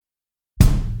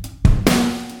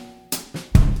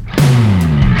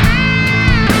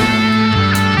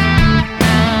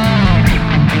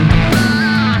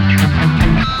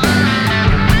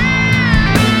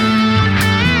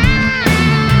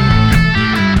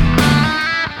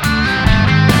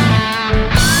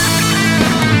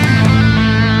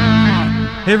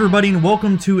Hey everybody, and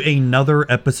welcome to another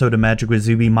episode of Magic with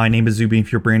Zuby. My name is Zuby.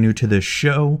 If you're brand new to this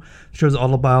show, the show's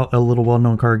all about a little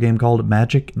well-known card game called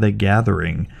Magic: The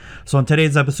Gathering. So on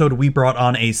today's episode, we brought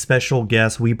on a special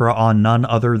guest. We brought on none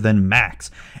other than Max,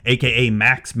 aka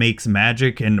Max Makes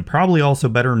Magic, and probably also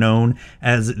better known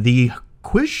as the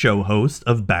quiz show host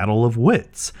of Battle of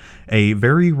Wits, a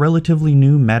very relatively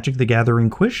new Magic: The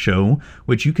Gathering quiz show,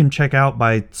 which you can check out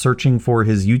by searching for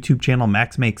his YouTube channel,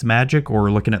 Max Makes Magic, or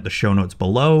looking at the show notes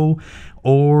below,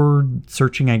 or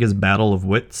searching, I guess, Battle of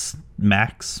Wits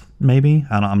Max, maybe?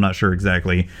 I'm not sure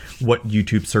exactly what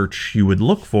YouTube search you would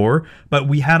look for, but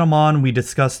we had him on, we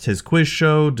discussed his quiz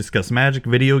show, discussed Magic,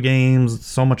 video games,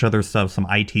 so much other stuff, some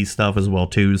IT stuff as well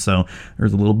too, so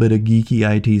there's a little bit of geeky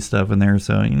IT stuff in there,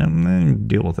 so,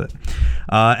 deal with it.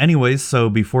 Anyways, so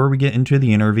before we get into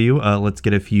the interview, let's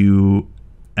get a few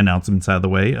announcements out of the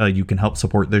way. You can help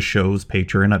support this show's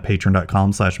Patreon at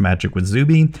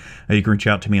patreon.com/magicwithzuby. You can reach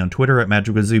out to me on Twitter at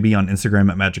magicwithzuby, on Instagram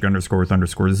at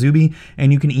magic_with_zuby,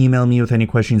 and you can email me with any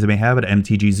questions you may have at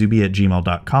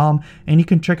mtgzuby@gmail.com, and you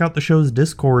can check out the show's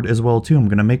Discord as well too. I'm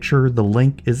going to make sure the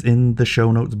link is in the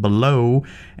show notes below,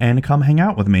 and come hang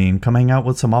out with me and come hang out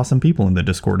with some awesome people in the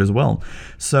Discord as well.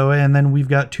 So, and then we've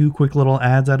got two quick little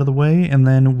ads out of the way, and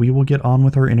then we will get on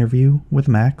with our interview with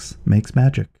Max Makes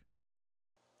Magic.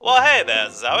 Well, hey there,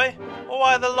 Zoe.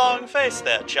 Why the long face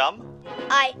there, chum?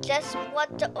 I just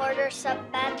want to order some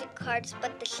magic cards,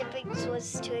 but the shipping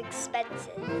was too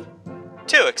expensive.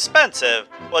 Too expensive?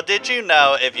 Well, did you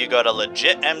know if you go to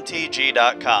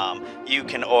legitmtg.com, you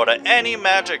can order any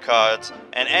magic cards,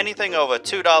 and anything over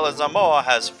 $2 or more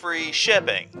has free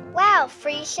shipping? Wow,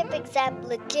 free shipping's at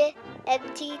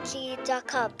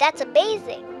legitmtg.com. That's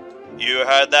amazing. You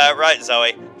heard that right,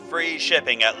 Zoe. Free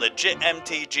shipping at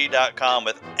legitmtg.com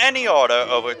with any order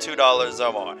over $2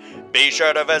 or more. Be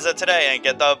sure to visit today and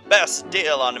get the best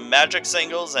deal on Magic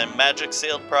singles and Magic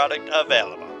sealed product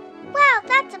available. Wow,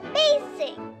 that's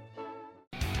amazing.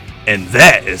 And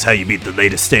that is how you beat the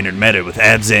latest standard meta with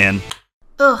Abzan.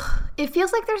 Ugh, it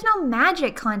feels like there's no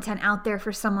Magic content out there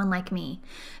for someone like me.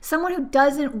 Someone who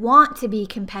doesn't want to be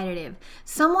competitive.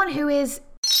 Someone who is...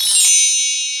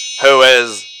 Who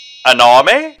is... a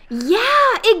normie?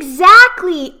 Yeah,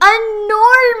 exactly! A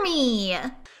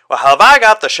normie! Well, have I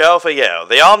got the show for you,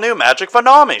 the all-new Magic for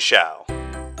Normies show.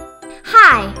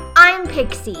 Hi, I'm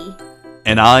Pixie.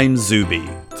 And I'm Zuby.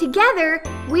 Together,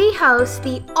 we host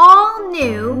the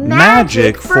all-new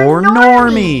Magic for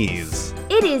Normies.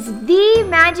 It is the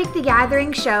Magic: The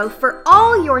Gathering show for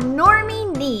all your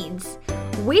normie needs.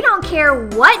 We don't care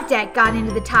what deck got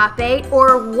into the top 8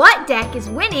 or what deck is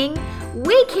winning.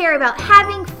 We care about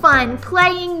having fun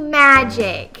playing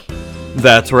Magic.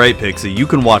 That's right, Pixie. You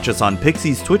can watch us on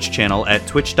Pixie's Twitch channel at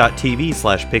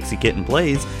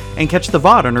twitch.tv/PixieKittenPlays and catch the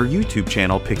VOD on our YouTube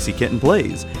channel, Pixie Kitten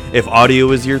Plays. If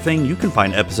audio is your thing, you can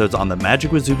find episodes on the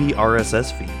Magic with Zuby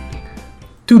RSS feed.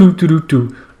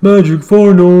 Magic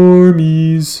for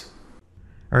Normies.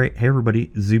 Alright, hey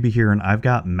everybody, Zuby here, and I've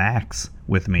got Max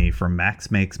with me from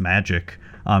Max Makes Magic.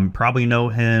 Probably know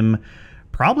him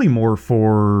probably more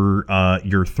for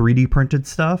your 3D printed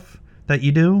stuff that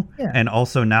you do. Yeah. And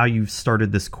also now you've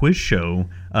started this quiz show,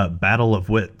 Battle of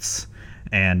Wits.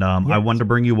 And yes. I wanted to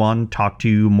bring you on, talk to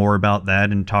you more about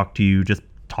that, and talk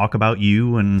about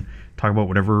you and talk about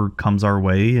whatever comes our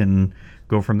way and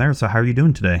go from there. So how are you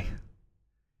doing today?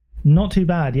 Not too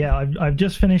bad, yeah. I've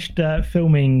just finished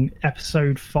filming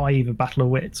episode 5 of Battle of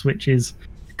Wits, which is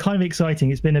kind of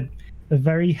exciting. It's been a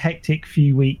very hectic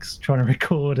few weeks trying to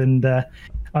record, and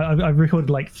I've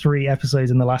recorded like 3 episodes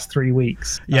in the last 3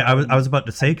 weeks. Yeah, I was about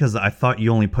to say, because I thought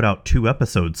you only put out 2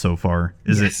 episodes so far.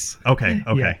 Is yes. it? Okay.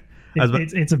 Yeah.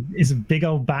 It's a big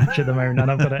old batch at the moment,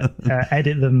 and I've got to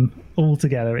edit them all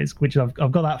together. Which I've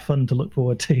got that fun to look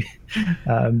forward to.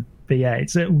 But yeah,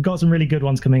 we've got some really good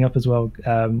ones coming up as well,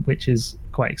 which is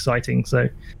quite exciting. So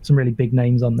some really big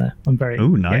names on there. I'm very... Oh,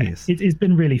 nice. Yeah, it's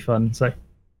been really fun. So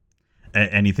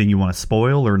anything you want to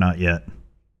spoil or not yet?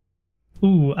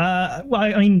 Well,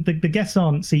 I mean, the guests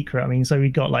aren't secret. I mean, so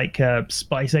we've got like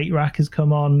Spice 8 Rack has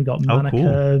come on. We've got Mana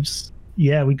Curves.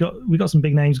 Yeah, we got some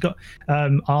big names. We've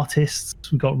got artists.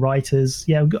 We've got writers.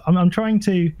 Yeah, I'm trying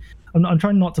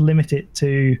not to limit it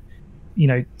to,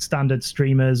 standard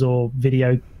streamers or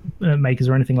video makers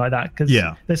or anything like that, because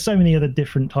there's so many other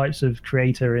different types of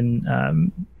creator in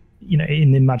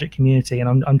the Magic community,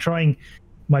 and I'm trying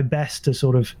my best to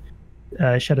sort of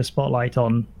shed a spotlight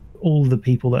on all the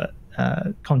people that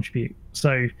contribute.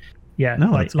 So yeah,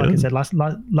 like I said,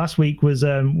 last week was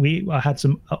I had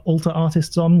some altar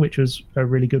artists on, which was a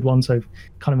really good one. So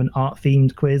kind of an art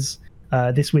themed quiz.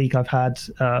 This week I've had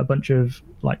a bunch of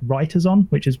like writers on,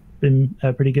 which has been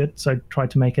pretty good. So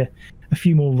tried to make a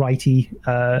few more righty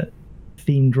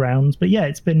themed rounds. But yeah,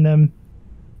 it's been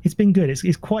good.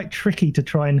 It's quite tricky to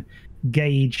try and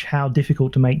gauge how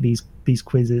difficult to make these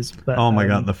quizzes. But oh my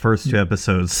god, the first 2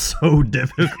 episodes so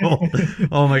difficult.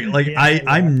 Oh my, like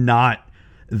I'm not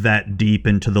that deep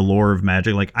into the lore of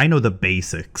Magic. Like I know the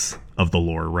basics of the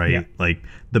lore, right? Yeah. Like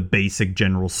the basic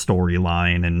general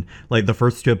storyline, and like the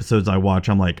first 2 episodes I watch,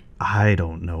 I'm like, I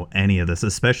don't know any of this,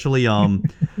 especially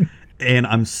and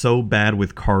I'm so bad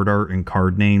with card art and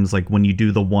card names. Like when you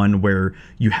do the one where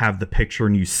you have the picture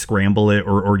and you scramble it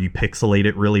or you pixelate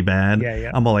it really bad.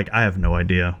 Yeah. I'm all like, I have no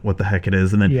idea what the heck it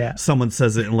is. And then someone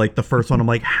says it in like the first one. I'm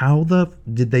like, how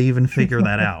did they even figure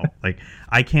that out? Like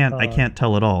I can't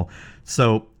tell at all.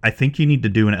 So I think you need to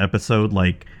do an episode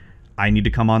like I need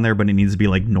to come on there, but it needs to be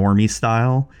like normie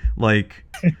style. Like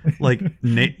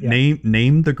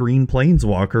name the green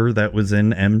planeswalker that was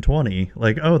in M20.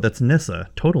 Like, oh, that's Nissa.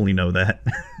 Totally know that.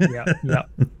 yeah.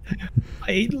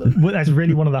 That's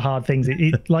really one of the hard things.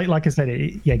 Like I said,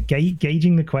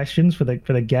 gauging the questions for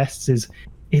the guests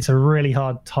it's a really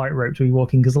hard tightrope to be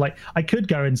walking, because like I could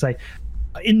go and say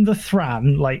in the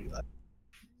Thran, like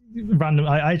random.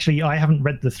 I haven't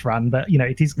read the Thran, but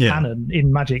it is canon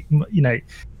in Magic.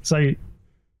 So.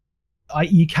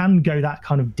 You can go that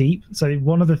kind of deep. So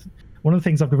one of the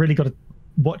things I've really got to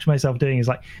watch myself doing is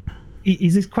like,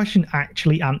 is this question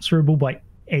actually answerable by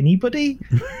anybody,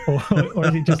 or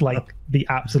is it just like the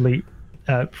absolute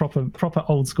proper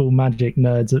old school Magic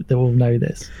nerds that will know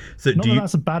this? So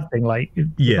that's a bad thing. Like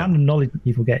the random knowledge that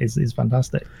people get is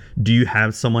fantastic. Do you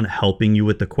have someone helping you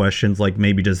with the questions, like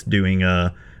maybe just doing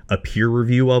a peer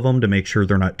review of them to make sure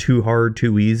they're not too hard,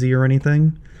 too easy, or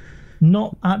anything?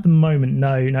 Not at the moment,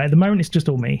 no. At the moment, it's just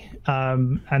all me,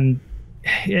 and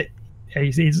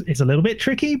it's a little bit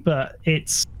tricky, but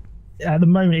it's at the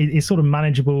moment it's sort of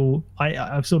manageable.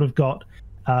 I've sort of got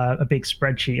a big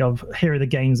spreadsheet of here are the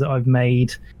games that I've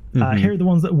made, here are the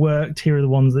ones that worked, here are the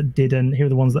ones that didn't, here are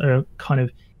the ones that are kind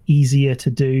of easier to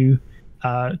do,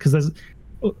 because there's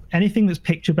anything that's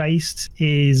picture based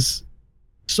is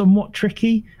somewhat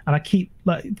tricky, and I keep,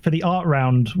 like, for the art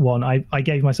round one, I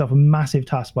gave myself a massive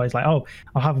task by, it's like, I'll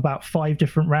have about 5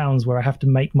 different rounds where I have to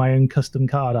make my own custom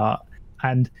card art,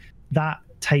 and that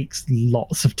takes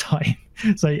lots of time.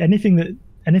 So anything that's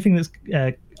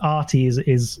arty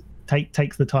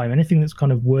takes the time. Anything that's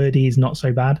kind of wordy is not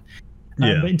so bad.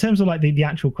 But in terms of like the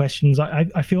actual questions,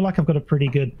 I feel like I've got a pretty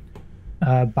good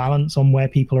balance on where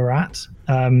people are at.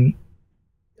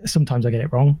 Sometimes I get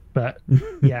it wrong, but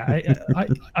yeah,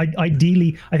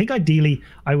 ideally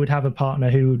I would have a partner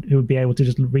who would be able to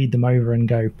just read them over and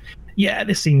go, yeah,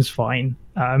 this seems fine.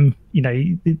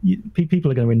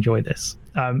 People are going to enjoy this.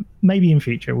 Maybe in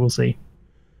future, we'll see.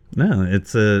 No,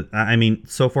 I mean,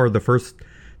 so far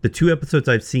the 2 episodes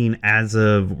I've seen as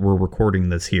of we're recording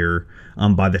this here,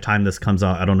 by the time this comes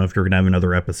out, I don't know if you're going to have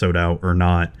another episode out or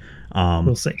not.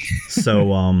 We'll see.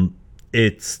 So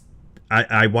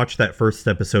I watched that first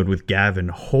episode with Gavin.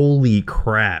 Holy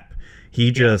crap. He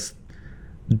knew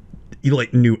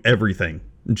everything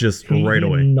just right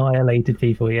away. Annihilated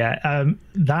people. Yeah.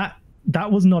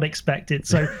 That was not expected.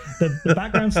 So the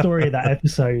background story of that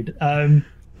episode.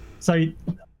 So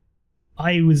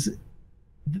I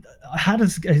had a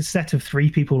set of 3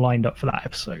 people lined up for that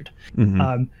episode.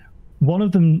 Mm-hmm. One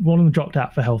of them dropped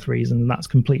out for health reasons, and that's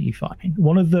completely fine.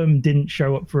 One of them didn't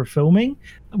show up for a filming,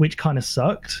 which kind of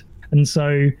sucked. And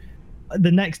so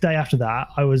the next day after that,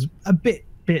 I was a bit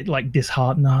like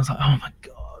disheartened. I was like, oh my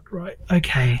God, right,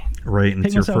 okay. Right, and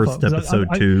it's your first episode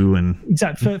too. And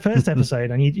exactly, first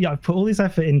episode. And I put all this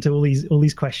effort into all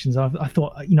these questions. I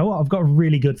thought, you know what, I've got a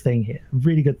really good thing here, a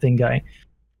really good thing going.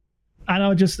 And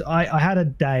I had a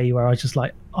day where I was just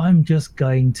like, I'm just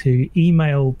going to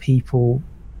email people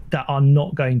that are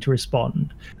not going to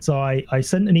respond. So I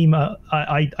sent an email,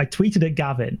 I tweeted at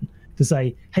Gavin to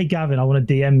say, hey Gavin, I want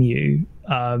to DM you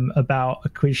about a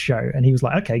quiz show. And he was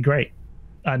like, okay, great.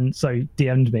 And so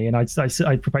DM'd me, and I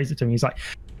proposed it to him. He's like,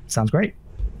 sounds great.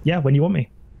 Yeah, when you want me.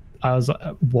 I was like,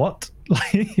 what?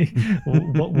 Like,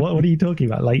 what are you talking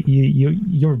about? Like,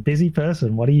 you're a busy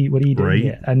person. What are you doing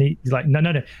here? And he's like,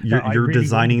 no. You're really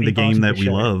designing the game that we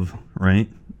love, right?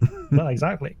 Well,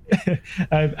 exactly.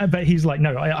 But he's like,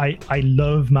 no, I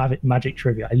love Magic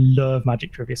trivia. I love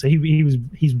Magic trivia. So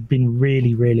he's been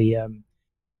really, really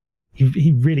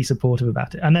he really supportive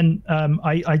about it. And then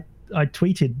I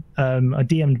tweeted, I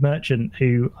DM'd Merchant,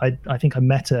 who I think I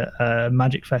met at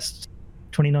Magic Fest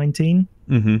 2019,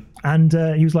 mm-hmm. and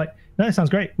he was like, no, it sounds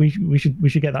great. We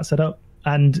should get that set up.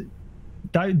 And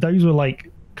those were like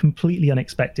completely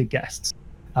unexpected guests.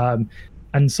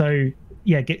 And so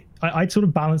I'd sort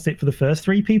of balanced it for the first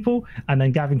 3 people, and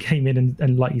then Gavin came in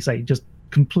and like you say, just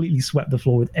completely swept the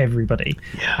floor with everybody.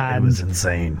 Yeah, it was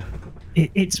insane.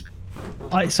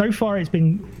 So far it's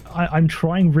been, I'm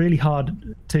trying really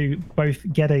hard to both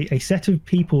get a set of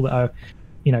people that are,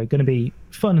 going to be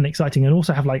fun and exciting, and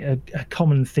also have like a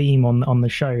common theme on the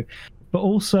show, but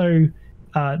also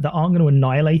that aren't going to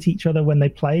annihilate each other when they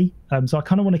play. So I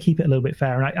kind of want to keep it a little bit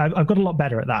fair, and I've got a lot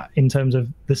better at that in terms of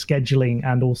the scheduling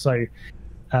and also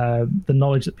the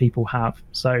knowledge that people have.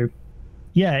 So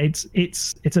yeah,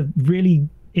 it's a really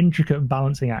intricate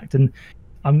balancing act, and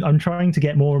I'm trying to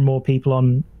get more and more people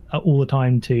on all the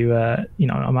time to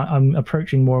I'm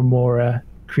approaching more and more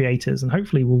creators, and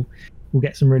hopefully we'll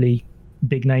get some really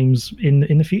big names in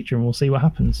the future, and we'll see what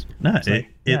happens.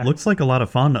 It looks like a lot of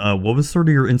fun. What was sort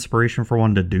of your inspiration for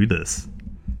wanting to do this?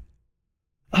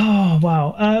 Oh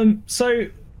wow. So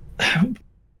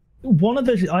one of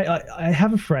the I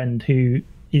have a friend who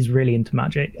is really into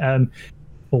Magic,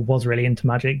 or was really into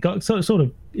Magic. Sort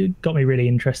of got me really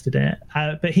interested in it.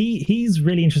 But he's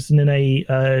really interested in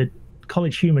a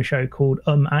college humor show called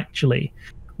Actually,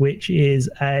 which is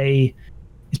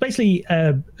it's basically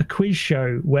a quiz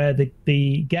show where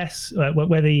the guests,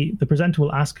 where the presenter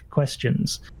will ask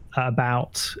questions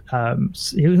about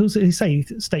he'll say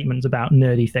statements about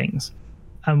nerdy things.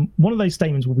 One of those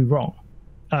statements will be wrong,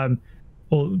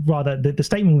 or rather, the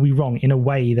statement will be wrong in a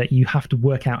way that you have to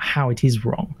work out how it is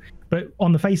wrong. But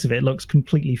on the face of it, looks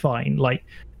completely fine. Like,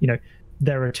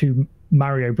 there are 2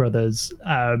 Mario brothers,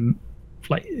 and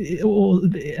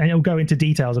it'll go into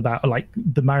details about like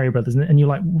the Mario brothers, and you're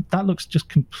like, that looks just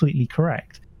completely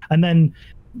correct. And then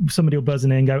somebody will buzz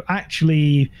in and go,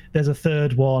 actually, there's a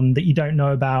 3rd one that you don't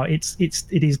know about. It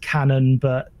is canon,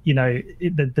 but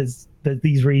there's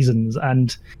these reasons,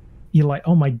 and you're like,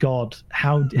 oh my god,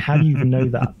 how do you even know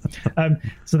that?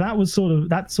 So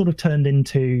that sort of turned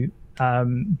into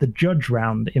the judge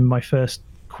round in my first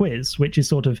quiz, which is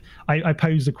sort of I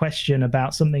posed a question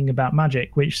about something about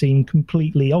Magic which seemed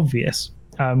completely obvious,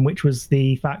 which was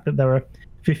the fact that there are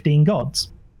 15 gods,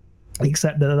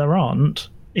 except that there aren't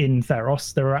in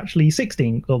Theros. There are actually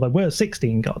 16, or there were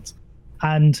 16 gods,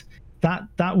 and that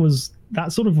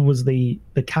sort of was the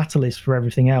catalyst for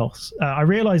everything else. I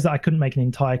realized that I couldn't make an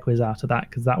entire quiz out of that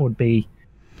because that would be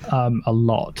a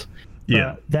lot.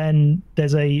 Yeah. Then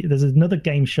there's another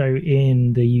game show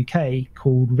in the UK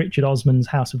called Richard Osman's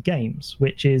House of Games,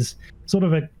 which is sort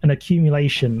of an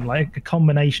accumulation, like a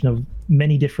combination of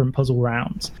many different puzzle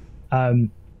rounds. And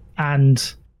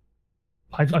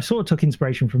I sort of took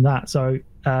inspiration from that. So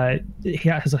he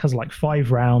has like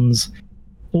 5 rounds,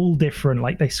 all different,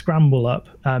 like they scramble up.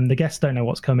 The guests don't know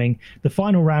what's coming. The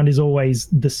final round is always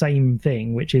the same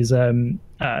thing, which is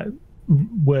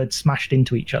words smashed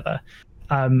into each other.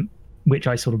 Which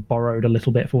I sort of borrowed a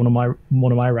little bit for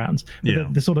one of my rounds. Yeah.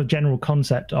 The sort of general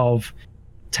concept of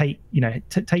take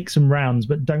some rounds,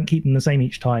 but don't keep them the same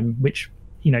each time, which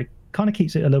kind of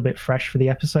keeps it a little bit fresh for the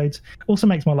episodes. Also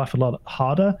makes my life a lot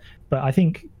harder, but I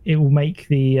think it will make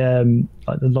the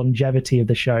longevity of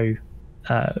the show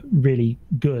really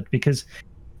good, because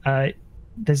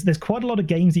there's quite a lot of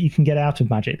games that you can get out of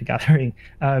Magic the Gathering,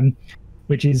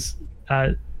 which is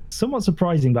somewhat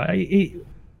surprising, but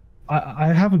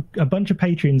I have a bunch of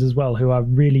patrons as well who are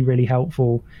really, really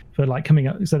helpful for like coming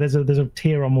up. So there's a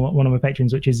tier on one of my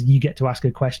patrons, which is you get to ask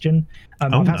a question.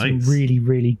 I've had some really,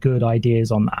 really good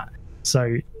ideas on that.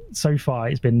 So far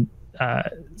it's been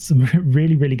some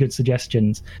really, really good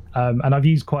suggestions. And I've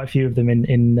used quite a few of them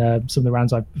in some of the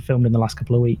rounds I've filmed in the last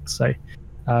couple of weeks. So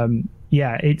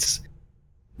it's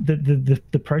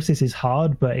the process is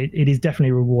hard, but it is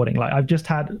definitely rewarding. Like I've just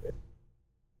had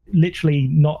literally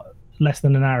not less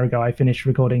than an hour ago, I finished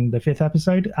recording the 5th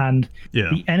episode, and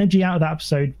the energy out of that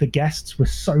episode, the guests were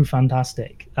so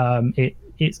fantastic. It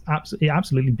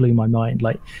absolutely blew my mind.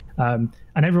 Like, and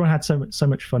everyone had so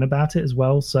much fun about it as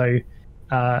well. So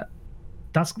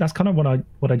that's kind of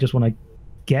what I just want to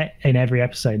get in every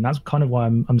episode, and that's kind of why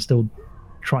I'm still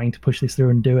trying to push this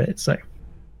through and do it. So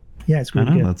yeah, it's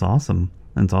really good. That's awesome.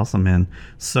 That's awesome, man.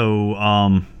 So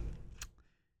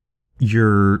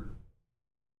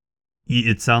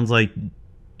it sounds like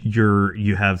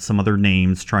you have some other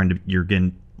names you're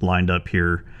getting lined up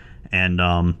here, and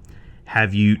how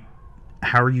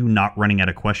are you not running out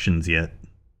of questions yet?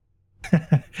 So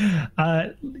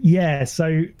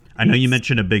I know you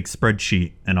mentioned a big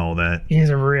spreadsheet and all that. It is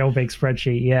a real big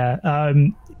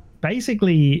spreadsheet.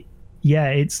 Basically,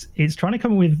 it's trying to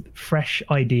come up with fresh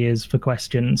ideas for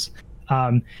questions.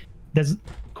 There's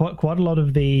quite a lot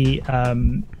of the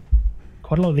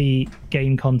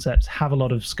game concepts have a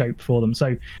lot of scope for them.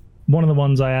 So one of the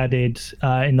ones I added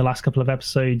in the last couple of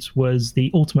episodes was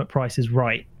the ultimate Price is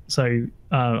Right. So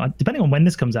depending on when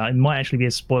this comes out, it might actually be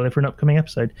a spoiler for an upcoming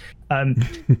episode.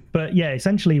 But yeah,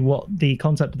 essentially what the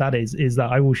concept of that is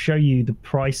that I will show you the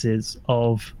prices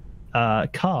of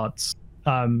cards,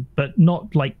 but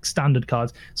not like standard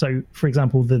cards. So for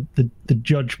example, the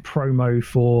Judge promo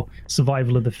for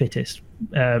Survival of the Fittest,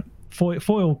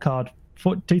 foil card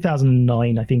for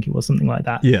 2009, I think it was, something like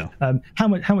that. Yeah. How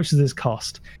much does this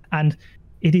cost? And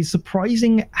it is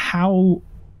surprising how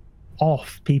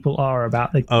off people are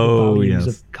about the values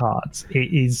of cards.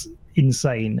 It is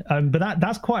insane. But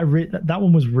that's quite that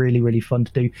one was really, really fun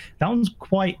to do. That one's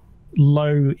quite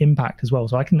low impact as well.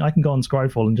 So I can go on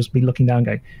Scryfall and just be looking down and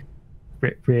go,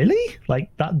 really?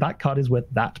 Like that card is worth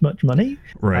that much money?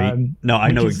 Right. No, I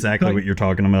know exactly what you're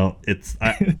talking about. It's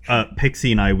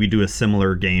Pixie and we do a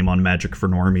similar game on Magic for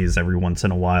Normies every once in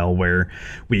a while where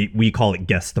we call it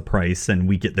Guess the Price, and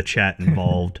we get the chat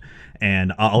involved.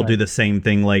 And I'll do the same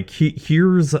thing. Like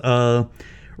here's a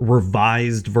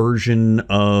revised version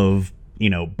of,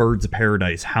 Birds of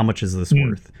Paradise. How much is this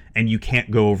worth? And you can't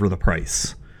go over the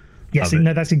price. Yes,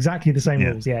 no, that's exactly the same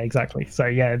rules. Yeah, exactly. So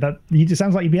yeah, it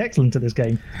sounds like you'd be excellent at this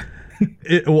game.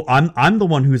 I'm the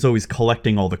one who's always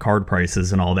collecting all the card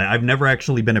prices and all that. I've never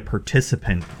actually been a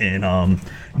participant in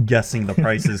guessing the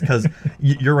prices, because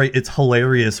you're right. It's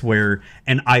hilarious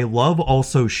and I love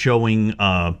also showing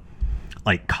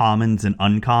like commons and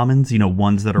uncommons,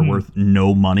 ones that are worth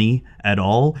no money at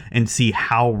all, and see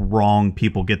how wrong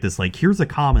people get this. Like, here's a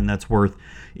common that's worth,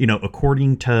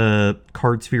 according to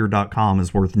cardsphere.com,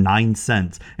 is worth 9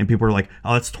 cents. And people are like,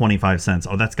 oh, that's 25 cents.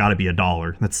 Oh, that's got to be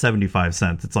 $1. That's 75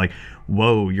 cents. It's like,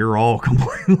 whoa, you're all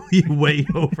completely way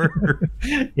over.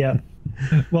 Yeah.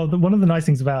 Well, one of the nice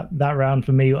things about that round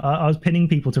for me, I was pinning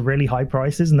people to really high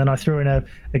prices, and then I threw in a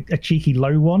cheeky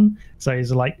low one. So it's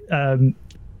like,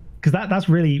 because that's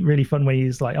really, really fun, where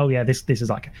he's like, oh yeah, this is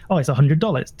like, oh, it's $100,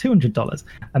 $200,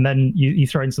 and then you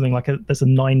throw in something like there's a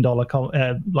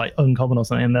 $9 like uncommon or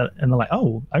something, and they're like,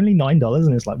 oh, only $9,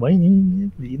 and it's like, well,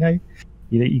 you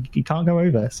can't go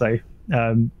over. So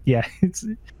yeah,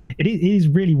 it is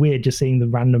really weird just seeing the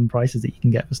random prices that you can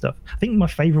get for stuff. I think my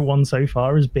favorite one so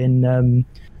far has been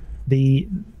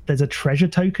there's a treasure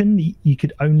token you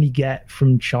could only get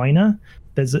from China.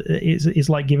 It's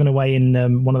like given away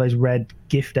in one of those red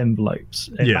gift envelopes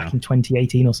back in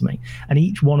 2018 or something, and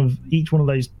each one of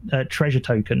those treasure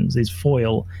tokens is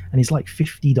foil, and it's like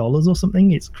 $50 or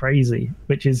something. It's crazy.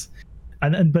 But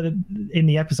in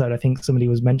the episode, I think somebody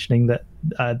was mentioning that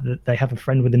they have a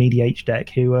friend with an EDH deck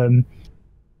who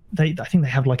I think they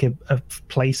have like a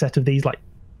play set of these like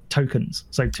tokens,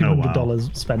 so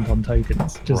 $200 spent on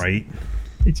tokens. Just, right,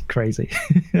 it's crazy.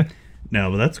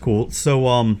 No, but that's cool.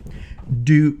 So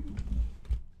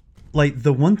like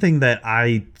the one thing that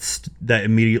that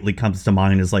immediately comes to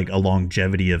mind is like a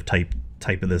longevity of type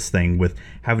of this thing, with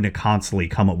having to constantly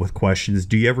come up with questions.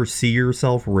 Do you ever see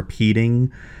yourself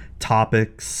repeating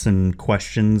topics and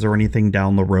questions or anything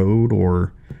down the road,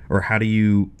 or how are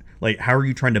you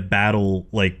trying to battle,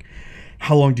 like,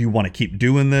 how long do you want to keep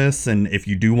doing this, and if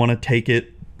you do want to take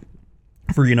it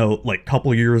for like a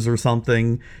couple years or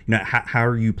something, how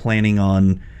are you planning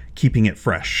on keeping it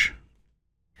fresh?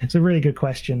 It's a really good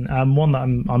question. One that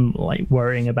I'm like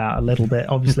worrying about a little bit,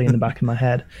 obviously in the back of my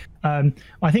head.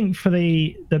 I think for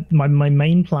my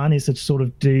main plan is to sort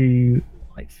of do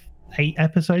like 8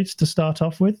 episodes to start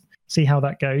off with, see how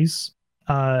that goes.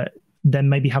 Then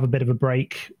maybe have a bit of a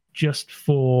break just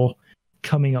for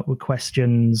coming up with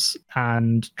questions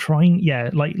and trying,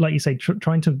 like you say,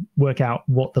 trying to work out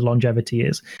what the longevity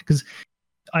is. Because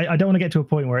I don't want to get to a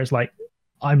point where it's like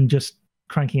I'm just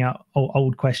cranking out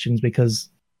old questions because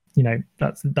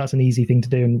that's an easy thing to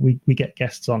do, and we get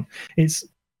guests on.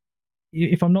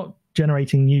 If I'm not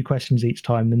generating new questions each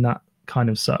time, then that kind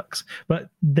of sucks. But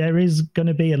there is going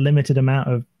to be a limited amount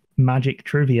of Magic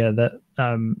trivia that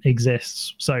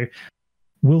exists, so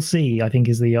we'll see, I think,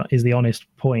 is the honest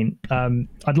point.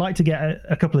 I'd like to get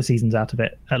a couple of seasons out of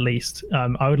it at least.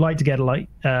 I would like to get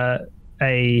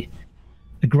a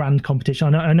grand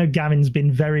competition. I know Gavin's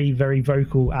been very, very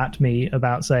vocal at me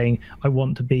about saying I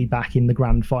want to be back in the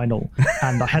grand final,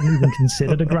 and I hadn't even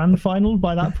considered a grand final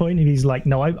by that point. And he's like,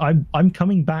 "No, I'm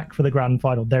coming back for the grand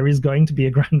final. There is going to be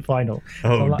a grand final."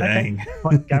 Oh, so like, dang, okay,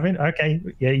 fine, Gavin. Okay,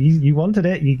 yeah, you wanted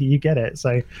it, you get it.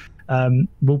 So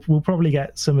we'll probably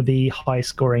get some of the high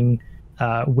scoring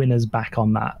winners back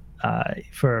on that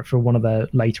for one of the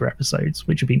later episodes,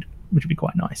 which would be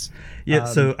quite nice. Yeah,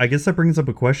 so I guess that brings up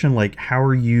a question, like, how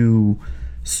are you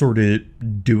sort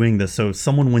of doing this? So if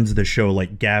someone wins the show,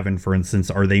 like Gavin, for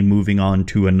instance, are they moving on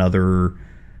to another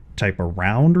type of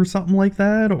round or something like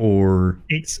that, or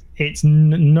it's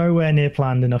nowhere near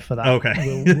planned enough for that.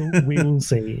 Okay. we will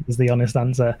see is the honest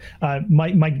answer.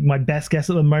 My best guess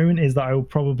at the moment is that I will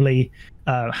probably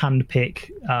handpick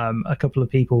a couple of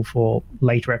people for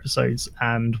later episodes,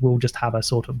 and we'll just have a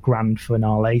sort of grand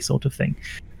finale sort of thing.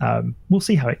 We'll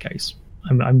see how it goes.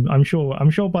 I'm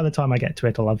sure by the time I get to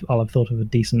it, I'll have thought of a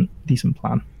decent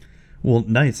plan. Well,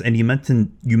 nice. And you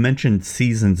mentioned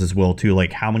seasons as well too.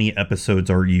 Like, how many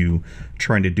episodes are you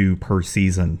trying to do per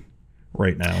season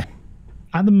right now?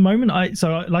 At the moment, like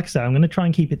I said, I'm going to try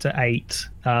and keep it to 8.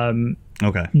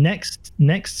 Okay.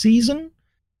 Next season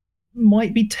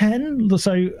might be 10.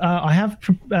 So I have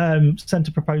sent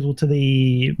a proposal to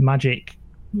the Magic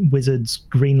Wizards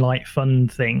Greenlight Fund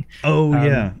thing. Oh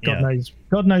yeah.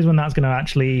 God knows when that's going to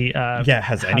actually.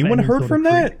 Has anyone heard from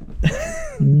that?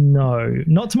 No,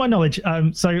 not to my knowledge.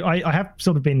 So I have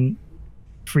sort of been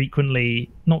infrequently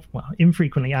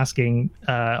asking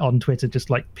on Twitter, just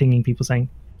like pinging people saying,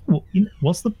 well,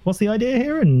 what's the idea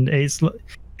here? And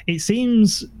it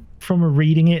seems from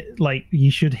reading it like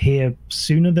you should hear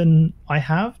sooner than I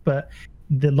have, but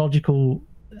the logical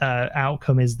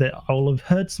outcome is that I'll have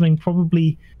heard something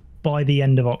probably by the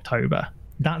end of October.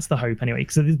 That's the hope anyway,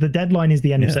 because the deadline is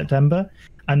the end of September,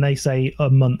 and they say a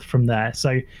month from there.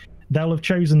 So they'll have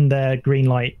chosen their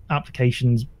Greenlight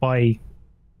applications by,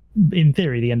 in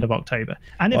theory, the end of October.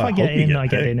 And if I get in, I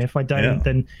get in. If I don't,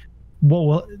 then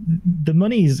well, the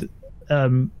money's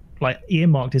like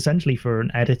earmarked essentially for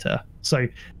an editor. So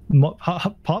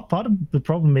part of the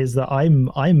problem is that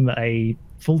I'm a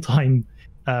full-time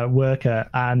worker,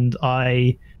 and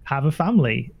I have a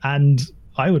family, and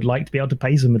I would like to be able to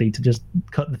pay somebody to just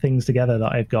cut the things together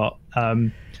that I've got.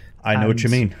 I know what you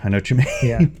mean.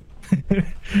 Yeah.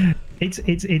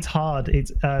 It's hard.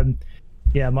 It's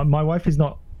my wife is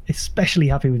not especially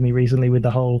happy with me recently with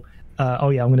the whole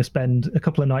I'm going to spend a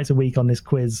couple of nights a week on this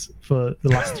quiz for the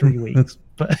last 3 weeks.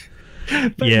 But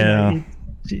yeah,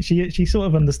 she sort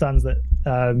of understands that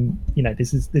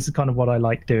this is kind of what I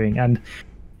like doing, and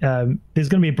there's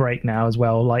going to be a break now as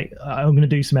well. Like, I'm going to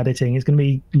do some editing. It's going to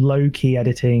be low-key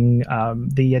editing.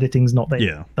 The editing's not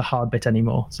the hard bit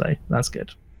anymore, so that's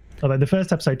good. Although the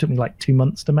first episode took me like 2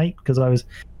 months to make because I was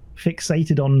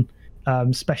fixated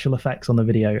on special effects on the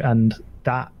video, and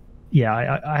that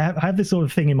I have this sort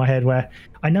of thing in my head where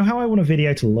I know how I want a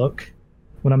video to look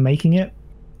when I'm making it,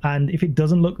 and if it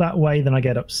doesn't look that way, then I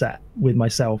get upset with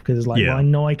myself because it's like, well, I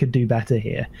know I could do better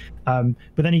here. But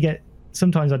then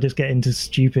sometimes I just get into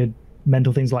stupid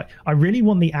mental things like, I really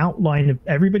want the outline of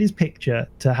everybody's picture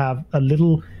to have a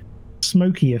little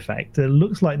smoky effect that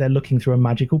looks like they're looking through a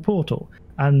magical portal.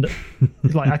 And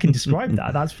it's like, I can describe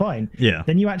that, that's fine. Yeah.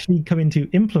 Then you actually come in to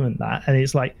implement that, and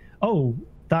it's like, oh,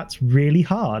 that's really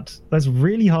hard. That's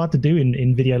really hard to do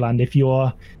in Videoland if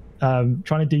you're trying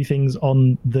to do things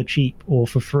on the cheap or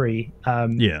for free.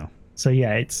 So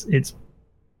yeah,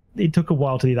 it took a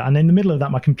while to do that, and in the middle of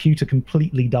that, my computer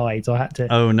completely died, so I had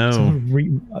to. Oh no! Sort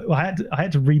of I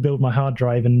had to rebuild my hard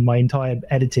drive and my entire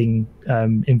editing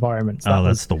environment. So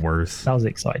that's the worst. That was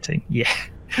exciting. Yeah,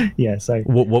 yeah. So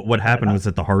what happened? Was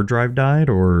it the hard drive died,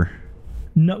 or?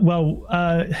 No. Well,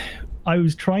 I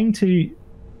was trying to.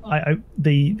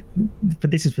 But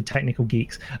this is for technical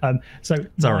geeks. So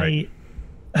it's all right.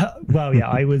 Well, yeah,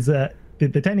 I was. The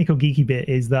technical geeky bit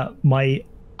is that my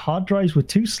hard drives were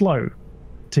too slow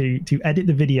to edit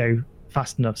the video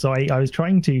fast enough. So I was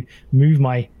trying to move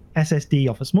my SSD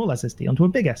off a small SSD onto a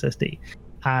big SSD,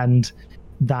 and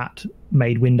that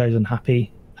made Windows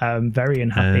unhappy, very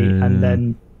unhappy. And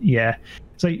then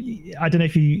so I don't know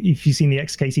if you've seen the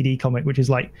XKCD comic, which is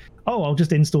like, oh, I'll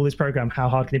just install this program, how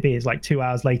hard can it be? It's like 2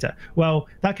 hours later. Well,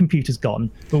 that computer's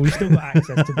gone, but we've still got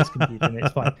access to this computer, and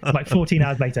it's fine. It's like 14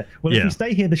 hours later. Well, if we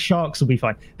stay here, the sharks will be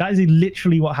fine. That is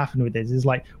literally what happened with this. It's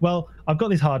like, well, I've got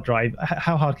this hard drive.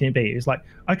 How hard can it be? It's like,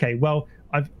 okay, well,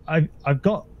 I've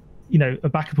got a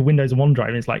backup of Windows on OneDrive,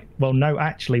 and it's like, well, no,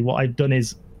 actually, what I've done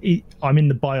is I'm in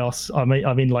the BIOS. I'm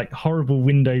in like horrible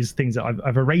Windows things that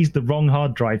I've erased the wrong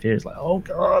hard drive here. It's like, oh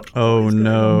god. Oh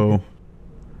no.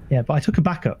 Yeah, but I took a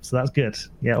backup, so that's good.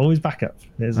 Yeah, always backup.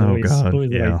 There's always the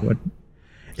way forward.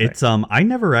 It's I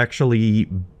never actually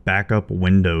back up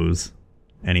Windows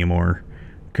anymore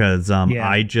because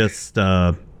I just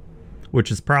which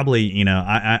is probably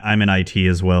I'm in IT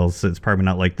as well, so it's probably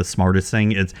not like the smartest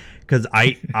thing. It's because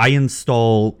I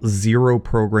install 0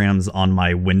 programs on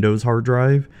my Windows hard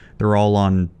drive. They're all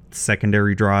on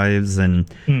secondary drives, and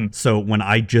so when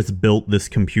I just built this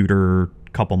computer a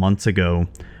couple months ago,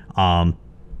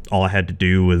 all I had to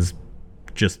do was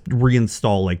just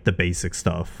reinstall like the basic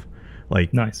stuff.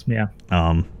 Like nice, yeah.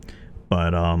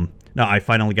 No, I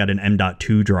finally got an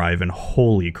M.2 drive, and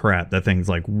holy crap, that thing's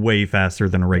like way faster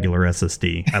than a regular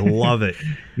SSD. I love it.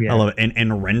 I love it.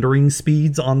 And rendering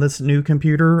speeds on this new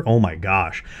computer, oh my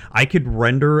gosh. I could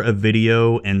render a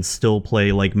video and still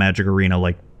play like Magic Arena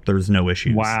like there's no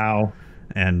issues. Wow.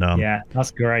 And yeah,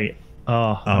 that's great.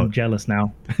 Oh, I'm jealous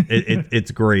now.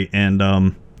 It's great. And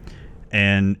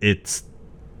it's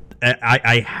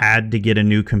I had to get a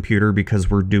new computer because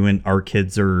our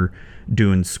kids are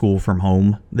doing school from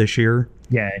home this year.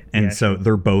 So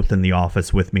they're both in the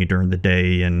office with me during the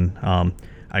day, and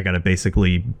I gotta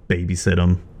basically babysit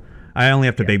them. I only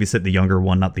have to babysit the younger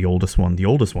one, not the oldest one. The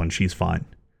oldest one, she's fine.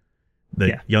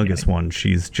 The youngest one,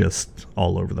 she's just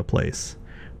all over the place.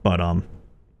 But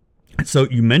so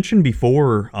you mentioned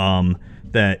before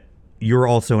that you're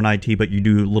also in IT, but you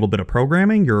do a little bit of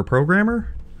programming. You're a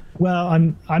programmer? Well,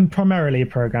 I'm primarily a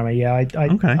programmer. Yeah,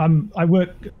 I work.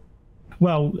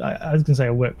 Well, I was going to say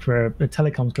I work for a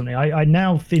telecoms company. I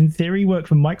now, in theory, work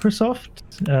for Microsoft,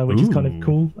 which is kind of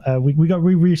cool. We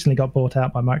recently got bought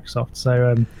out by Microsoft.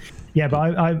 So, but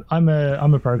I'm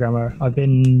a programmer. I've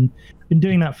been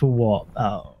doing that for what?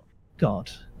 Oh,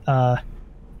 God.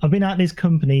 I've been at this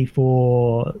company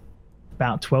for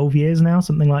about 12 years now,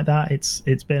 something like that. It's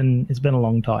been a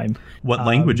long time. What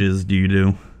languages do you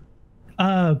do?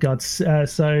 Oh God!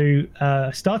 So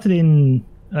I started in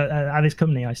at this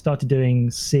company. I started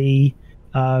doing C.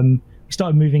 We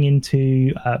started moving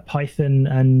into Python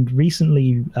and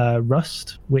recently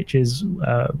Rust, which is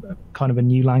kind of a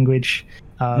new language.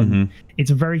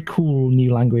 It's a very cool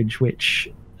new language, which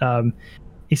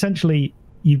essentially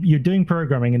you're doing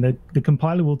programming, and the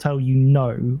compiler will tell you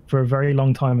no for a very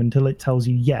long time until it tells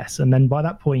you yes, and then by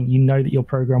that point you know that your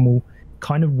program will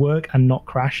kind of work and not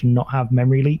crash and not have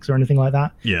memory leaks or anything like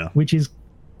that. Yeah, which is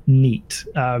neat.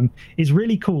 It's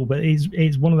really cool, but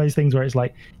it's one of those things where it's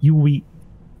like you will be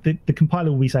the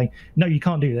compiler will be saying, no, you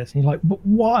can't do this, and you're like, but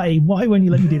why won't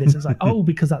you let me do this? It's like, oh,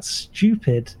 because that's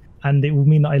stupid, and it will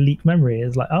mean that I leak memory.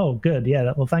 It's like, oh good,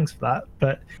 yeah, well thanks for that.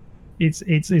 But it's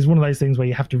one of those things where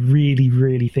you have to really,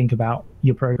 really think about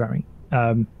your programming,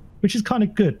 which is kind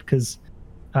of good because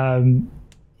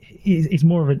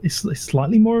it's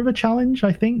slightly more of a challenge,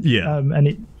 I think. Yeah. And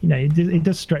it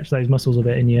does stretch those muscles a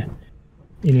bit in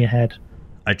your head.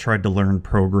 I tried to learn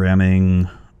programming.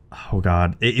 Oh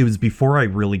God, it was before I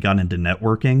really got into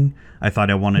networking. I thought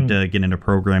I wanted to get into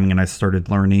programming, and I started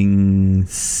learning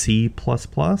C++.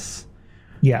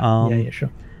 Yeah, sure.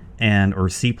 Or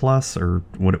C+, or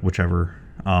whichever.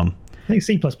 I think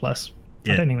C++. Yeah.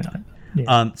 I don't think that.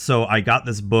 Yeah. So I got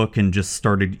this book and just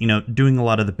started, doing a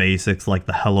lot of the basics, like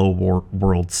the hello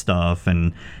world stuff,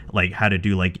 and like how to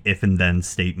do like if and then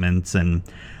statements. And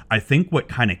I think what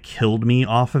kind of killed me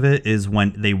off of it is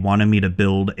when they wanted me to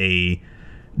build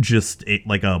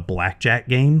like a blackjack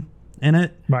game in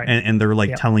it. Right. And they're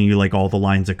like telling you like all the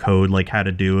lines of code, like how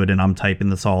to do it. And I'm typing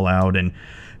this all out. And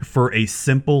for a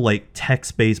simple like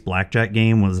text-based blackjack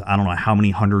game was, I don't know how many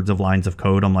hundreds of lines of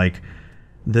code. I'm like,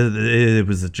 it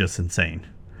was just insane.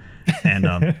 And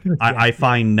I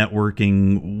find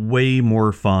networking way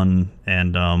more fun,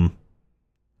 and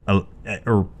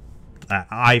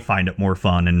I find it more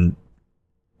fun and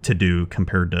to do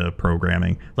compared to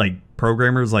programming. Like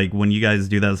programmers, like when you guys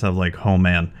do that stuff, like, oh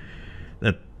man,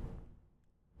 that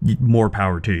more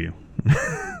power to you.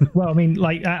 Well, I mean,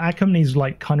 like our company's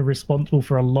like kind of responsible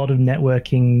for a lot of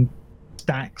networking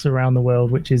stacks around the world,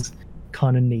 which is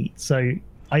kind of neat. So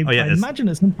I imagine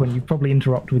at some point you probably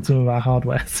interrupt with some of our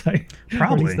hardware, so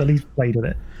probably at least played with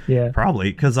it. Yeah,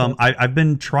 probably because I've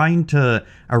been trying to.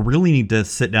 I really need to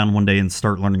sit down one day and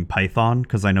start learning Python,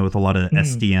 because I know with a lot of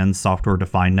SDN, software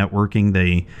defined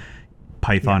networking,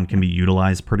 Python can be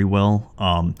utilized pretty well.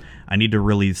 I need to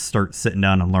really start sitting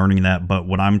down and learning that. But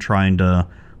what I'm trying to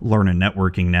learn in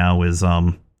networking now is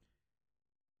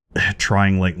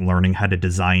learning how to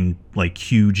design like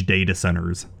huge data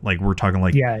centers. Like we're talking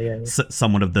like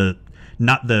somewhat of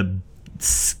not the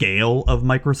scale of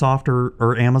Microsoft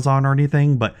or Amazon or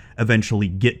anything, but eventually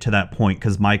get to that point,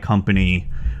 because my company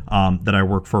that I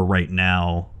work for right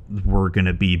now, we're going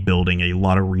to be building a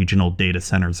lot of regional data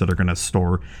centers that are going to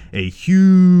store a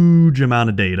huge amount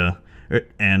of data.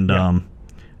 And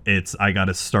I got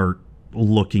to start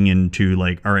looking into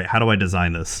like, all right, how do I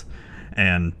design this?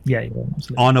 And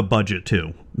on a budget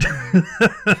too. That's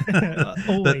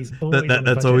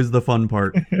always the fun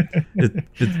part.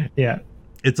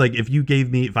 It's like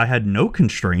if I had no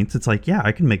constraints, it's like, yeah,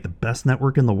 I can make the best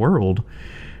network in the world.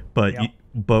 But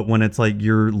but when it's like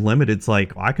you're limited, it's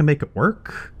like, well, I can make it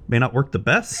work. May not work the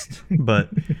best, but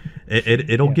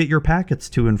it'll get your packets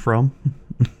to and from.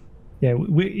 Yeah,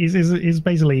 is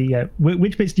basically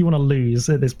which bits do you want to lose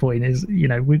at this point? Is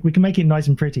we can make it nice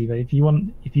and pretty, but if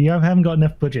you haven't got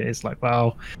enough budget, it's like,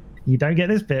 well, you don't get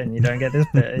this bit and you don't get this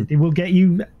bit. It will get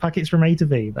you packets from A to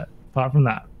B, but apart from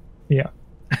that, yeah.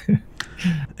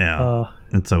 Yeah,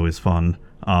 it's always fun.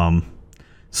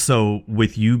 So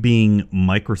with you being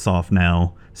Microsoft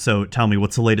now, so tell me,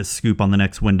 what's the latest scoop on the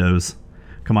next Windows?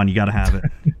 Come on, you got to have it.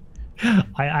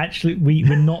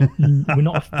 We're not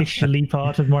officially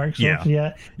part of Microsoft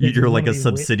yet. You're like a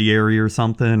subsidiary or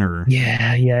something, or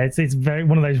it's very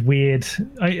one of those weird.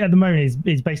 At the moment,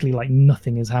 it's basically like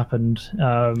nothing has happened.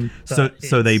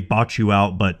 So they bought you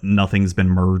out, but nothing's been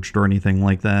merged or anything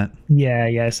like that. Yeah,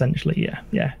 essentially,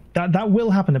 yeah. That will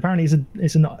happen. Apparently,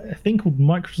 it's a thing called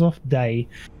Microsoft Day.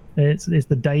 It's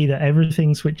the day that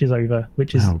everything switches over,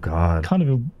 which is kind of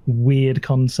a weird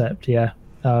concept. Yeah.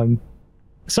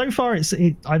 So far,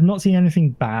 I've not seen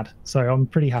anything bad, so I'm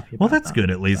pretty happy about that. Well, that's good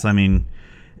at least. I mean,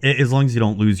 as long as you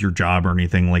don't lose your job or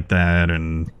anything like that,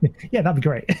 and yeah, that'd be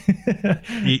great.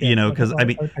 you know, because I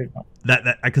mean,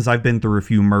 that because I've been through a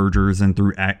few mergers and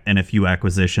and a few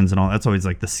acquisitions and all. That's always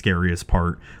like the scariest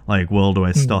part. Like, well, do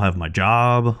I still have my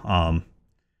job?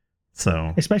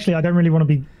 So especially, I don't really want to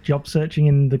be job searching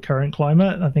in the current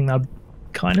climate. I think that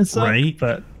kind of suck, right,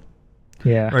 but.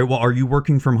 Yeah. Right. Well, are you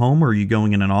working from home or are you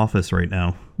going in an office right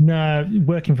now? No,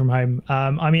 working from home.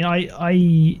 I mean,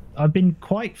 I've been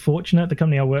quite fortunate. The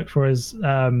company I work for has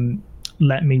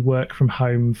let me work from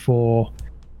home for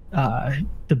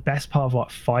the best part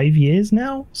of 5 years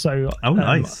now. So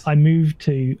nice. I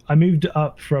moved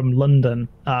up from London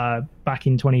back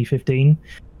in 2015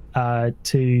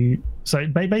 so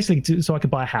I could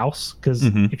buy a house, because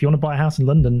if you want to buy a house in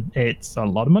London, it's a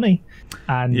lot of money.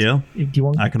 And if you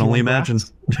want, I can only imagine.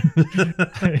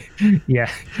 Yeah.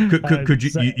 Could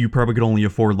you probably could only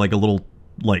afford like a little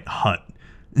like hut,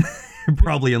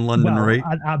 probably in London, right?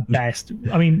 At best.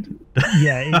 I mean,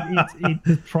 yeah,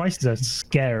 the prices are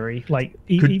scary. Like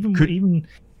even.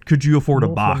 Could you afford a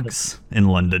box in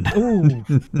London? Ooh,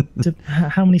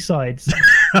 how many sides?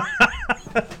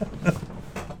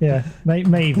 Yeah,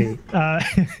 maybe.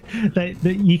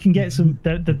 You can get some.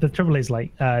 The trouble is,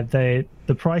 like, the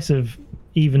price of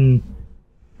even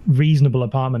reasonable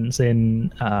apartments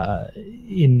in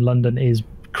London is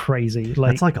crazy.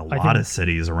 Like, that's like a lot of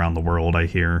cities around the world, I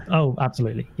hear. Oh,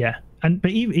 absolutely, yeah.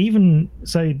 But even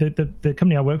so, the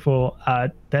company I work for,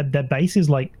 their base is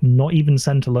like not even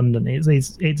central London.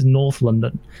 It's North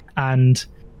London, and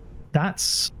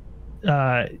that's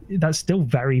still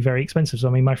very, very expensive. So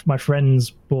I mean, my friends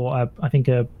bought I think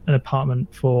an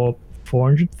apartment for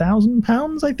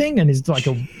 £400,000, I think, and it's like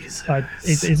it's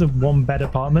a 1-bed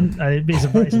apartment. It's a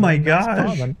very nice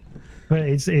apartment, but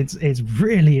it's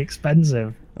really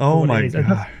expensive. Oh my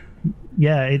god!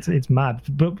 Yeah, it's mad.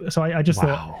 But so I just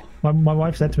thought, my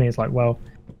wife said to me, it's like, well,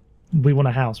 we want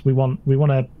a house. We want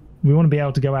to be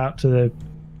able to go out to the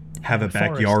have a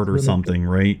backyard or something,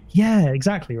 right? Yeah,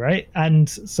 exactly, right. And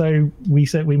so we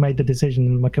made the decision,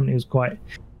 and my company was quite,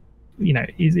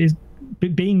 is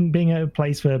being a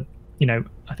place for,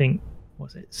 I think, what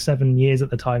was it, 7 years at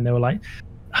the time. They were like,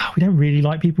 we don't really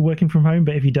like people working from home,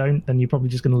 but if you don't, then you're probably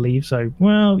just going to leave. So,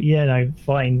 well, yeah, no,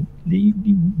 fine.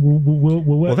 We'll work something out.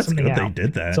 Well, that's good they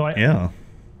did that. So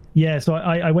so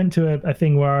I went to a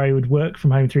thing where I would work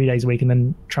from home 3 days a week and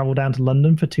then travel down to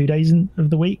London for 2 days of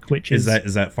the week, which is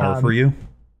that far for you?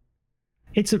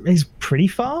 It's pretty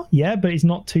far, yeah, but it's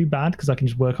not too bad because I can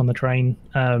just work on the train.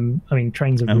 I mean,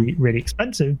 trains are really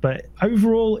expensive, but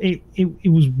overall, it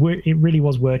really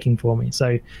was working for me.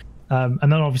 So, and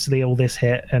then obviously all this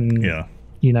hit, and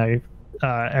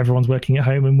everyone's working at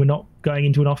home, and we're not going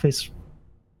into an office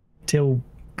till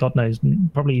God knows,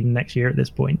 probably even next year at this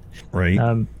point. Right.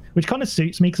 Which kind of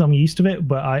suits me because I'm used to it,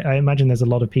 but I imagine there's a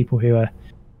lot of people who are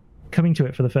coming to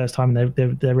it for the first time and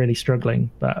they're really struggling.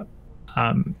 But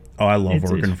I love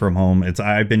working from home.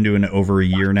 I've been doing it over a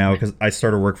year now because I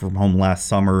started work from home last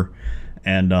summer,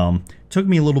 and took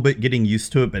me a little bit getting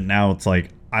used to it, but now it's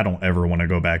like I don't ever want to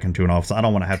go back into an office. I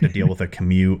don't want to have to deal with a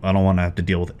commute. I don't want to have to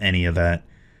deal with any of that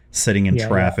sitting in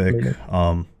traffic.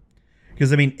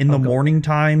 Because I mean, in the morning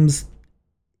times,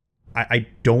 I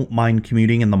don't mind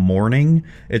commuting in the morning.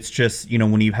 It's just,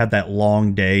 when you've had that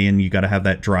long day and you got to have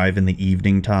that drive in the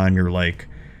evening time, you're like,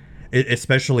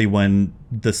 especially when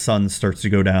the sun starts to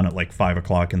go down at like 5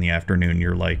 o'clock in the afternoon,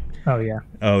 you're like,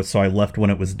 oh, so I left when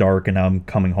it was dark and now I'm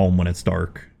coming home when it's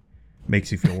dark.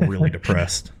 Makes you feel really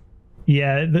depressed.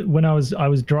 Yeah, when I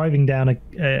was driving down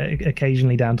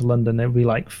occasionally down to London, it would be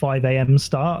like 5 a.m.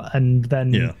 start, and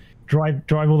then drive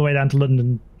all the way down to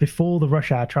London before the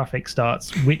rush hour traffic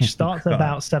starts, which starts at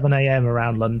about 7 a.m.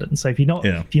 around London. So if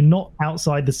you're not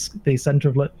outside the center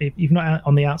of, if you're not out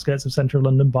on the outskirts of center of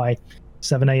London by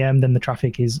 7 a.m., then the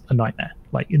traffic is a nightmare,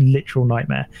 like a literal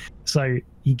nightmare. So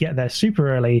you get there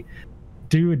super early,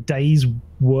 do a day's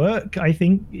work, I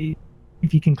think,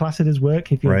 if you can class it as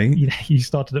work. If you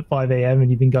started at 5 a.m. and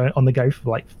you've been going on the go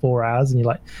for like 4 hours, and you're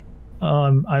like,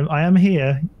 I am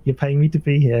here, you're paying me to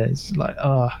be here. It's like,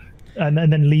 and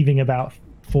then leaving about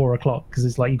 4 o'clock, because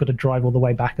it's like you've got to drive all the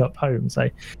way back up home. So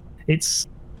it's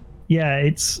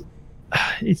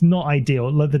not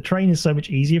ideal. Like, the train is so much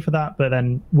easier for that, but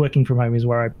then working from home is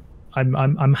where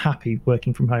I'm happy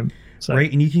working from home. So,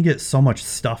 right, and you can get so much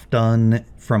stuff done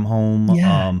from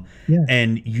home.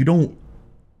 And you don't,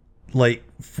 like,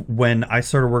 when I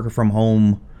started working from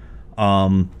home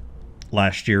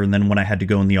last year, and then when I had to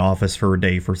go in the office for a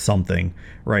day for something,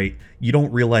 right, you don't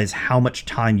realize how much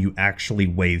time you actually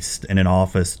waste in an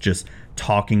office just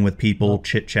talking with people,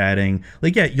 chit-chatting.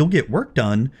 Like, yeah, you'll get work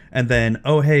done, and then,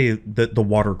 oh, hey, the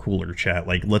water cooler chat,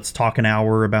 like, let's talk an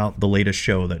hour about the latest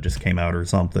show that just came out or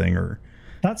something. Or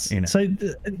that's, you know. So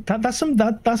that's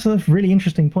a really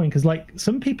interesting point, because, like,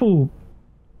 some people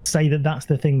say that's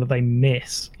the thing that they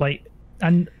miss, like,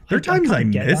 and there are times I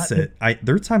miss it.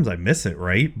 There are times I miss it,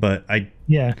 right? But I'd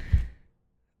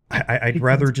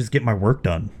rather just get my work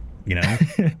done, you know.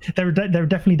 there are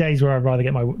definitely days where I'd rather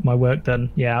get my work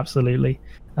done. Yeah, absolutely.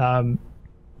 But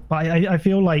I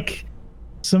feel like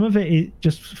some of it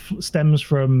just stems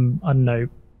from, I don't know,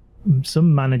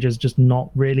 some managers just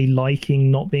not really liking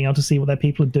not being able to see what their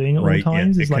people are doing at all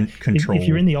times. It's like, control. If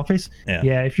you're in the office,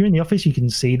 if you're in the office, you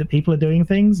can see that people are doing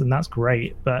things, and that's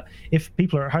great. But if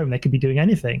people are at home, they could be doing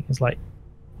anything. It's like,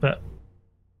 but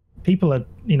people are,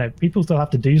 people still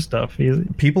have to do stuff.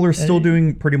 People are still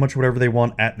doing pretty much whatever they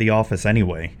want at the office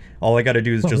anyway. All I got to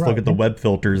do is just look at the web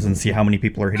filters and see how many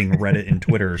people are hitting Reddit and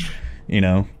Twitter,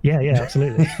 Yeah,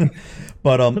 absolutely.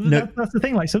 But that's the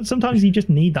thing. Like, sometimes you just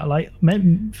need that. Like,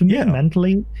 for me,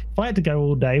 mentally, if I had to go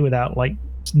all day without, like,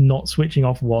 not switching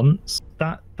off once,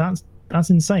 that's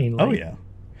insane. Like, oh yeah.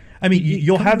 I mean,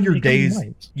 you'll have your days.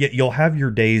 Yeah, you'll have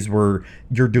your days where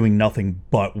you're doing nothing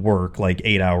but work, like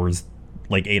 8 hours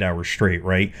straight,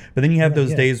 right? But then you have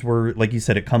those days where, like you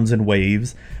said, it comes in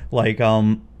waves. Like,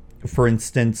 for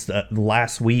instance,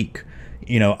 last week,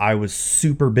 I was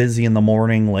super busy in the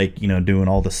morning, like, doing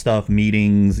all the stuff,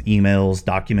 meetings, emails,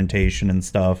 documentation and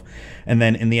stuff. And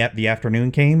then in the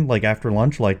afternoon came, like after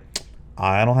lunch, like,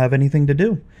 I don't have anything to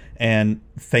do. And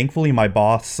thankfully my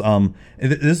boss,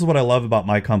 this is what I love about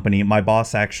my company. My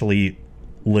boss actually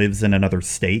lives in another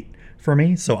state for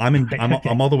me. So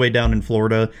I'm all the way down in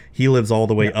Florida. He lives all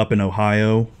the way up in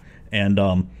Ohio.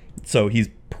 And so he's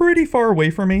pretty far away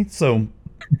from me. So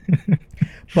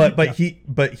But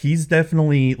he's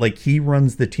definitely, like, he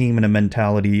runs the team in a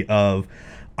mentality of,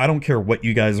 I don't care what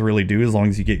you guys really do as long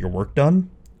as you get your work done,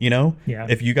 Yeah.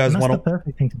 If you guys want to, the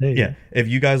perfect thing to do. Yeah. If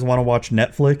you guys want to watch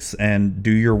Netflix and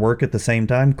do your work at the same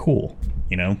time, cool.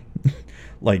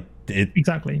 Like it.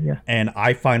 Exactly. Yeah. And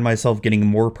I find myself getting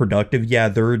more productive. Yeah.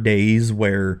 There are days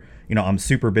where, I'm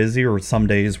super busy, or some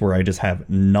days where I just have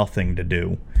nothing to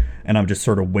do, and I'm just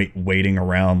sort of waiting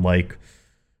around, like,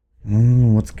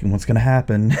 what's gonna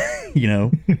happen.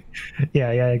 Yeah,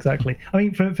 exactly. I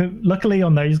mean, for luckily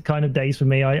on those kind of days for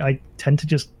me, I tend to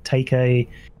just take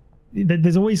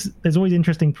there's always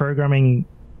interesting programming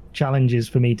challenges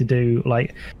for me to do,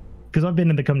 like, because I've been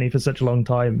in the company for such a long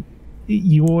time.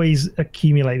 You always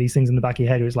accumulate these things in the back of your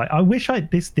head. It's like, I wish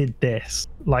this did this,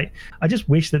 like, I just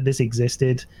wish that this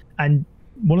existed. And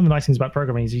one of the nice things about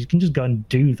programming is you can just go and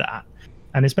do that.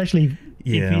 And especially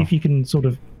if you can sort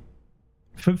of,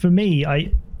 for me,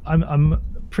 I'm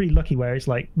pretty lucky where it's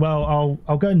like, well,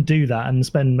 I'll go and do that and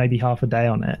spend maybe half a day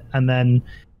on it, and then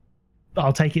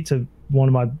I'll take it to one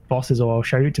of my bosses, or I'll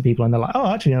show it to people, and they're like,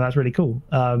 oh, actually, that's really cool.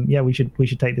 We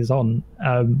should take this on.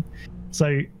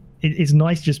 So it's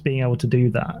nice just being able to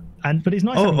do that, but it's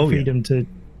nice having the freedom to.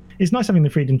 It's nice having the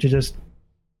freedom to just.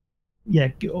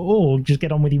 Or just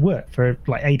get on with your work for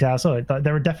like 8 hours. So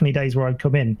there are definitely days where I've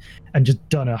come in and just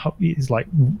done it's like,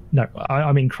 no,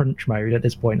 I'm in crunch mode at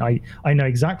this point. I know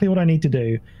exactly what I need to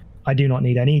do. I do not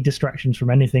need any distractions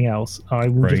from anything else. I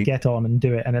will just get on and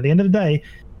do it. And at the end of the day,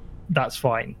 that's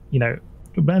fine,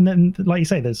 And then, like you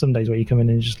say, there's some days where you come in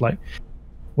and it's just like,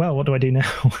 well, what do I do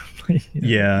now?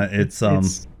 Yeah,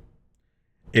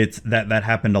 it's that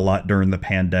happened a lot during the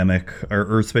pandemic,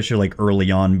 or especially like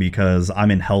early on, because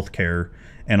I'm in healthcare,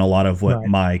 and a lot of what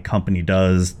my company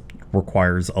does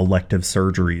requires elective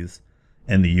surgeries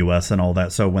in the US and all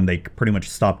that. So when they pretty much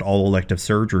stopped all elective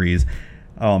surgeries,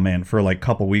 oh man, for like a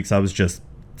couple weeks I was just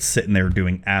sitting there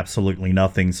doing absolutely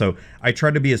nothing. So I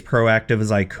tried to be as proactive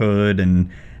as I could, and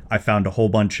I found a whole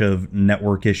bunch of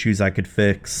network issues I could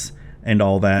fix and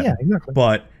all that. Yeah, exactly.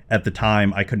 But at the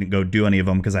time, I couldn't go do any of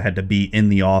them because I had to be in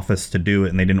the office to do it,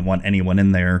 and they didn't want anyone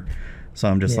in there. So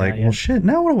I'm just well, shit,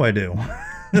 now what do I do?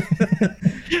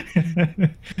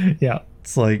 Yeah.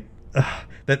 It's like,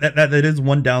 that is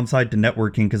one downside to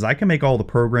networking, because I can make all the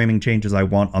programming changes I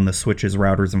want on the switches,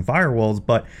 routers, and firewalls,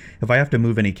 but if I have to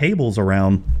move any cables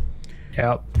around,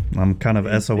 I'm kind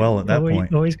of SOL at that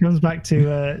point. It always comes back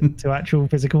to actual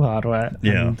physical hardware.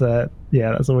 Yeah. And,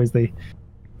 that's always the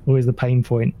pain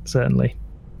point, certainly.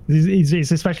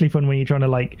 It's especially fun when you're trying to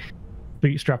like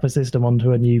bootstrap a system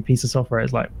onto a new piece of software.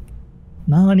 It's like,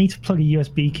 no, I need to plug a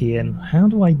USB key in. How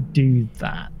do I do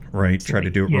that? Right, try to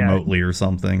do it remotely or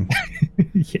something.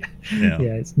 Yeah,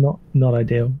 it's not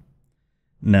ideal.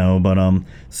 No, but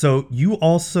so you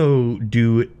also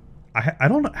do. I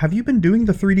don't know. Have you been doing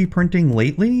the 3D printing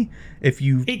lately?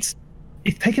 It's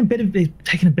taken a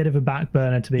bit of a back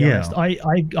burner, to be honest.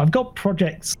 I've got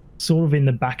projects sort of in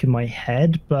the back of my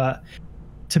head, but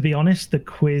to be honest, the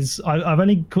quiz, I've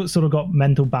only sort of got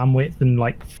mental bandwidth and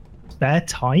like spare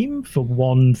time for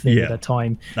one thing at a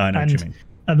time. I know what you mean.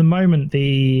 At the moment,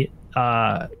 the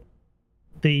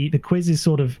quiz is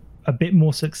sort of a bit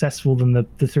more successful than the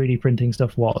 3D printing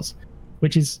stuff was,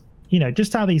 which is,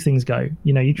 just how these things go.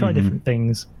 You try different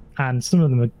things, and some of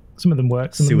them work, some of them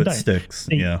don't. See what sticks.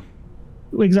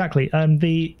 Exactly.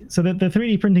 The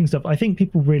 3D printing stuff, I think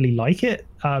people really like it.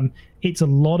 It's a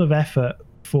lot of effort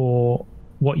for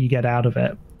what you get out of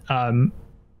it. I'm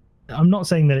not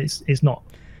saying that it's not.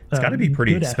 It's got to be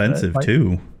pretty expensive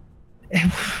too.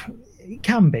 It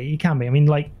can be. I mean,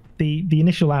 like the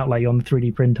initial outlay on the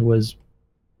 3D printer was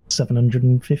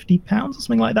 £750 or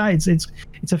something like that.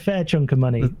 It's a fair chunk of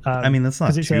money. I mean, that's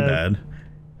not too bad.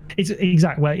 It's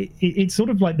exactly. Well, it's sort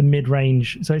of like the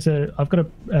mid-range. So I've got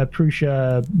a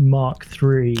Prusa Mark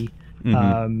III.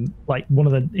 Like one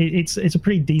of the. It's a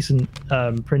pretty decent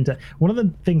printer. One of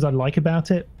the things I like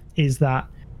about it is that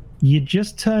you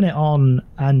just turn it on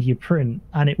and you print,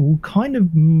 and it will kind of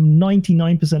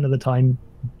 99% of the time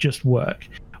just work.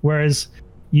 Whereas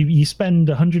you spend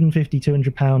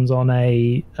 £150-200 on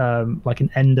a like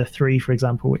an Ender 3, for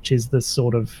example, which is the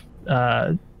sort of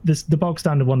the bog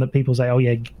standard one that people say, oh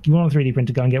yeah, you want a 3D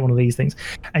printer, go and get one of these things,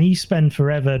 and you spend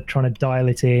forever trying to dial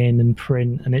it in and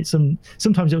print, and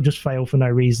sometimes it'll just fail for no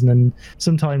reason, and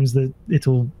sometimes it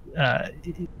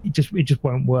just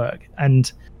won't work,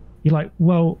 and you're like,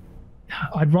 well,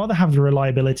 I'd rather have the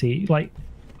reliability. Like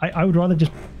I would rather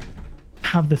just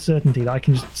have the certainty that I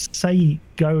can just say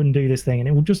go and do this thing, and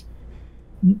it will just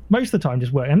most of the time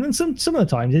just work, and then some of the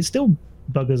times it still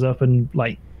buggers up and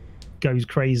like goes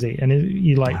crazy, and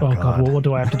you're like, oh god, well, what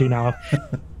do I have to do now?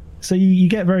 So you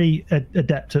get very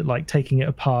adept at like taking it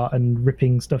apart and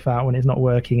ripping stuff out when it's not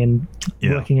working, and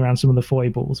working around some of the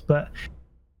foibles, but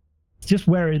it's just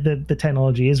where the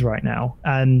technology is right now.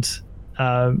 And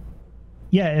I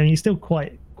mean, it's still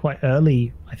quite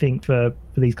early, I think, for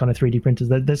these kind of 3D printers.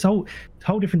 There's whole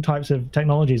different types of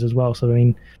technologies as well. So I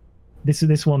mean,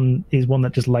 this one is one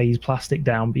that just lays plastic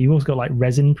down, but you've also got like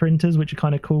resin printers, which are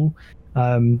kind of cool.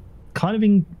 Kind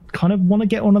of want to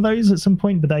get one of those at some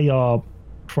point, but they are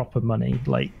proper money.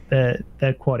 Like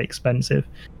they're quite expensive.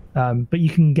 But you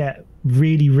can get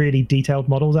really, really detailed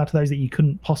models out of those that you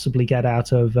couldn't possibly get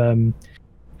out of a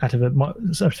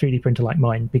 3D printer like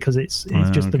mine, because it's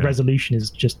just the resolution is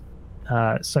just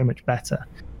so much better.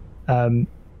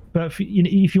 But if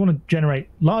you want to generate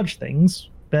large things,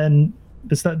 then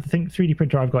the 3D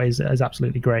printer I've got is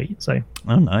absolutely great. So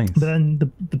nice. But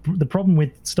then the problem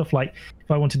with stuff like, if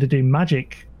I wanted to do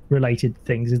magic related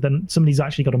things, is then somebody's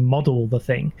actually got to model the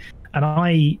thing, and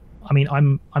I mean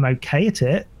I'm okay at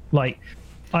it. Like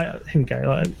here we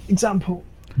go. Example.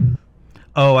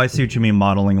 Oh, I see what you mean.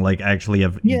 Modeling, like actually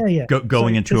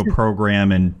going into a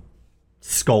program and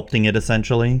sculpting it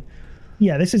essentially.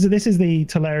 Yeah, this is the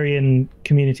Tolarian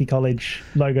Community College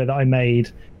logo that I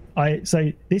made.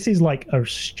 So this is like a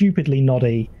stupidly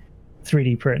noddy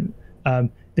 3D print.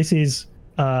 This is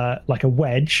like a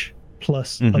wedge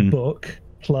plus a book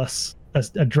plus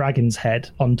a dragon's head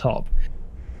on top.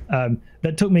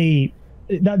 That took me.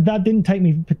 That didn't take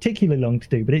me particularly long to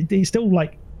do, but it's still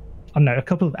like, I don't know, a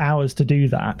couple of hours to do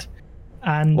that.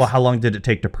 And well, how long did it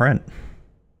take to print?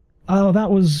 Oh, that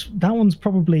one's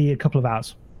probably a couple of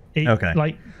hours. Okay.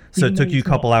 Like, so it took you a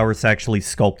couple hours to actually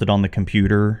sculpt it on the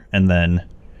computer, and then.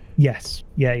 Yes.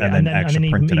 Yeah. And then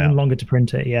even longer to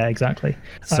print it. Yeah, exactly.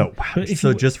 So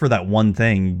just for that one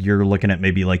thing, you're looking at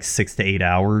maybe like 6 to 8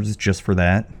 hours just for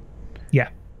that. Yeah,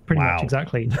 pretty much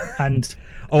exactly. And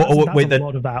that's wait, a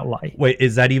lot of outlay. Wait,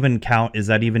 is that even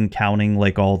counting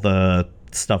like all the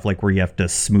stuff like where you have to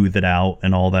smooth it out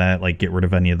and all that, like get rid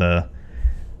of any of the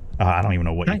I don't even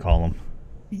know what you call them.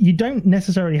 You don't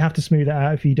necessarily have to smooth it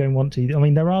out if you don't want to. I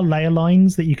mean, there are layer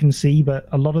lines that you can see, but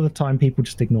a lot of the time people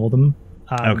just ignore them.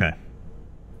 Okay.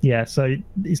 Yeah, so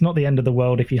it's not the end of the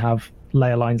world if you have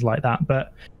layer lines like that.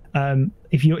 But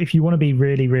if you want to be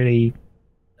really, really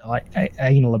like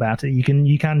anal about it, you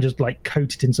can just like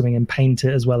coat it in something and paint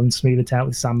it as well and smooth it out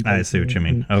with sandpaper. I see what you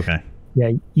mean. Okay.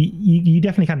 Yeah, you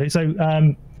definitely can do it. So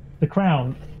the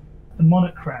crown, the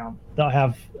Monarch crown that I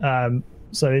have.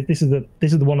 So this is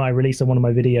the one I released on one of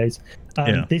my videos.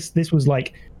 This was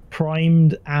like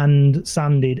primed and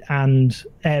sanded and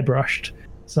airbrushed.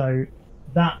 So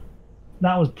that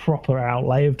was proper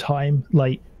outlay of time.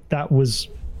 Like that was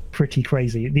pretty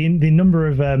crazy. The number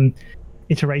of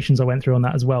iterations I went through on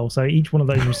that as well. So each one of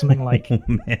those was something like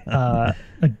a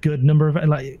good number of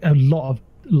like a lot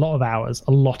of hours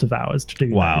to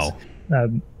do. Wow.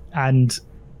 Those. And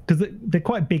because they're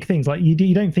quite big things, like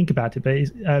you don't think about it, but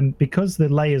it's, because the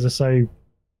layers are so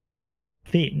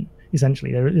thin,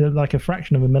 essentially they're like a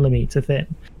fraction of a millimeter thin.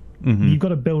 Mm-hmm. You've got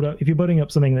to build up. If you're building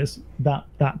up something that's that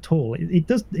tall,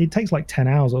 it takes like 10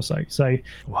 hours or so. So,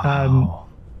 wow.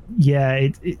 Yeah,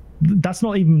 that's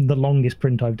not even the longest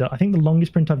print I've done. I think the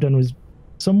longest print I've done was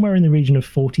somewhere in the region of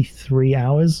 43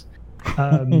 hours.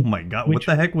 Oh my god, what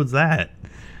the heck was that?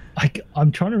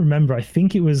 I'm trying to remember. I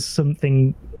think it was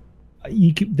something.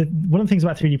 One of the things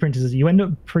about 3D printers is you end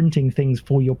up printing things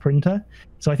for your printer.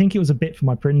 So I think it was a bit for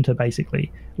my printer,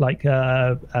 basically, like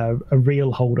a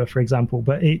reel holder, for example.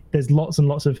 But there's lots and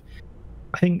lots of.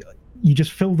 I think you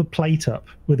just fill the plate up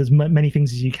with as many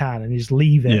things as you can, and you just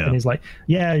leave it. Yeah. And it's like,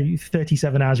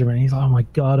 37 hours remaining. He's like, oh my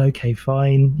god, okay,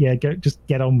 fine, just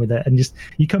get on with it, and just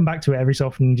you come back to it every so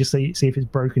often and just see if it's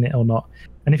broken it or not.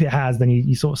 And if it has, then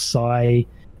you sort of sigh.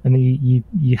 And then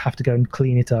you have to go and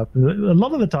clean it up. A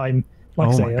lot of the time, like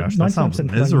I say, 99% of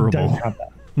the time you don't have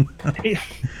that.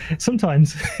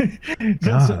 Sometimes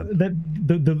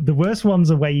the worst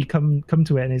ones are where you come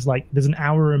to it and it's like there's an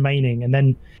hour remaining, and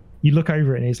then you look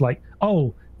over it and it's like,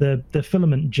 oh, the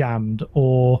filament jammed,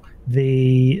 or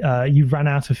you ran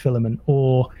out of filament,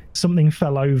 or something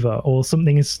fell over, or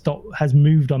something has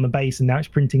moved on the base and now it's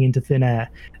printing into thin air,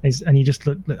 and you just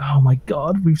look, oh my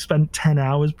god, we've spent 10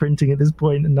 hours printing at this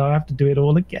point and now I have to do it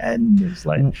all again. It's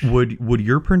like, would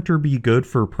your printer be good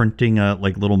for printing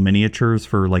like little miniatures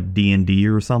for like D&D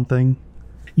or something?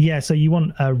 Yeah, so you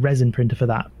want a resin printer for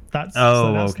that.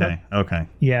 Okay.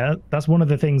 Yeah, that's one of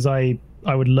the things I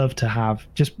would love to have.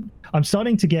 I'm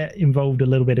starting to get involved a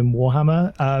little bit in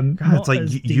Warhammer. God, it's like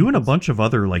you and a bunch of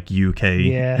other like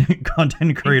UK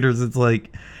content creators. It's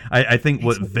like I think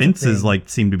what Vince is like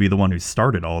seemed to be the one who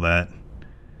started all that.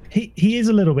 He is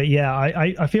a little bit, yeah.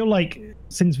 I feel like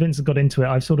since Vince has got into it,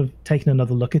 I've sort of taken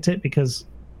another look at it, because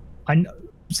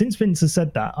since Vince has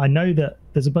said that, I know that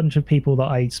there's a bunch of people that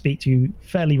I speak to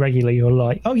fairly regularly who are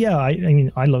like, oh yeah, I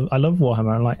mean I love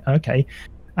Warhammer. I'm like, okay.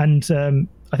 And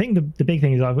I think the big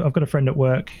thing is I've got a friend at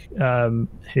work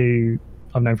who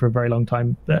I've known for a very long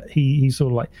time, that he's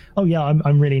sort of like, oh yeah,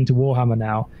 I'm really into Warhammer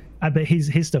now. But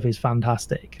his stuff is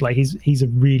fantastic. Like he's a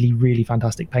really, really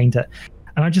fantastic painter.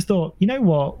 And I just thought, you know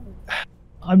what?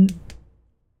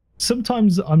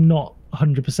 Sometimes I'm not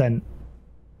 100%,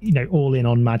 all in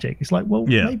on Magic. It's like, well,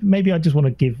 maybe I just want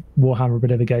to give Warhammer a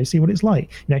bit of a go, see what it's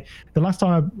like. The last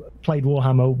time I played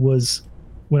Warhammer was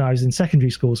when I was in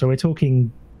secondary school. So we're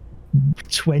talking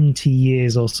 20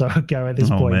 years or so ago at this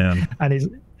point. Man.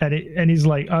 And he's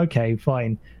like, okay,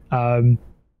 fine.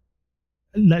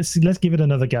 Let's give it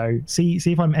another go. See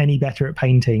if I'm any better at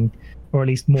painting, or at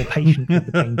least more patient with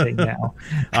the painting now.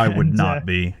 I would not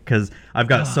be, because I've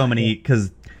got so many,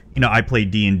 because I play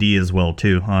D&D as well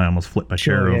too. I almost flipped my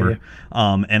chair over.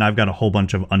 Yeah. And I've got a whole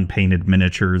bunch of unpainted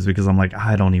miniatures, because I'm like,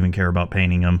 I don't even care about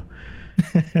painting them.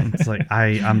 It's like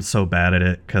I'm so bad at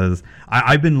it, because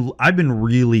I've been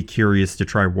really curious to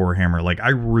try Warhammer. Like I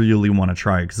really want to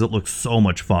try it because it looks so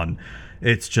much fun.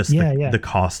 It's just the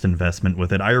cost investment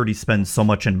with it. I already spend so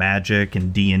much in Magic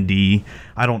and D&D.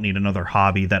 I don't need another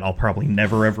hobby that I'll probably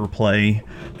never ever play,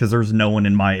 because there's no one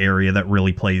in my area that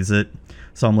really plays it.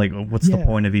 So I'm like, what's the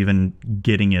point of even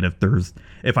getting it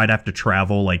if I'd have to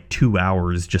travel like 2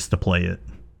 hours just to play it?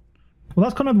 Well,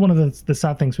 that's kind of one of the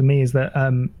sad things for me, is that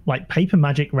like paper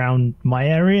Magic around my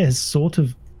area is sort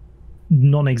of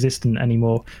non-existent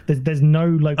anymore. There's no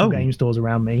local game stores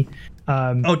around me.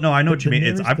 I know what you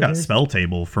mean. I've got Spell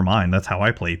Table for mine. That's how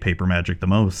I play paper Magic the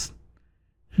most.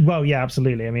 Well, yeah,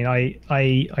 absolutely. I mean, I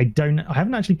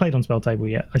haven't actually played on Spell Table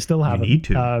yet. I still haven't. You need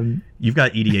to. You've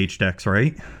got EDH decks,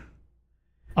 right?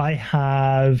 I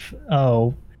have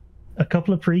a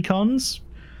couple of precons.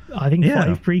 I think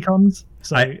 5 precons.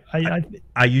 So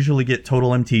I usually get Total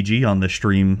MTG on the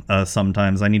stream.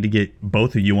 Sometimes I need to get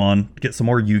both of you on, get some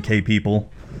more UK people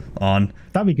on.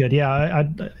 That'd be good. Yeah,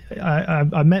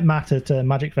 I met Matt at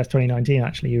Magic Fest 2019.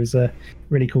 Actually, he was a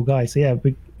really cool guy. So yeah,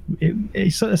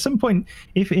 at some point,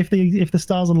 if the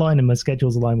stars align and my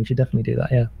schedules align, we should definitely do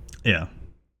that. Yeah. Yeah.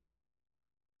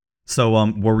 So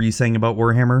what were you saying about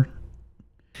Warhammer?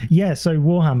 Yeah, so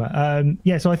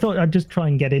Warhammer. So I thought I'd just try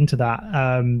and get into that.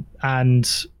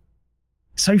 And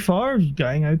so far,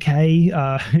 going okay.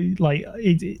 At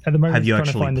the moment, have you trying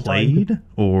actually to find the played, time.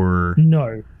 or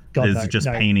no? God, is no, it just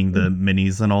no. painting the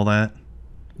minis and all that?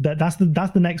 That's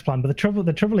the next plan. But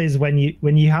the trouble is when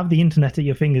you have the internet at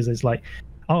your fingers, it's like,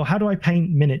 oh, how do I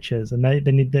paint miniatures? And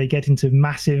they get into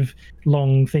massive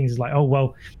long things. It's like, oh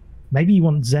well, maybe you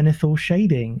want Zenithal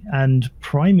shading and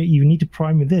prime it. You need to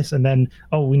prime with this, and then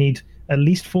we need at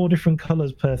least 4 different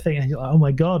colors per thing. And you're like, oh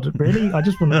my god, really? I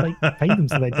just want to paint them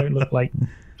so they don't look like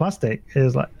plastic.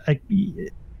 It's like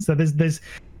so there's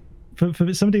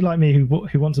for somebody like me who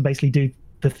wants to basically do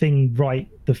the thing right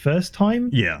the first time.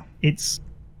 Yeah, it's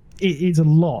a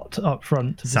lot up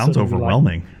front. Sounds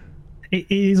overwhelming. It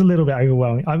is a little bit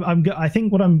overwhelming. I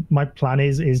think my plan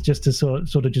is just to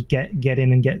sort of just get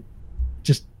in and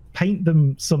just paint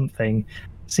them something,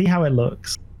 see how it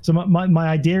looks. So my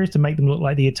idea is to make them look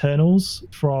like the Eternals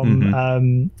from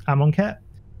Amonkhet.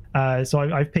 So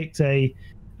I've picked a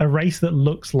race that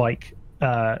looks like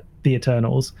the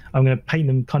Eternals. I'm going to paint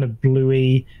them kind of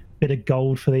bluey, bit of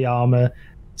gold for the armor.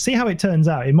 See how it turns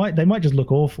out. They might just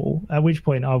look awful. At which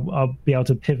point I'll be able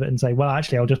to pivot and say, well,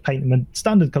 actually, I'll just paint them a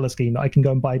standard color scheme that I can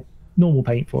go and buy normal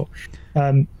paint for.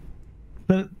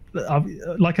 But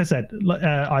like I said,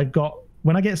 I've got,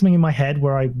 when I get something in my head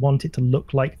where I want it to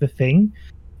look like the thing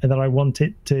and that I want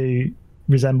it to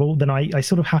resemble, then I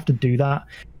sort of have to do that.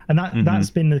 And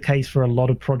that's been the case for a lot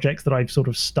of projects that I've sort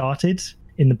of started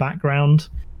in the background.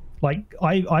 Like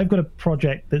I've got a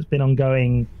project that's been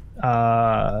ongoing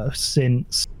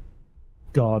since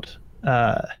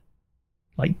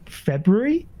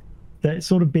February, that's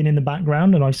sort of been in the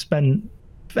background, and I've spent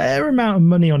a fair amount of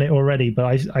money on it already, but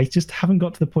I just haven't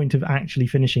got to the point of actually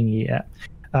finishing it yet.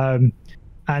 And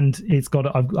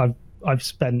I've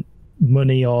spent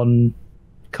money on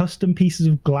custom pieces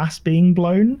of glass being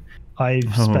blown.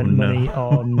 I've spent money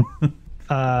on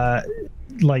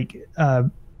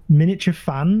miniature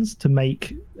fans to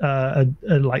make a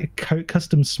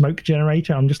custom smoke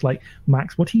generator. I'm just like,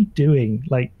 Max, what are you doing?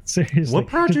 Like, seriously, what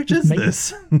project is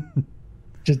this?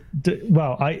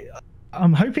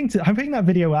 I'm hoping that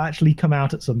video will actually come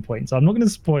out at some point, so I'm not going to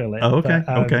spoil it. Oh, okay,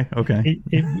 but, okay.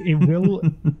 It will.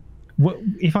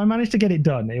 If I manage to get it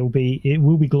done, it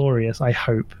will be glorious. I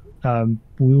hope.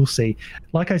 We will see.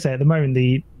 Like I say, at the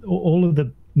moment, all of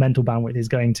the mental bandwidth is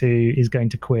going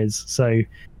to quiz. So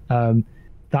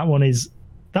that one is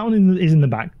in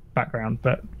the background,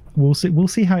 but we'll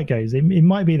see how it goes. It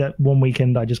might be that one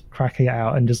weekend I just crack it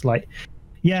out and just like,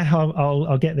 yeah,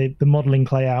 I'll get the modeling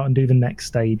clay out and do the next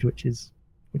stage, which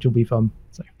will be fun.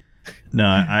 So no,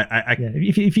 I yeah,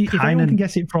 if anyone can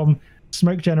guess it from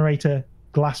smoke generator,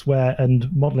 glassware,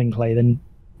 and modeling clay, then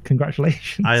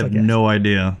congratulations. I have no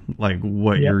idea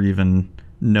what you're even.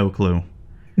 No clue.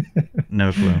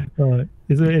 No clue.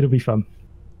 It'll be fun.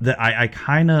 I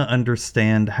kind of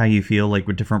understand how you feel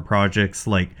with different projects.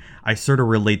 I sort of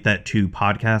relate that to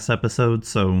podcast episodes.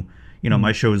 So,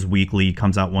 my show is weekly,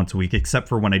 comes out once a week, except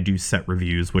for when I do set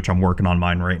reviews, which I'm working on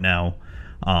mine right now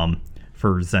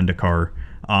for Zendikar.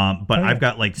 But I've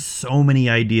got so many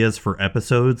ideas for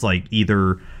episodes,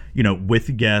 either,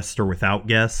 with guest or without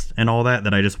guest and all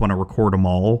that I just want to record them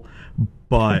all.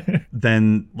 But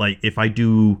then if I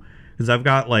do, because I've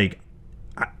got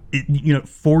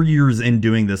 4 years in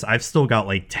doing this, I've still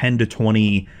got 10 to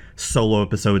 20 solo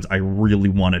episodes I really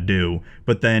want to do.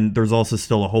 But then there's also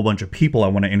still a whole bunch of people I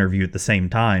want to interview at the same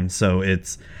time. So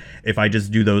if I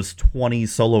just do those 20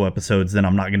 solo episodes, then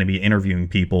I'm not going to be interviewing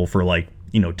people for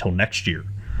till next year,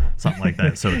 something like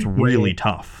that. So it's really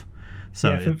tough.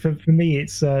 So yeah, for me,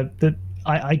 it's that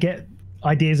I get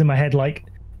ideas in my head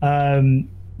the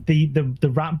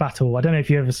rap battle. I don't know if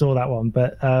you ever saw that one,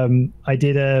 but I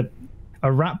did a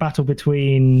rap battle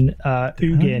between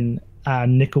Ugin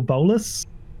and Nicol Bolas.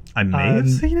 I may have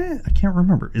seen it. I can't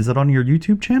remember. Is it on your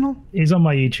YouTube channel? It's on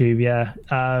my YouTube, yeah.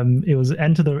 It was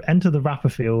Enter the Rapper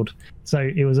Field. So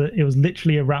it was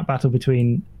literally a rap battle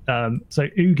between. So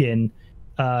Ugin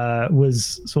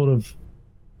was sort of.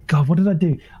 God, what did I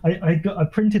do? I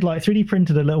printed 3D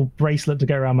printed a little bracelet to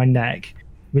go around my neck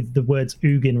with the words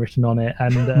Ugin written on it,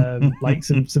 and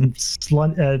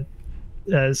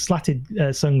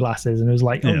slatted sunglasses, and it was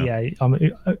like, oh Yeah.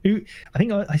 yeah, I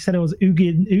think I said it was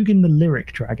Ugin the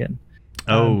Lyric Dragon.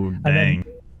 Oh, dang.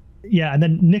 And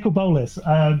then Nicol Bolas.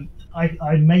 I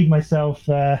made myself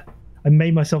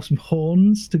some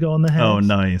horns to go on the head. Oh,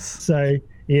 nice. So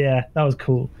yeah, that was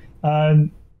cool.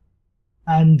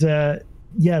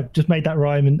 Just made that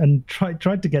rhyme and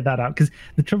tried to get that out, because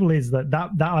the trouble is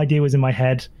that idea was in my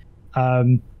head,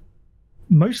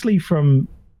 mostly from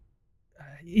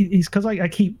it's because I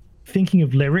keep thinking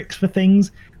of lyrics for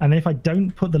things, and if I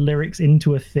don't put the lyrics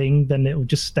into a thing, then it will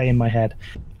just stay in my head,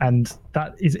 and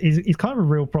that is kind of a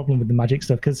real problem with the magic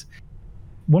stuff. Because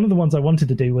one of the ones I wanted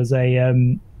to do was I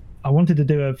wanted to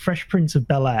do a Fresh Prince of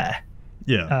Bel-Air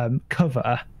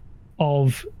cover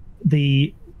of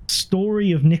the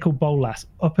story of Nicol Bolas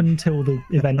up until the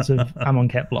events of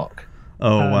Amonkhet Block.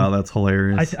 Oh wow, that's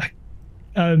hilarious.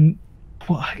 I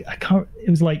can't. It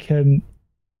was like I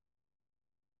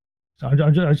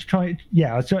was trying.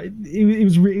 Yeah, I was trying. It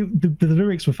was the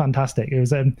lyrics were fantastic. It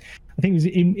was I think it was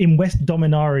in West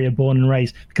Dominaria, born and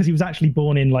raised, because he was actually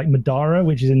born in like Madara,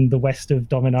 which is in the west of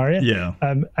Dominaria. Yeah.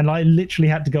 And I literally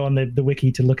had to go on the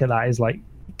wiki to look at that. It's like,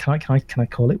 can I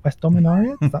call it West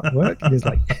Dominaria? Does that work? It is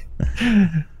like,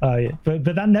 yeah. But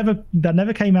that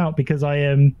never came out because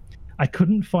I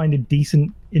couldn't find a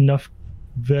decent enough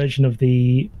version of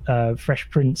the Fresh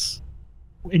Prince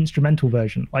instrumental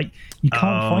version. Like, you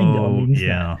can't find it on the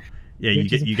internet. Yeah,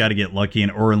 you got to get lucky,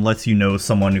 or unless you know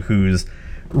someone who's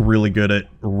really good at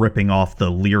ripping off the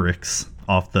lyrics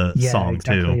off the song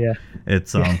exactly, too. Yeah.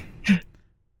 It's that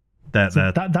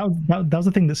was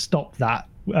the thing that stopped that.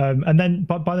 And then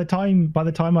by the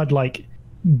time I'd like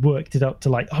worked it up to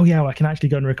like, oh yeah, I can actually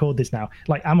go and record this now.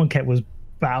 Like Amonkhet was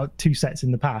about 2 sets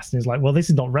in the past, and it's like, well, this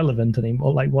is not relevant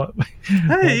anymore. Like what?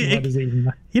 Hey, what does it even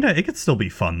matter? You know, it could still be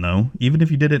fun though, even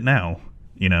if you did it now.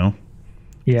 You know,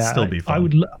 yeah, it'd still be fun. I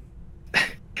would.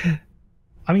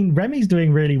 I mean, Remy's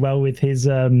doing really well with his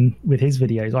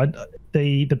videos.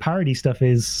 The parody stuff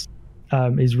is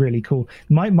really cool.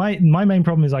 My main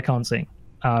problem is I can't sing.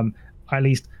 At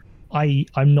least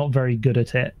I'm not very good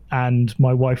at it, and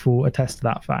my wife will attest to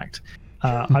that fact.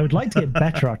 I would like to get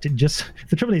better at it. Just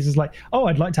the trouble is like, oh,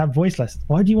 I'd like to have voice lessons.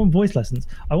 Why do you want voice lessons?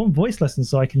 I want voice lessons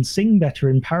so I can sing better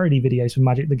in parody videos for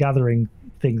Magic the Gathering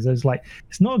things. It's like,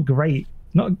 it's not a great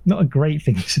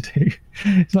thing to do.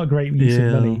 It's not a great use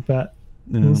of money, but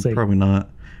we'll see. Probably not.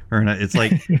 Or not. It's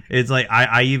like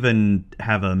I even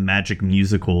have a Magic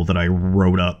musical that I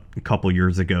wrote up a couple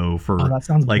years ago for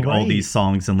like great. All these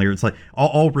songs and lyrics, like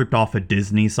all ripped off of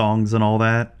Disney songs and all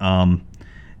that.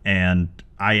 And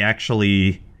I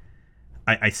actually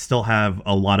I still have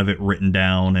a lot of it written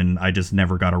down, and I just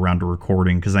never got around to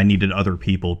recording because I needed other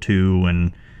people too,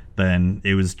 and then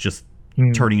it was just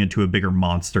turning into a bigger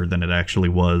monster than it actually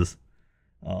was.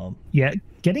 Yeah,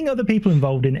 getting other people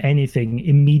involved in anything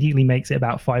immediately makes it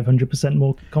about 500%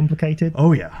 more complicated.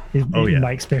 Oh yeah, in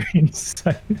my experience.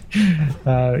 So,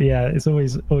 yeah, it's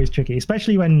always tricky,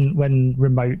 especially when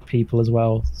remote people as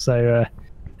well. So,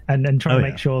 and trying to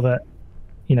make sure that,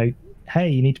 you know, hey,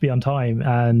 you need to be on time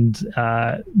and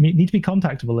need to be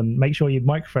contactable, and make sure your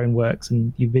microphone works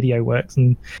and your video works,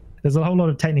 and there's a whole lot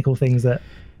of technical things that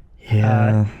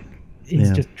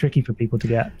it's just tricky for people to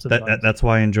get. That's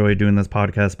why I enjoy doing this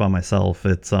podcast by myself.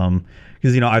 It's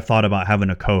because, you know, I've thought about having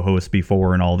a co-host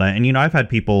before and all that, and, you know, I've had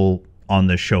people on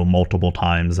this show multiple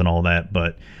times and all that,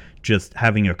 but just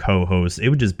having a co-host, it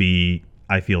would just be,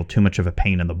 I feel, too much of a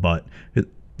pain in the butt.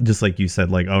 Just like you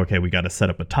said, like, okay, we got to set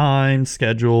up a time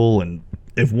schedule, and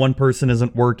if one person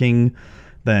isn't working,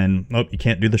 then you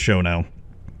can't do the show now.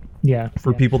 Yeah.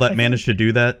 For people that managed to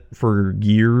do that for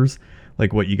years,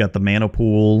 like what you got the Mana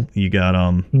Pool, you got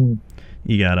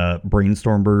a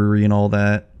Brainstorm Brewery and all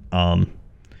that.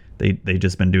 They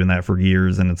just been doing that for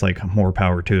years, and it's like, more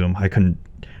power to them.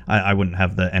 I wouldn't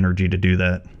have the energy to do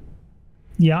that.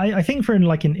 Yeah, I think for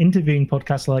like an interviewing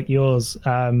podcast like yours,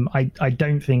 I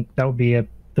don't think that would be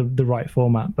the right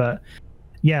format. But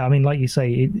yeah, I mean, like you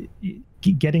say,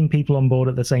 getting people on board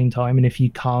at the same time, and if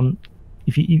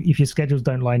your schedules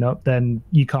don't line up, then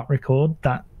you can't record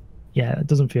that. Yeah, it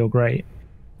doesn't feel great.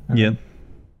 Yeah.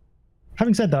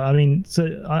 Having said that, I mean, so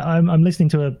I'm listening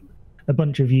to a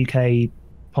bunch of UK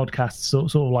podcasts,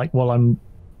 sort of like while I'm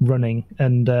running,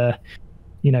 and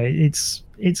you know, it's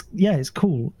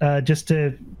cool.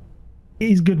 It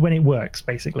is good when it works,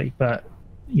 basically. But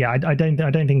yeah, I don't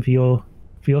think for your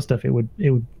stuff it would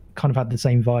kind of have the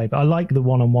same vibe. I like the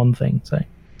one-on-one thing. So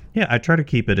yeah, I try to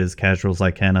keep it as casual as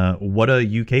I can. What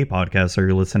UK podcasts are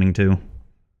you listening to?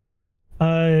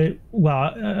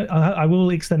 Well, I will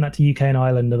extend that to UK and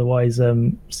Ireland. Otherwise,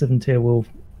 Seven Tier will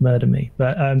murder me.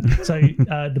 But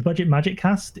the Budget Magic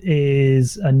cast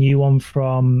is a new one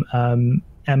from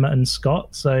Emma and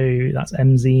Scott. So that's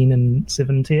Mzine and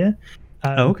Sivantir.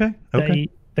 Okay.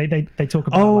 They talk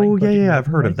about. Oh, yeah, I've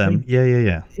heard of them.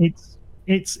 Yeah.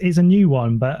 It's a new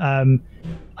one, but I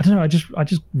don't know. I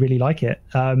just really like it.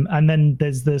 And then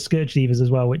there's the Scourge Divas as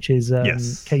well, which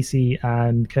is Casey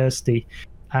and Kirsty,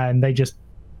 and they just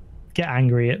get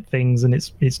angry at things, and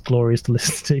it's glorious to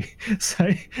listen to. So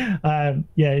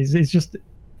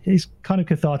it's kind of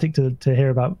cathartic to hear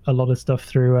about a lot of stuff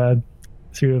through a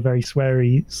very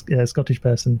sweary Scottish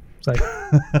person. So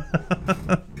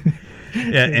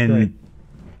yeah, and.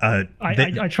 I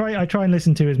try and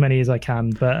listen to as many as I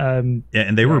can, but and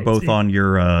they were both on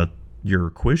your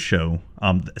quiz show,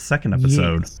 the second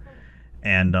episode,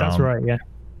 and that's right, yeah.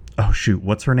 Oh shoot,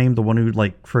 what's her name? The one who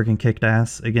like freaking kicked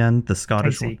ass again? The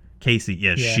Scottish Casey. one, Casey.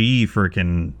 Yeah, she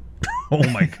freaking. Oh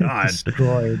my god,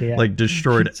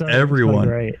 destroyed so everyone.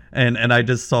 Great. And I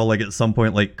just saw like at some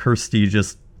point like Kirsty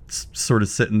just sort of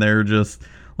sitting there just.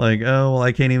 Like, oh well,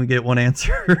 I can't even get one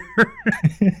answer.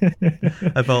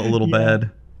 I felt a little bad.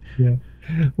 Yeah.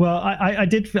 Well, I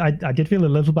did feel a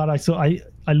little bad.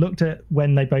 I looked at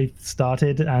when they both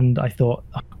started, and I thought,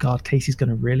 oh god, Casey's going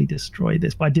to really destroy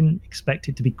this. But I didn't expect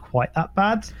it to be quite that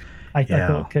bad. I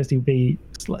thought Kirsty would be,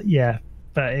 but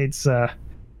it's like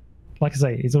I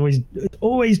say, it's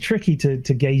always tricky to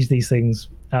gauge these things.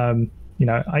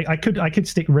 I could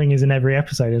stick ringers in every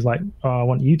episode as like, oh, I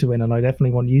want you to win, and I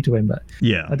definitely want you to win, but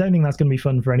I don't think that's going to be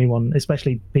fun for anyone,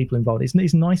 especially people involved.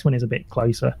 It's nice when it's a bit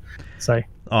closer. So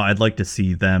I'd like to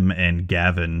see them and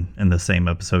Gavin in the same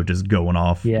episode just going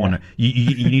off. Yeah.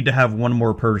 You need to have one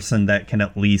more person that can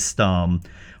at least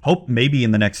hope maybe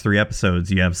in the next 3 episodes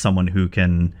you have someone who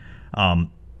can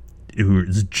who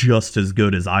is just as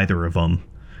good as either of them.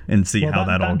 And see how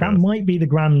that all goes. That might be the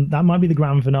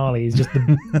grand finale. Is just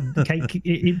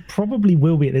it probably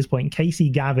will be at this point. Casey,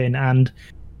 Gavin, and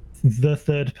the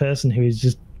third person who is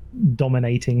just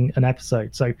dominating an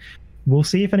episode. So we'll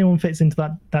see if anyone fits into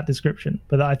that description.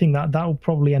 But I think that will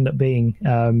probably end up being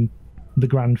the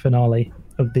grand finale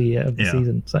of the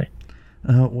season. So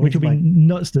which will be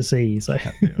nuts to see. So.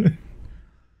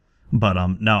 But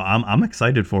no, I'm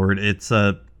excited for it. It's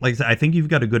like I said, I think you've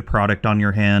got a good product on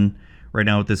your hand right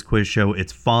now with this quiz show.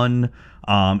 It's fun,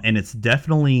 and it's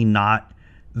definitely not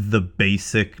the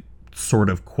basic sort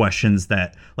of questions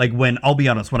that, like, I'll be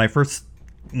honest,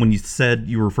 when you said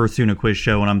you were first doing a quiz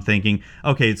show, and I'm thinking,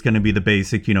 okay, it's going to be the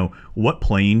basic, what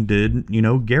plane did,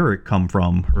 Garrett come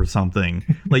from or something,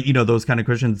 like, those kind of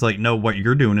questions. Like, no, what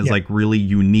you're doing is like really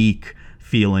unique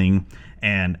feeling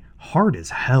and hard as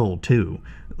hell too.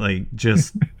 Like,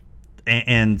 just,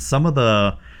 and some of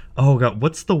the, oh god,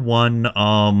 what's the one,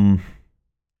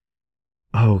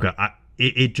 oh god,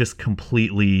 it just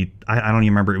completely, I don't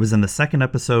even remember. It was in the second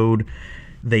episode.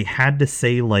 They had to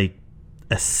say like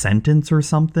a sentence or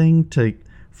something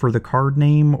for the card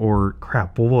name, or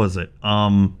crap, what was it?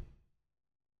 I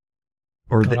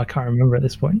can't remember at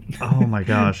this point. Oh my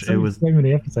gosh, it was so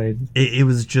many episodes. It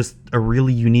was just a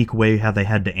really unique way how they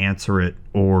had to answer it,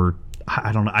 or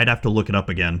I don't know. I'd have to look it up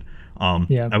again.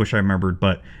 I wish I remembered,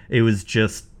 but it was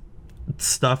just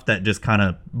stuff that just kind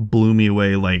of blew me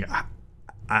away. Like,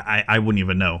 I wouldn't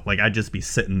even know. Like, I'd just be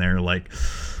sitting there like,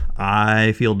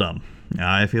 I feel dumb.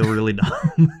 I feel really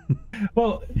dumb.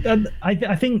 Well,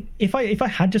 I think if I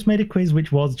had just made a quiz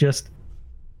which was just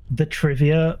the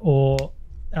trivia or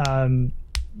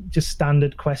just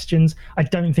standard questions, I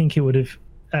don't think it would have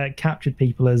captured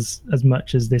people as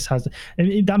much as this has.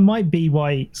 And that might be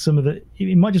why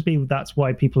it might just be that's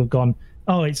why people have gone,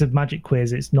 oh, it's a magic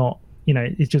quiz. It's not,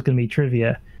 it's just going to be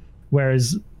trivia.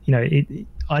 Whereas,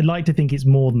 I'd like to think it's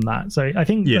more than that. So I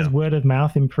think as word of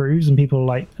mouth improves and people are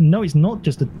like, no, it's not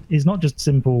just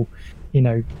simple,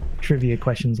 trivia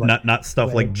questions. Like not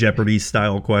stuff like Jeopardy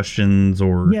style questions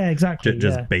or exactly.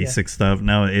 just basic stuff.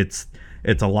 No, it's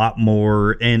a lot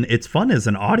more, and it's fun as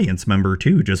an audience member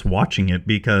too, just watching it,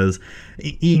 because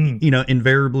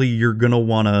invariably you're gonna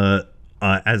want to,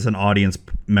 as an audience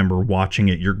member watching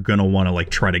it, you're gonna want to like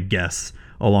try to guess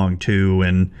along too.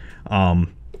 And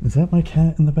is that my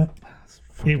cat in the back?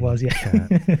 It was,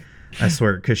 yeah. I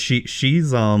swear, because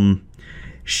she's my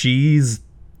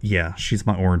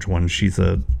orange one. She's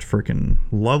a freaking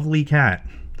lovely cat.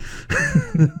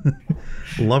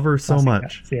 Love her so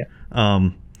much. Cats, yeah.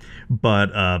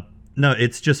 But no,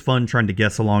 it's just fun trying to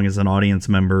guess along as an audience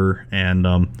member, and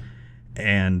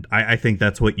I think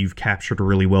that's what you've captured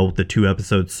really well with the 2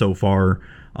 episodes so far.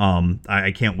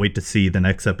 I can't wait to see the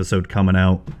next episode coming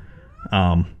out.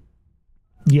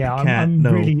 Yeah, I'm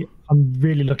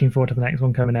really looking forward to the next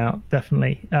one coming out.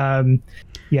 Definitely.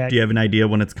 Yeah. Do you have an idea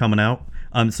when it's coming out?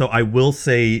 So I will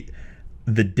say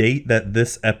the date that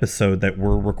this episode that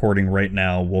we're recording right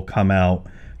now will come out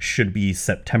should be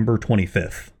September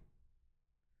 25th.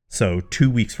 So 2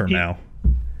 weeks from now.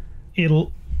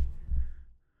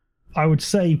 I would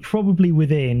say probably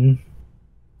within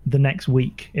the next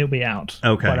week it'll be out.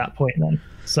 Okay. By that point then.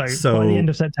 So by the end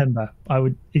of September,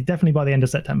 definitely by the end of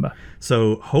September.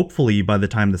 So hopefully by the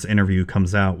time this interview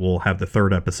comes out, we'll have the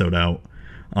third episode out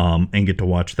and get to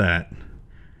watch that.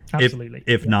 Absolutely.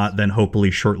 If not, then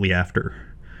hopefully shortly after,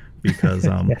 because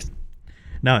yes.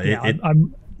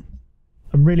 I'm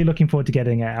really looking forward to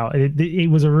getting it out. It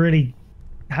was a really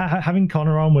having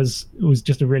Connor on was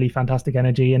just a really fantastic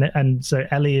energy, and so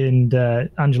Ellie and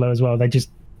Angelo as well. They just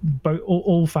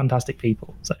all fantastic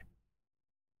people. So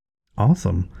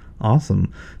awesome.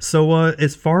 So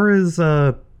as far as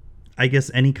I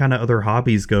guess any kind of other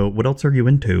hobbies go, what else are you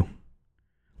into?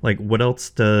 Like, what else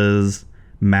does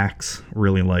Max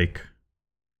really like?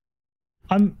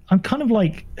 I'm kind of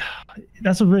like,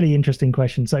 that's a really interesting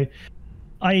question. So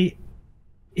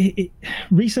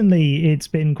recently it's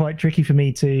been quite tricky for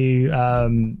me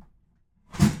to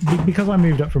because I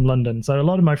moved up from London, so a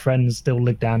lot of my friends still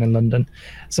live down in London,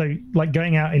 so like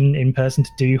going out in person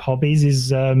to do hobbies is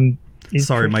sorry,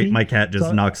 tricky. my cat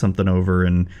just knocked something over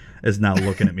and is now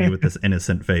looking at me with this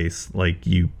innocent face like,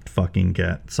 you fucking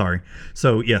cat. Sorry.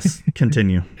 So yes,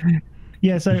 continue.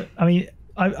 Yeah, so I mean,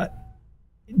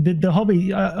 the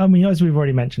hobby. I mean, as we've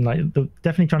already mentioned, like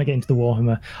definitely trying to get into the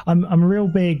Warhammer. I'm a real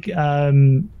big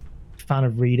fan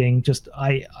of reading. Just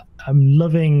I'm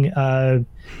loving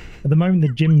at the moment the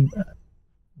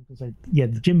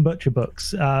Jim Butcher books.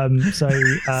 So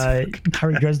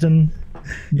Harry Dresden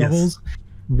novels,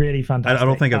 really fantastic. I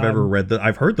don't think I've ever read that.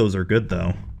 I've heard those are good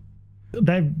though.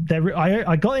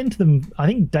 I got into them. I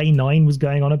think Day 9 was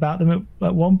going on about them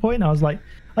at one point. I was like,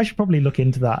 I should probably look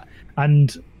into that,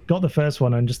 and got the first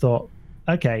one and just thought,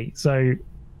 okay, so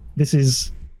this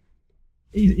is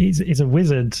a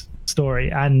wizard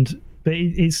story, but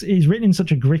it's written in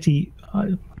such a gritty.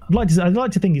 I'd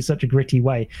like to think it's such a gritty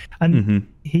way, and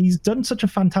he's done such a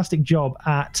fantastic job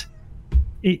at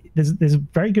it. There's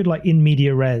very good like in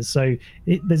media res, so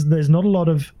there's not a lot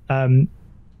of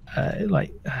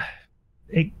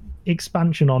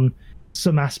expansion on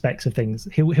some aspects of things.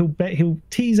 He'll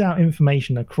tease out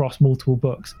information across multiple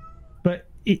books, but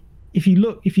if you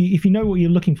know what you're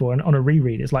looking for on a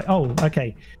reread, it's like, oh,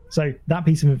 okay, so that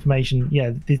piece of information,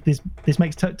 yeah, this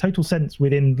makes total sense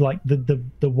within like the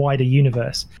wider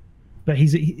universe. But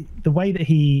the way that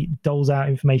he doles out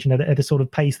information at a sort of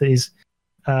pace that is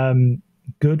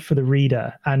good for the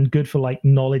reader and good for like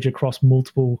knowledge across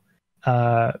multiple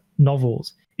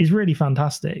novels is really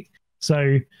fantastic.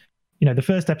 So, the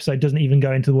first episode doesn't even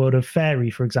go into the world of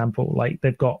fairy, for example. Like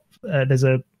they've got there's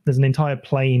an entire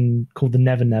plane called the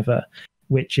Never Never,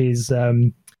 which is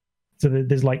so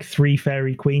there's like 3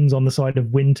 fairy queens on the side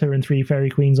of winter and 3 fairy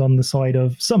queens on the side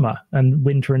of summer, and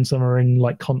winter and summer are in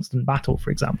like constant battle, for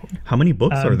example. How many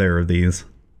books are there of these?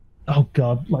 Oh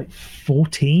god, like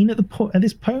 14 at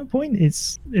this point.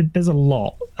 There's a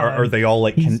lot. Are they all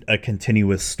like a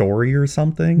continuous story or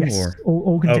something? Yes, or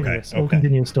all continuous. Okay. All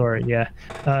continuous story. Yeah,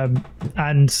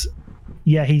 and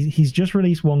yeah, he's just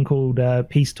released one called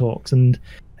Peace Talks, and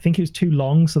I think it was too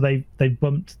long, so they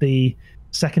bumped the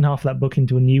second half of that book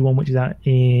into a new one, which is out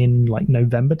in like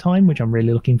November time, which I'm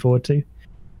really looking forward to.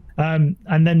 And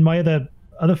then my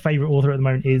other favorite author at the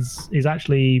moment is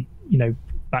actually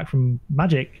back from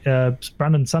Magic,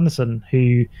 Brandon Sanderson,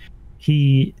 who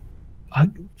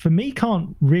for me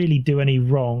can't really do any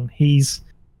wrong. He's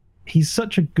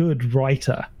such a good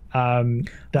writer. I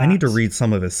need to read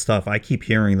some of his stuff. I keep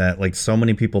hearing that, like, so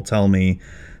many people tell me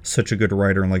such a good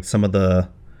writer, and like some of the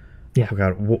oh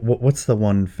god, what's the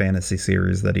one fantasy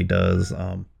series that he does,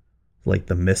 like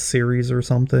the Mist series or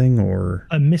something, or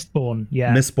Mistborn.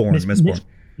 Yeah, Mistborn.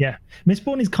 Yeah,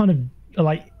 Mistborn is kind of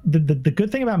like the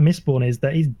good thing about Mistborn is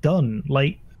that he's done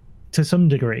like to some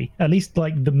degree, at least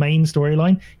like the main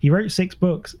storyline. He wrote 6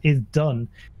 books, is done.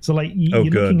 So like you're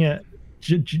looking at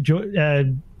George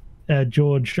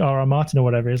R.R. Martin or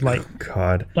whatever. Is like, oh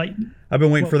god, like I've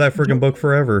been waiting for that friggin' book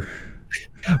forever.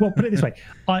 Well, put it this way,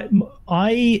 I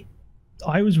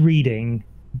was reading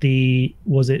what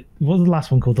was the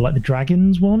last one called, the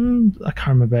Dragons one? I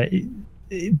can't remember.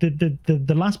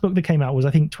 The last book that came out was,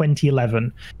 I think,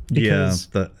 2011. Because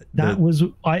the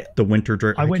Winter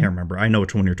Dragon. I can't remember. I know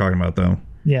which one you're talking about though.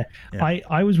 Yeah.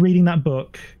 I was reading that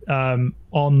book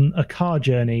on a car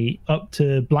journey up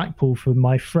to Blackpool for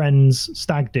my friend's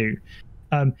stag do.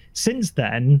 Since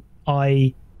then,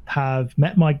 I have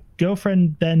met my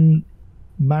girlfriend, then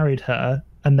married her,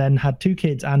 and then had 2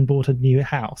 kids and bought a new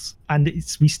house. And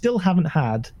we still haven't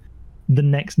had the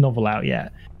next novel out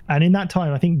yet. And in that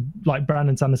time, I think like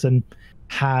Brandon Sanderson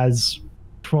has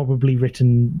probably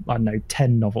written, I don't know,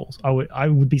 10 novels. I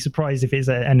would be surprised if it's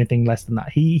anything less than that.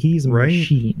 He's a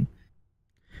machine.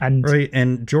 And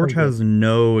and George has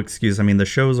no excuse. I mean, the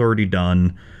show's already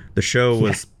done. The show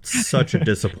was such a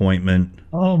disappointment.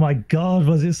 Oh my God,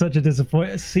 was it such a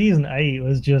disappointment? Season 8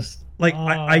 was just like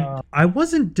I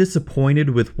wasn't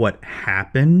disappointed with what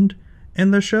happened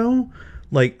in the show.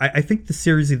 Like I think the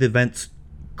series of events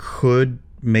could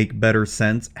make better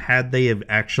sense had they have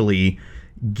actually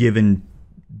given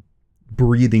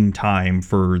breathing time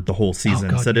for the whole season.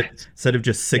 Instead of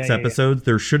just 6 episodes,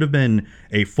 there should have been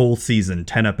a full season,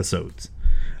 10 episodes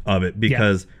of it,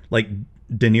 because like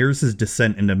Daenerys'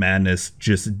 descent into madness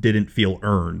just didn't feel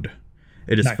earned.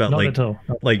 It just felt like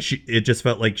it just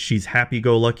felt like she's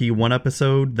happy-go-lucky one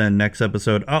episode, then next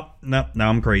episode, oh no, now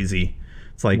I'm crazy.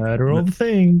 It's like murder all the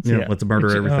things. Let's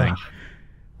murder everything.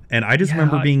 And I just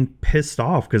remember being pissed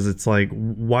off because it's like,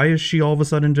 why is she all of a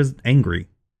sudden just angry?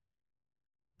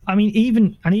 I mean,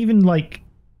 even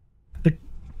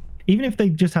if they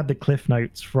just had the cliff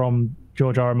notes from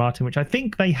George R.R. Martin, which I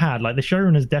think they had, like the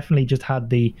showrunners definitely just had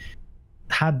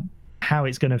how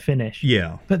it's going to finish.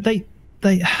 Yeah. But they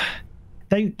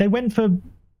went for.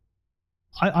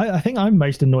 I think I'm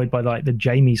most annoyed by like the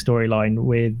Jaime storyline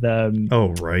with. Jaime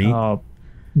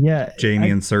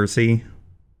and Cersei.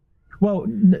 Well,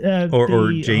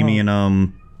 or Jaime and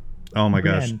oh my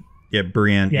gosh,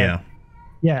 Brienne, yeah,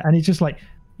 and it's just like,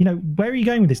 where are you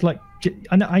going with this? Like,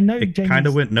 I know it kind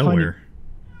of went nowhere,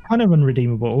 kind of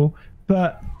unredeemable,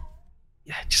 but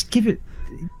just give it.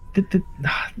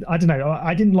 I don't know.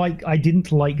 I didn't like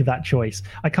that choice.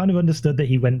 I kind of understood that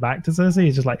he went back to Cersei.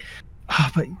 It's just like,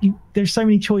 but there's so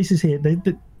many choices here.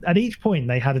 At each point,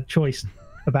 they had a choice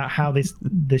about how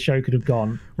the show could have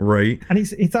gone. Right. And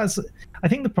that's. I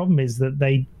think the problem is that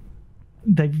they're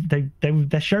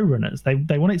showrunners.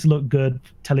 They want it to look good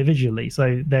televisually,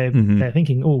 so they're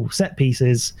thinking, oh, set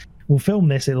pieces. We'll film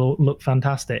this. It'll look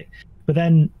fantastic. But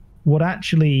then what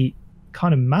actually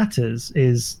kind of matters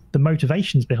is the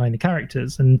motivations behind the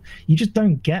characters, and you just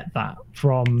don't get that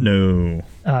from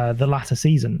the latter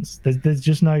seasons. There's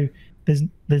just no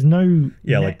there's no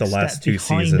like the last 2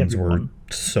 seasons were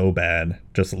so bad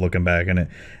just looking back in it,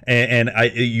 and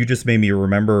you just made me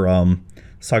remember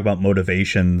let's talk about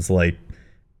motivations. Like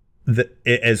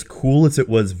as cool as it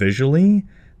was visually,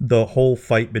 the whole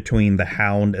fight between the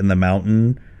Hound and the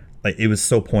Mountain, like it was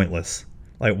so pointless.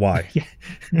 Like, why?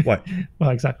 Why?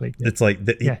 Well, exactly. Yeah. It's like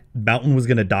the Mountain was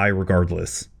going to die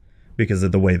regardless because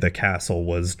of the way the castle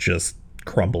was just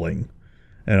crumbling.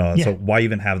 So why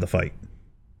even have the fight?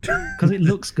 Because it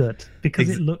looks good. Because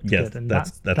it looked good, and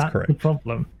that's correct. The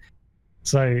problem.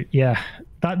 So you're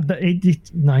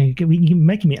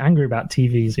making me angry about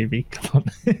TV, Zuby. Come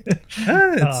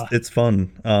on. It's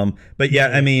fun. But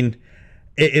I mean,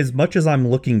 as much as I'm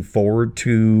looking forward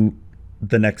to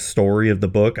the next story of the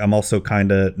book, I'm also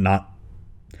kind of not,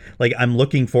 like, I'm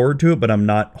looking forward to it, but I'm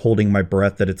not holding my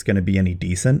breath that it's going to be any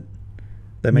decent.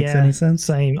 That makes any sense?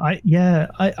 Same. I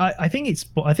think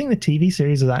I think the TV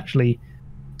series has actually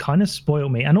kind of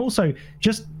spoiled me, and also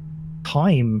just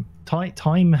time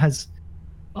has.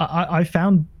 I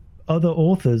found other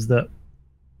authors that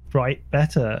write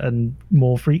better and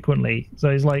more frequently. So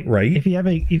it's like, if he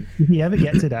ever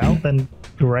gets it out, then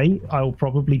great. I'll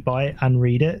probably buy it and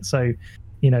read it. So,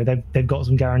 they've got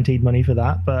some guaranteed money for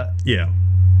that. But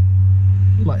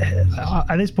like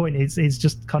at this point, it's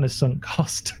just kind of sunk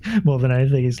cost more than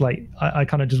anything. It's like I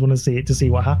kind of just want to see it to see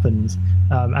what happens,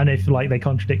 and if like they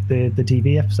contradict the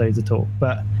TV episodes at all.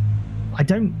 But I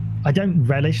don't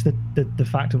relish the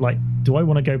fact of like, do I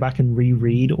want to go back and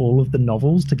reread all of the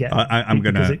novels to get? I'm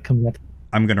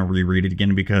gonna reread it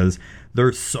again because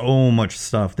there's so much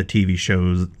stuff the TV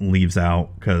shows leaves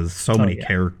out because so many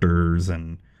characters,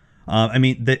 and I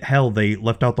mean they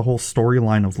left out the whole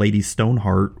storyline of Lady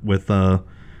Stoneheart with the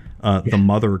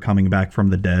mother coming back from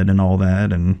the dead and all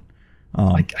that, and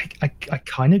I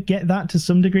kind of get that to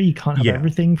some degree. You can't have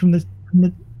everything from the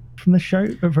show,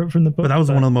 from the book. But that was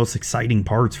one of the most exciting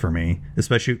parts for me,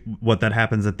 especially what that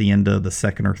happens at the end of the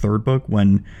second or third book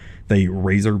when they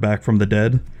raise her back from the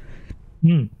dead.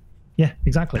 Yeah,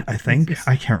 exactly. I think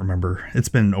I can't remember. It's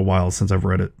been a while since I've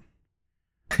read it.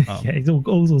 It's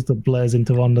all sorts of blurs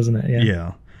into one, doesn't it?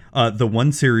 Yeah. The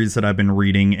one series that I've been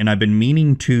reading, and I've been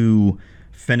meaning to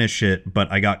finish it,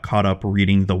 but I got caught up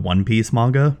reading the One Piece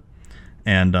manga,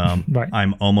 and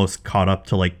I'm almost caught up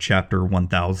to like chapter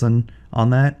 1000 on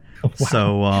that. Oh,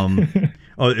 wow.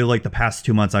 So Like the past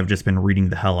 2 months, I've just been reading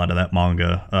the hell out of that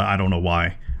manga. I don't know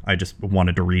why. I just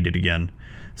wanted to read it again.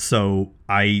 So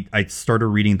I started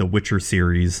reading the Witcher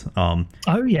series. Oh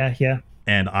yeah.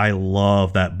 And I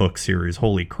love that book series.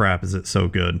 Holy crap, is it so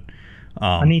good?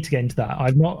 I need to get into that.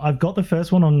 I've got the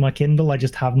first one on my Kindle. I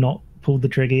just have not pulled the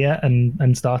trigger yet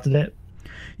and started it.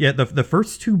 Yeah, the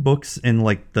first 2 books in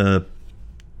like the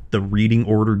reading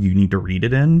order you need to read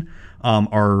it in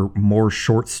are more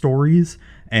short stories.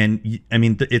 And I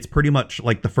mean, it's pretty much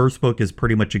like the first book is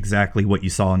pretty much exactly what you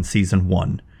saw in season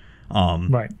 1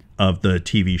 right. of the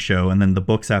TV show. And then the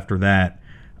books after that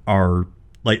are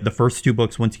like the first 2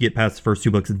 books. Once you get past the first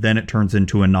 2 books, then it turns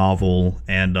into a novel.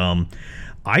 And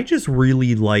I just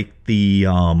really like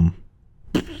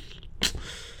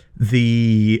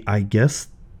I guess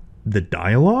the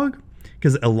dialogue,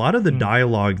 because a lot of the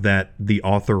dialogue that the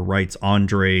author writes,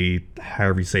 Andre,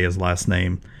 however you say his last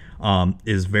name,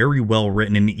 is very well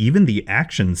written, and even the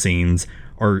action scenes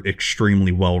are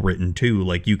extremely well written too.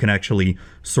 Like you can actually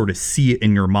sort of see it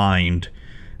in your mind,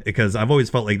 because I've always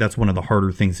felt like that's one of the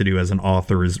harder things to do as an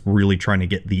author, is really trying to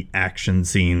get the action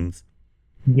scenes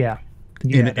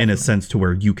in a sense to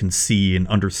where you can see and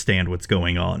understand what's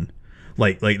going on.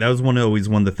 Like that was always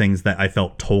one of the things that I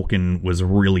felt Tolkien was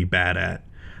really bad at,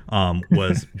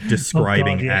 was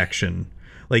describing action.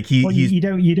 Like you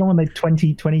don't want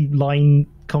the 20 line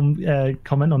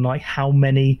comment on like how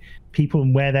many people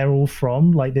and where they're all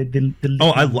from. Like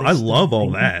I love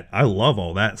all that. I love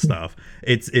all that stuff.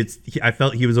 I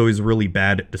felt he was always really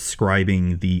bad at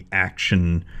describing the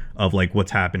action of like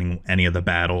what's happening, any of the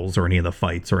battles or any of the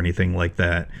fights or anything like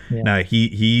that. Yeah. Now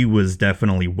he was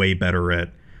definitely way better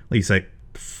at least like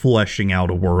fleshing out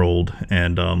a world.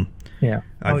 And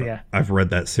I've read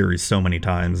that series so many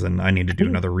times, and I need to do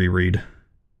another reread.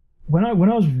 When I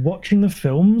was watching the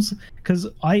films, because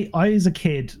I as a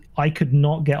kid, I could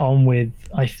not get on with,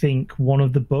 I think, one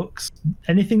of the books.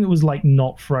 Anything that was like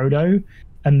not Frodo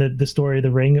and the story of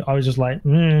the ring, I was just like,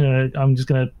 I'm just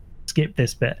going to skip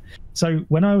this bit. So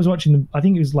when I was watching I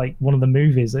think it was like one of the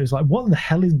movies, it was like, what the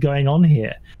hell is going on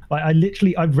here? Like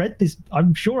I've read this,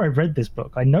 I'm sure I've read this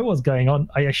book. I know what's going on.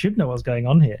 I should know what's going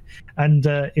on here. And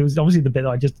it was obviously the bit that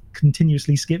I just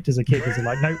continuously skipped as a kid. Because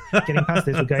like, no, getting past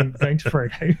this, we're going to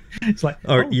Frodo. It's like,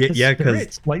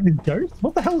 because like the ghost,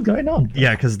 what the hell's going on?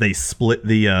 Yeah, because they split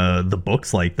the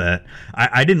books like that.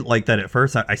 I didn't like that at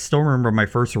first. I still remember my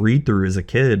first read through as a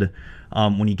kid.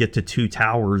 When you get to Two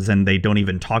Towers and they don't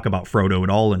even talk about Frodo at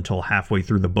all until halfway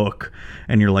through the book,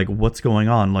 and you're like, what's going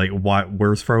on? Like,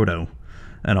 where's Frodo?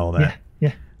 And all that.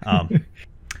 Yeah.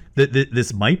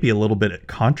 This might be a little bit of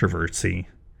controversy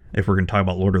if we're going to talk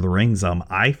about Lord of the Rings.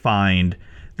 I find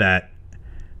that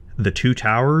the Two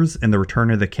Towers and the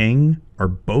Return of the King are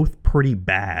both pretty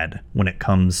bad when it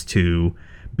comes to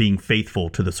being faithful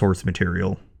to the source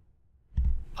material.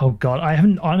 Oh God, I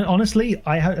haven't honestly.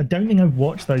 I don't think I've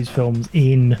watched those films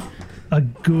in a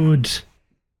good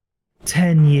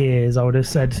 10 years, I would have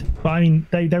said. But I mean,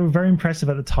 they were very impressive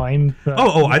at the time. But,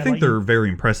 I think they're very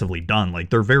impressively done.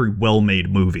 Like they're very well made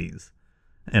movies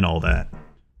and all that.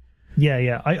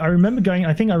 Yeah. I remember going.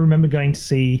 I think I remember going to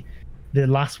see the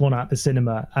last one at the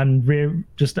cinema, and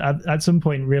just at some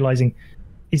point realizing,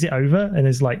 is it over? And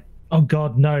it's like, oh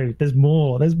God, no. There's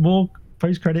more. There's more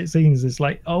post-credit scenes. It's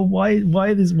like, oh, why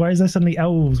is there suddenly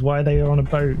elves? Why are they on a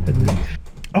boat?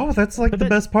 Oh, that's like the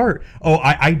best part. Oh,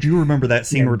 I do remember that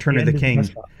scene, Return of the King.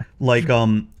 Like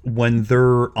when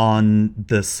they're on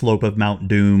the slope of Mount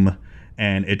Doom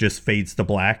and it just fades to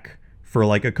black for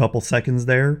like a couple seconds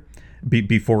there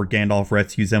before Gandalf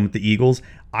rescues them with the eagles.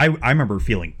 I remember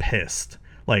feeling pissed.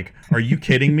 Like, are you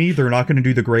kidding me? They're not going to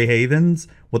do the Grey Havens?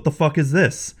 What the fuck is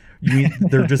this? You mean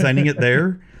they're just ending it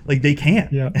there? Like, they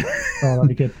can't. Yeah. Oh, that'd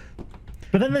be good.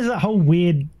 But then there's that whole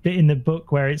weird bit in the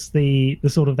book where it's the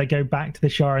sort of, they go back to the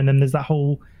Shire, and then there's that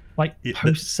whole like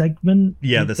post segment.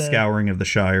 Yeah, the scouring of the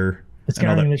Shire. The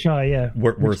scouring of the Shire, yeah.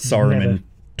 Where Saruman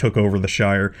took over the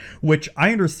Shire, which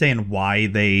I understand why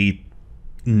they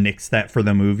nixed that for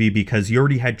the movie, because you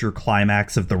already had your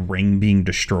climax of the ring being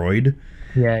destroyed.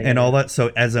 And all that. So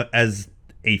as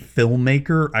a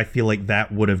filmmaker, I feel like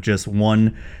that would have just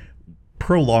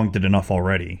prolonged it enough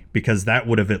already, because that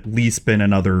would have at least been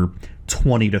another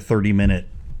 20 to 30 minute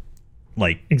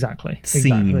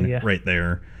scene right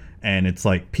there. And it's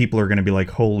like people are going to be like,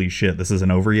 holy shit, this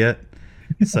isn't over yet.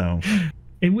 So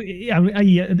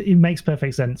it makes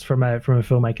perfect sense from a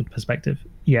filmmaker perspective.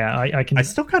 Yeah, I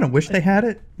still kind of wish they had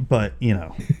it, but you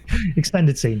know,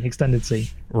 extended scene,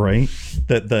 right?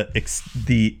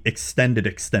 The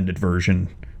extended version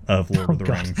of Lord of the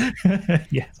Rings.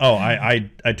 Yes. Oh, I'd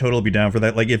totally be down for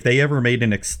that. Like, if they ever made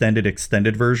an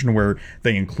extended version where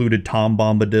they included Tom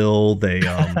Bombadil, they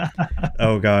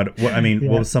oh god, what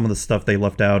was some of the stuff they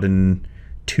left out in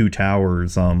Two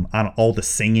Towers? On all the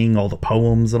singing, all the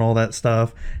poems, and all that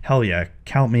stuff. Hell yeah,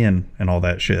 count me in and all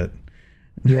that shit.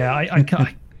 Yeah, I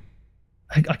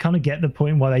kind of get the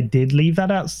point why they did leave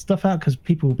that stuff out, because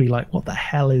people will be like, "What the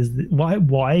hell is this? Why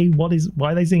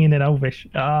are they singing in Elvish?"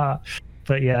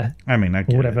 But yeah, I mean, I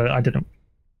get whatever. it. I don't know.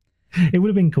 It would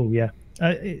have been cool, yeah.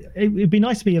 It'd be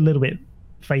nice to be a little bit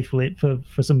faithful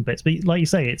for some bits, but like you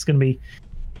say, it's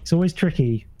always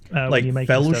tricky. Like when you make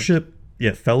Fellowship. Stuff.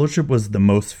 Yeah, Fellowship was the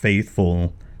most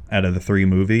faithful out of the three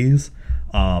movies.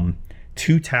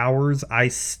 Two Towers, I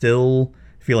still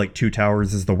feel like Two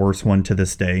Towers is the worst one to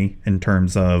this day in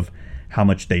terms of how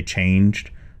much they changed.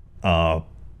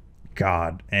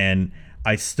 God, and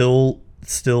I still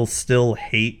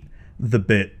hate the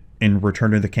bit in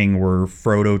Return of the King where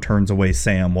Frodo turns away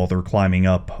Sam while they're climbing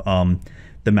up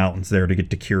the mountains there to get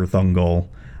to Cir Thungol.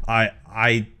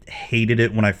 I hated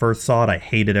it when I first saw it. I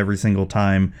hate it every single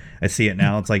time I see it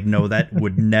now. It's like, no, that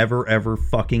would never ever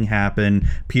fucking happen.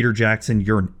 Peter Jackson,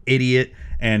 you're an idiot.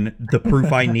 And the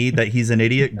proof I need that he's an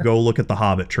idiot, go look at the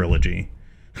Hobbit trilogy.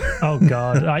 Oh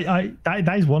god,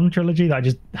 that is one trilogy that I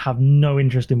just have no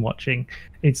interest in watching.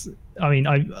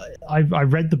 I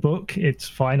read the book. It's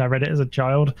fine. I read it as a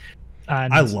child,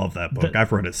 and I love that book.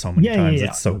 I've read it so many times. Yeah.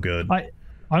 It's so good. I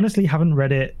honestly haven't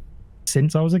read it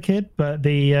since I was a kid, but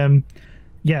when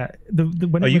you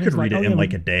could read it in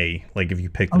like a day. Like if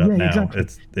you picked it up now, exactly.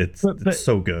 It's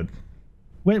so good.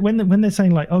 When they're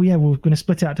saying like, oh yeah, we're going to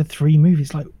split it out to 3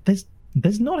 movies, like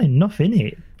there's not enough in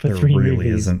it for there 3 really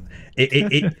movies. Isn't.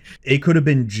 It could have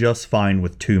been just fine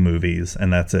with 2 movies,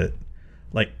 and that's it.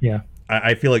 Like, yeah,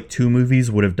 I feel like 2 movies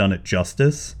would have done it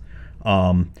justice.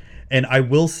 And I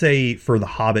will say for the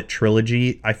Hobbit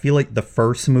trilogy, I feel like the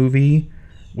first movie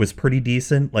was pretty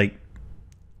decent, like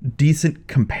decent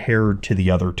compared to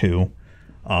the other 2.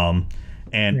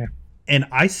 And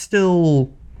I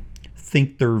still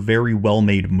think they're very well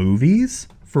made movies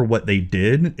for what they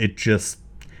did. It just,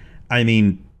 I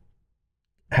mean,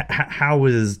 how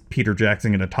is Peter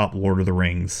Jackson going to top Lord of the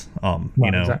Rings?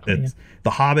 It's the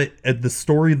Hobbit. The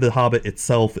story of the Hobbit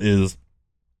itself is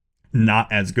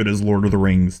not as good as Lord of the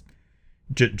Rings,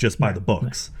 just by the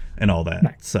books and all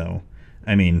that. So,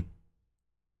 I mean,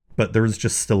 but there's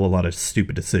just still a lot of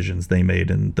stupid decisions they made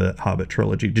in the Hobbit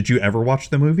trilogy. Did you ever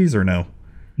watch the movies or no?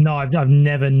 No, I've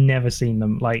never seen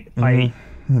them. Like I'd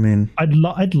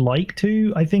like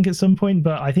to, I think at some point,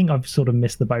 but I think I've sort of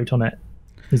missed the boat on it.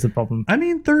 Is the problem? I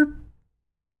mean,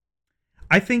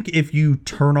 I think if you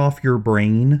turn off your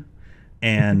brain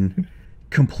and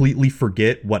completely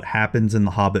forget what happens in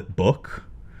the Hobbit book,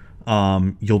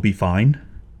 you'll be fine.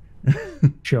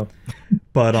 Sure.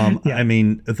 But I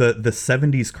mean, the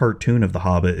 70s cartoon of the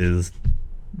Hobbit is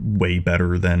way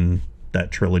better than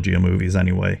that trilogy of movies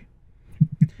anyway.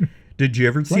 Did you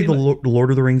ever see the Lord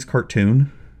of the Rings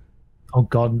cartoon? Oh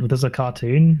god, there's a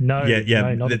cartoon? No.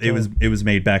 Yeah. No, it was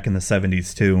made back in the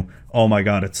 70s too. Oh my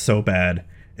god, it's so bad.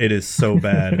 It is so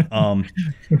bad.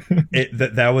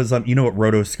 That was you know what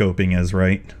rotoscoping is,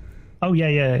 right? Oh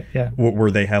yeah.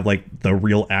 Where they have like the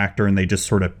real actor and they just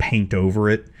sort of paint over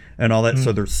it and all that.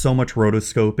 So there's so much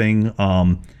rotoscoping.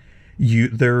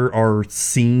 There are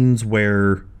scenes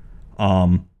where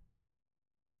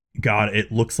God,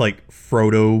 it looks like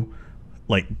Frodo,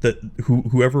 like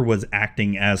whoever was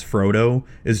acting as Frodo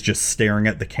is just staring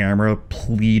at the camera,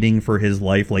 pleading for his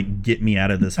life, like, get me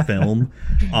out of this film.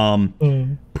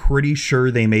 Pretty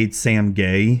sure they made Sam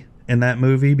gay in that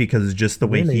movie because just the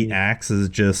way he acts is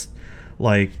just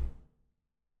like,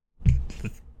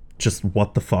 just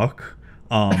what the fuck.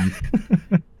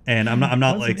 And I'm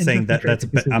not like saying that's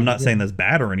I'm not saying that's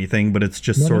bad or anything, but it's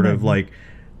just sort of like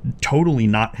totally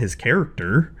not his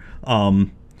character.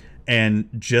 And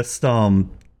just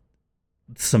some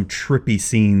trippy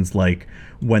scenes, like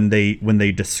when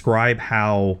they describe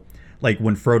how, like,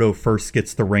 when Frodo first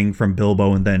gets the ring from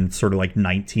Bilbo and then sort of like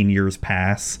 19 years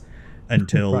pass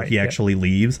until he actually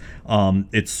leaves.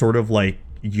 It's sort of like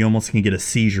you almost can get a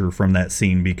seizure from that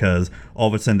scene because all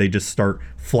of a sudden they just start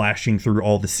flashing through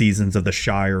all the seasons of the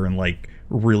Shire in like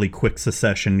really quick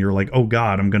succession. You're like, oh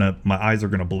god, my eyes are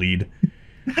gonna bleed.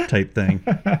 Type thing.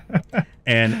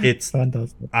 And it's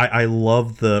I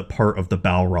love the part of the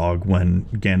Balrog when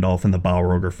Gandalf and the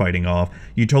Balrog are fighting off.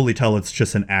 You totally tell it's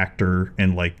just an actor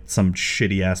in like some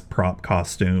shitty ass prop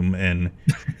costume and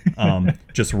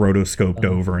just rotoscoped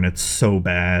over, and it's so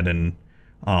bad. And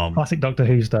classic Doctor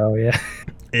Who style. Yeah,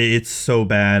 it's so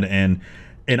bad. And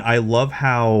I love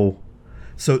how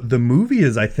So the movie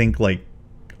is, I think, like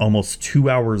almost 2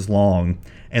 hours long,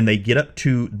 and they get up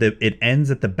to it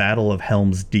ends at the Battle of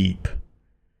Helm's Deep.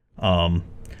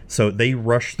 So they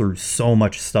rush through so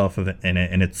much stuff in it,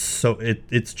 and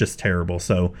it's just terrible.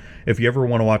 So if you ever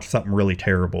want to watch something really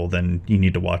terrible, then you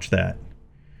need to watch that.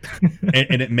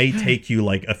 and it may take you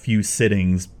like a few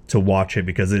sittings to watch it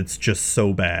because it's just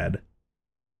so bad.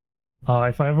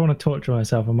 If I ever want to torture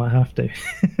myself, I might have to.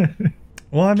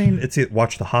 Well, I mean,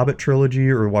 watch the Hobbit trilogy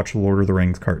or watch the Lord of the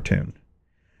Rings cartoon.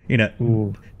 You know,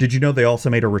 Ooh. Did you know they also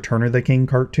made a Return of the King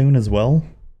cartoon as well?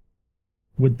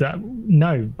 Would that?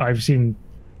 No, I've seen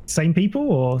same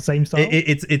people or same style.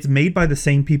 It's made by the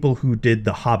same people who did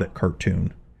the Hobbit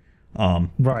cartoon.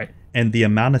 Right. And the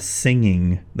amount of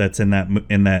singing that's in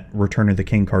that Return of the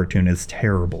King cartoon is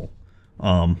terrible.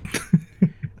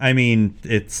 I mean,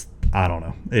 I don't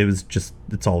know.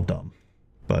 It's all dumb,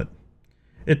 but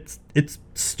it's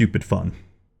stupid fun.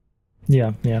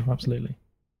 Yeah, absolutely.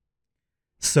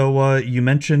 So you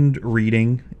mentioned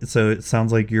reading. So it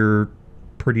sounds like you're a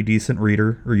pretty decent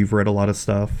reader, or you've read a lot of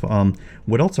stuff.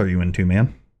 What else are you into,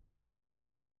 man?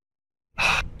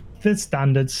 The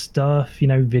standard stuff,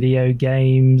 video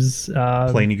games.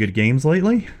 Play any good games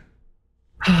lately?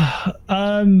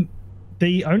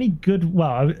 The only good,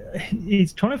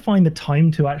 it's trying to find the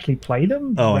time to actually play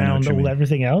them around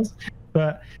everything else.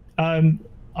 But I'm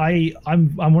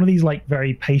one of these like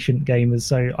very patient gamers,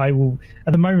 so I will.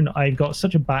 At the moment, I've got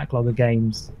such a backlog of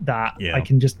games that I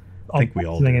can just. I think we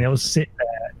all do. And it'll sit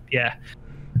there. Yeah.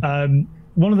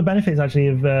 One of the benefits actually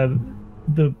of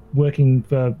the working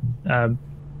for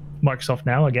Microsoft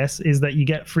now, I guess, is that you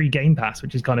get free Game Pass,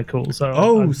 which is kind of cool.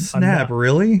 So snap!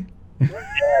 Really? Yeah.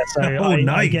 So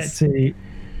nice. I get to.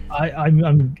 I'm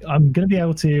going to be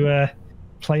able to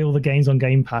play all the games on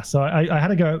Game Pass. So I had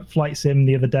to go at Flight Sim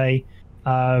the other day.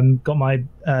 Got my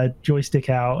joystick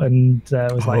out and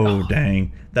was like, "Oh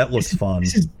dang, that looks fun."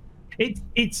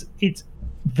 It's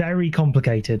very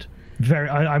complicated.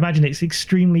 I imagine it's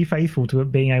extremely faithful to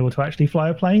it being able to actually fly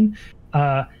a plane.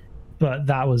 But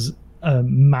that was a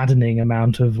maddening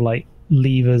amount of like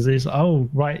levers.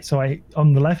 Right. So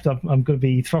on the left, I'm going to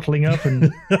be throttling up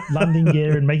and landing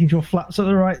gear and making sure flaps at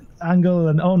the right angle.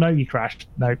 And oh no, you crashed.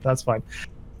 No, that's fine.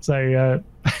 So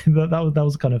that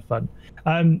was kind of fun.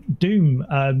 Doom,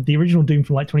 the original Doom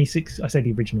from like 2016. I say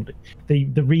the original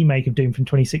Doom. The remake of Doom from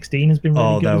 2016 has been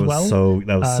really good as well.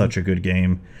 That was such a good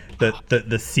game.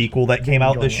 The sequel that came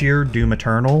out this year, Doom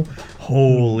Eternal,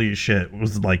 holy shit,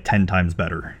 was like 10 times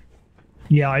better.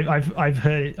 Yeah, I've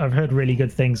heard really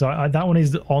good things. That one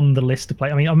is on the list to play.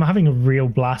 I mean, I'm having a real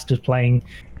blast just playing.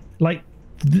 Like,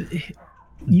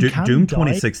 Doom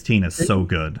 2016 is so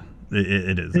good.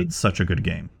 It is. It's such a good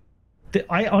game.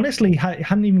 I honestly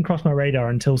hadn't even crossed my radar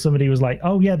until somebody was like,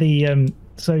 "Oh yeah, this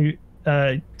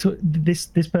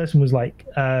person was like,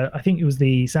 I think it was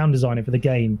the sound designer for the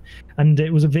game, and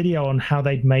it was a video on how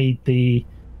they'd made the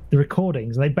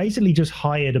recordings. They basically just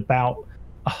hired about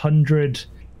 100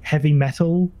 heavy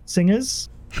metal singers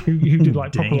who do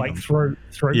like proper like throat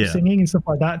singing and stuff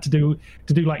like that to do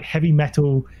like heavy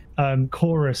metal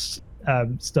chorus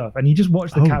stuff, and you just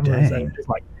watch the cameras and it's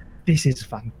like, this is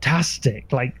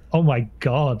fantastic. Like, oh my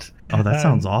god. Oh, that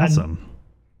sounds awesome.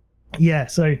 Yeah.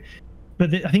 So,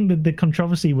 but I think the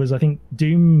controversy was, I think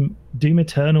Doom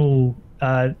Eternal,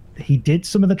 he did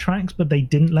some of the tracks, but they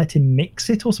didn't let him mix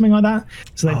it or something like that.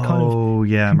 So they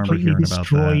completely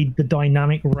destroyed the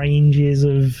dynamic ranges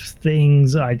of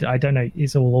things. I don't know.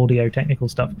 It's all audio technical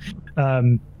stuff.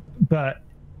 But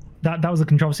that was a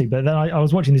controversy. But then I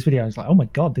was watching this video. I was like, oh my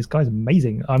god, this guy's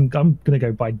amazing. I'm gonna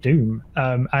go buy Doom.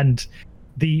 And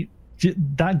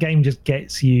that game just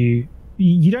gets you.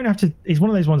 You don't have to. It's one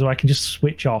of those ones where I can just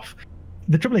switch off.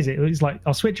 The trouble is, it's like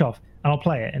I'll switch off and I'll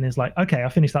play it, and it's like, okay, I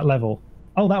finished that level.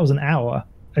 Oh, that was an hour.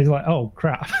 It's like, oh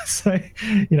crap. So,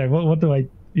 what do I?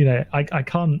 I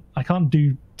can't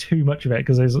do too much of it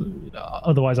because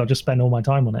otherwise I'll just spend all my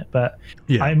time on it. But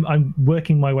yeah. I'm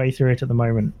working my way through it at the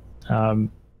moment.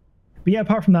 But yeah,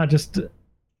 apart from that, just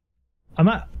I'm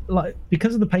at like,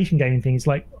 because of the patient gaming thing, it's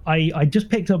like I just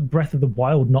picked up Breath of the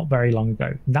Wild not very long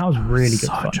ago. That was really good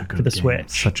fun for the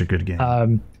Switch. Such a good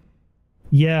game.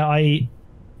 Yeah, I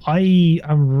am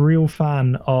a real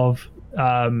fan of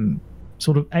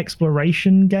sort of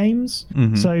exploration games.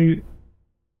 Mm-hmm. So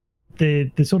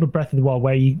the sort of Breath of the Wild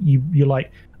where you're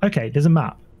like, okay, there's a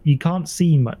map. You can't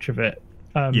see much of it.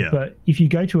 But if you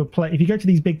go to if you go to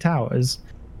these big towers,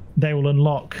 they will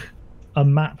unlock a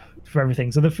map for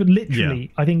everything. So I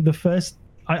think the first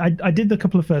I did a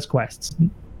couple of first quests,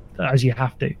 as you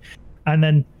have to, and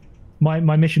then my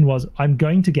mission was, I'm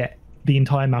going to get the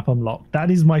entire map unlocked. That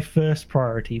is my first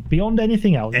priority. Beyond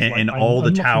anything else, and all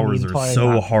the towers are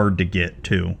so hard to get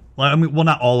to. I mean, well,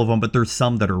 not all of them, but there's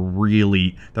some that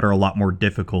are a lot more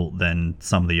difficult than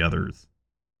some of the others.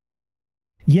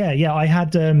 Yeah. I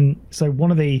had so one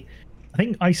of the, I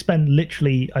think I spent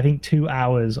literally 2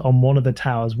 hours on one of the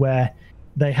towers where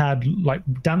they had like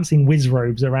dancing whiz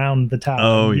robes around the tower.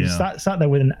 Oh, yeah. Sat there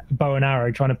with a bow and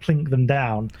arrow trying to plink them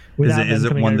down. Is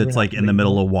it one that's like in the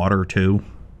middle of water too?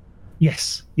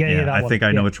 Yes. Yeah. I think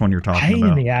I know which one you're talking Pain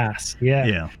about. in the ass. Yeah.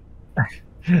 Yeah.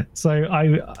 So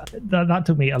that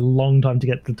took me a long time to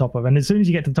get to the top of, and as soon as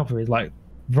you get to the top of it, it's like,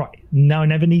 right, now I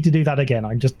never need to do that again.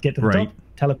 I just get to the top,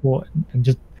 teleport, and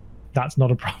just that's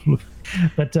not a problem.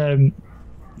 But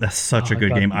that's such a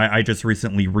good game. I just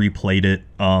recently replayed it.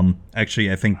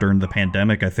 Actually, I think during the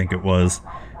pandemic, I think it was,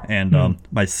 and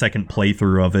my second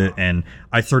playthrough of it, and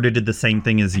I sort of did the same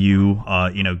thing as you.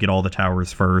 Get all the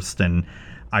towers first, and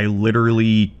I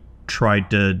literally tried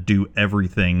to do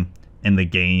everything in the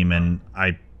game, and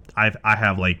I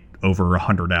have like over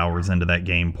 100 hours into that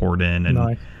game poured in,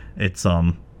 and it's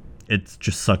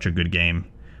just such a good game.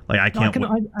 Like I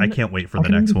can't wait for the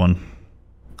next one.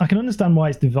 I can understand why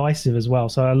it's divisive as well.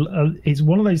 So it's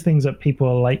one of those things that people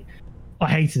are like,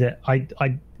 I hated it.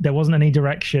 There wasn't any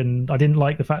direction. I didn't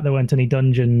like the fact there weren't any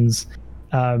dungeons,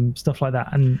 stuff like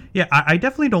that. And yeah, I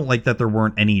definitely don't like that there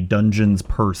weren't any dungeons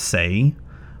per se.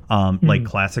 Like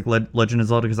classic Legend of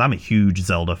Zelda, because I'm a huge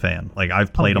Zelda fan. Like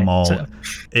I've played them all,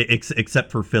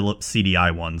 except for Philip's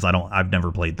CDI ones. I've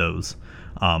never played those.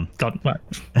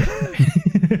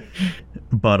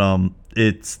 But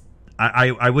it's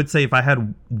I would say if I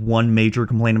had one major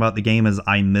complaint about the game is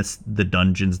I missed the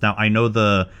dungeons. Now I know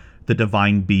the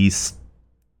Divine Beast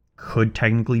could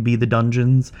technically be the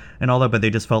dungeons and all that, but they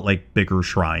just felt like bigger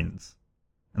shrines,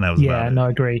 and that was about it. No,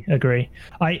 agree.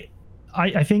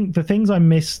 I think the things I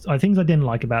missed, things I didn't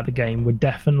like about the game were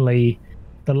definitely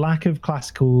the lack of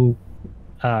classical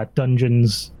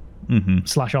dungeons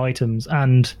 / items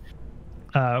and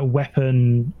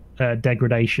weapon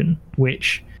degradation,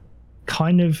 which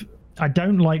kind of, I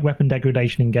don't like weapon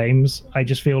degradation in games. I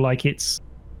just feel like it's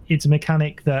a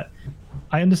mechanic that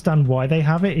I understand why they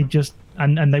have it. It just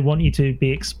and they want you to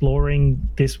be exploring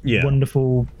this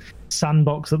wonderful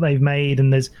sandbox that they've made,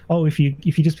 and there's if you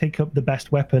just pick up the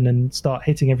best weapon and start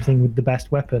hitting everything with the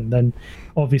best weapon, then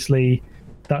obviously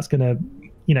that's gonna,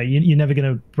 you're never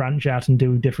gonna branch out and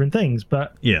do different things.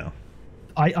 But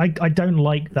I don't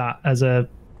like that as a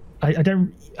I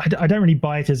don't really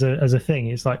buy it as a thing.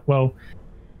 It's like, well,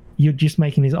 you're just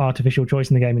making this artificial choice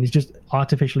in the game, and it's just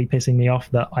artificially pissing me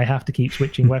off that I have to keep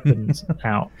switching weapons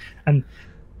out.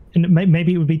 And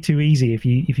maybe it would be too easy if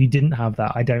you didn't have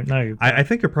that. I don't know. I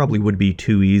think it probably would be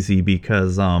too easy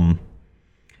because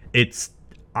it's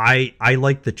I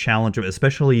like the challenge of,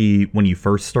 especially when you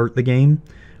first start the game,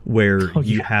 where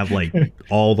you have like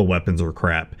all the weapons are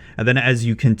crap, and then as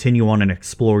you continue on and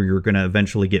explore, you're going to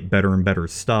eventually get better and better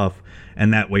stuff,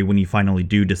 and that way when you finally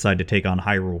do decide to take on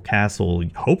Hyrule Castle,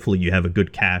 hopefully you have a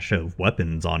good cache of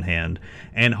weapons on hand,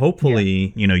 and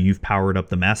hopefully you've powered up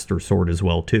the Master Sword as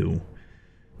well too.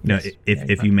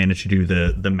 If you manage to do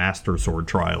the Master Sword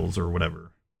trials or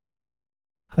whatever.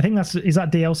 I think is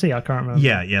that DLC? I can't remember.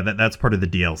 Yeah, that's part of the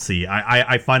DLC.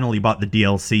 I finally bought the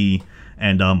DLC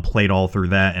and played all through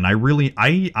that, and I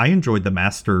enjoyed the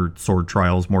Master Sword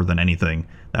trials more than anything.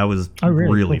 That was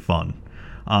really cool. Fun.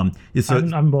 So I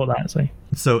haven't bought that.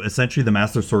 So essentially, the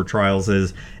Master Sword trials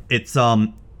it's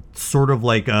sort of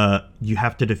like you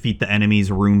have to defeat the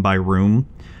enemies room by room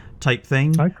type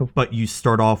thing, cool. But you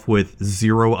start off with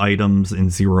 0 items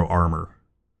and 0 armor.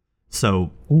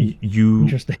 So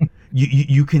interesting.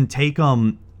 You can take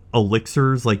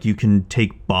elixirs, like you can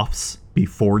take buffs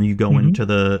before you go into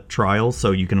the trials,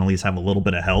 so you can at least have a little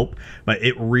bit of help. But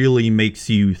it really makes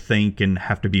you think and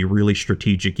have to be really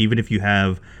strategic. Even if you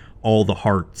have all the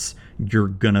hearts, you're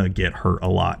gonna get hurt a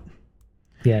lot.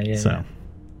 Yeah.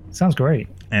 Sounds great.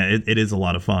 And it is a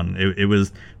lot of fun. It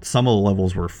was, some of the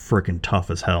levels were freaking tough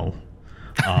as hell.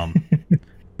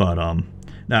 But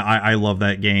now I love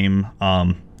that game.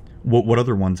 What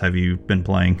other ones have you been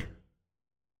playing?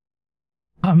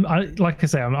 Like I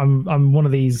say, I'm one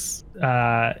of these.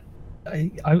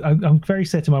 I'm very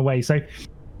set in my way. So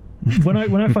when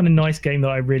I find a nice game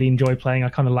that I really enjoy playing, I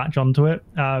kind of latch onto it.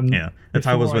 That's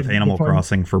how I was with Animal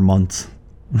Crossing for months.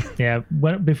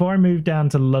 Before I moved down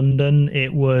to London,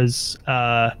 it was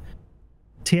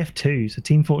TF2, so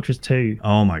Team Fortress 2.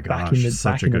 Oh my gosh,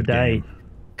 such a good game.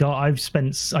 God,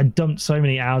 I dumped so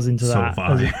many hours into that.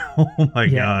 Oh my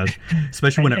god,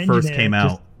 especially when it first came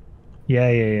out.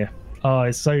 Yeah. Oh,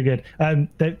 it's so good.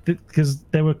 Because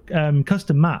there were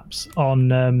custom maps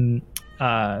on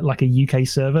like a UK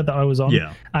server that I was on.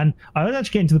 Yeah. And I was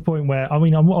actually getting to the point where, I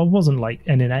mean, I wasn't like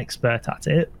an expert at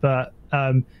it, but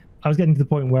I was getting to the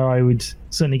point where I would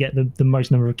certainly get the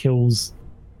most number of kills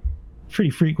pretty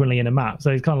frequently in a map.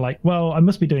 So it's kind of like, well, I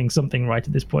must be doing something right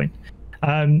at this point.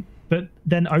 But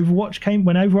then when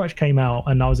Overwatch came out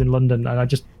and I was in London, and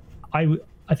I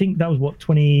think that was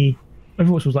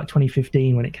Overwatch was like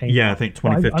 2015 when it came out. Yeah, I think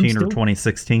 2015 or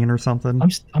 2016 or something.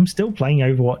 I'm still playing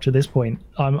Overwatch at this point.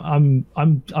 I'm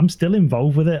still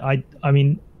involved with it. I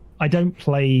mean, I don't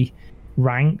play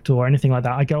ranked or anything like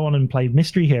that. I go on and play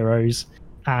Mystery Heroes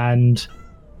and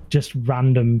just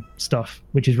random stuff,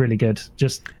 which is really good.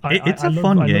 It's a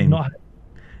fun game.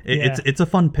 It's a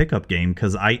fun pickup game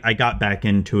because I got back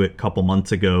into it a couple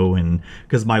months ago, and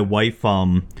because my wife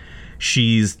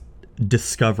she's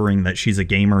discovering that she's a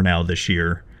gamer now this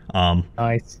year.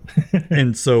 Nice.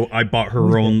 And so I bought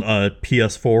her own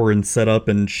PS4 and set up,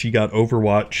 and she got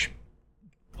Overwatch.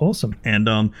 Awesome. And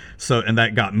and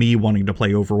that got me wanting to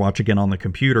play Overwatch again on the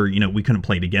computer. You know, we couldn't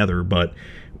play together, but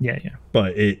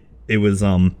but it was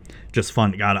just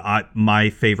fun. God, my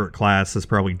favorite class is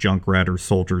probably Junkrat or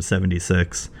Soldier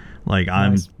 76. Like,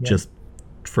 I'm just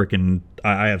freaking.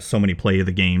 I have so many play of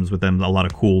the games with them, a lot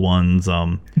of cool ones.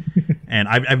 And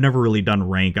I've never really done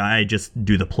rank. I just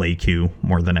do the play queue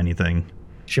more than anything.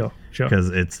 Sure. Because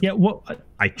it's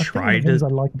I tried to.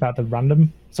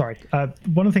 One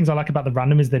of the things I like about the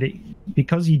random is that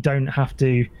because you don't have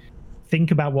to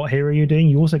think about what hero you're doing,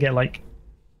 you also get like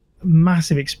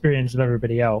massive experience of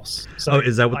everybody else. So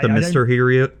is that what the Mr.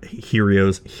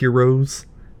 Heroes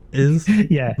is?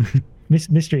 Yeah,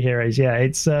 Mystery Heroes. Yeah,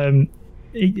 it's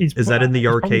is that in the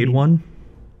arcade one?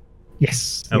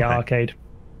 Yes, the arcade.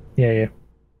 Yeah.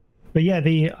 But yeah,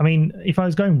 if I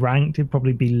was going ranked, it'd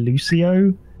probably be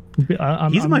Lucio.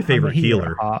 He's my favorite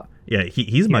healer. Yeah,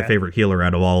 he's my favorite healer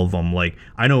out of all of them. Like,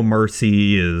 I know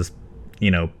Mercy is,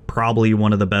 probably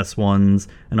one of the best ones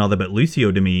and all that, but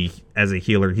Lucio, to me, as a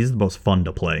healer, he's the most fun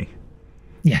to play.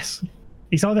 Yes.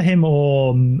 It's either him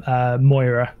or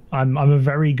Moira. I'm a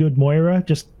very good Moira,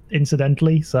 just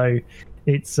incidentally. So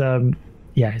it's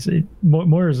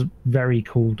Moira's very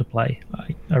cool to play.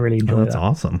 I really enjoy that. That's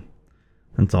awesome.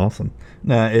 That's awesome.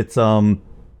 Nah, it's I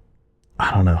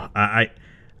don't know. I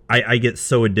get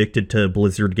so addicted to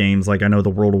Blizzard games. Like, I know the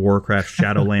World of Warcraft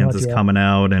Shadowlands is coming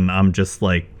out, and I'm just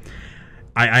like,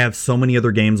 I have so many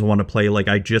other games I want to play. Like,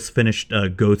 I just finished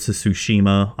Ghost of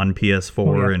Tsushima on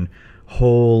PS4, and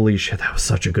holy shit, that was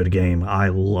such a good game. I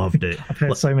loved it. I've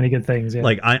heard so many good things. Yeah.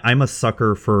 Like, I'm a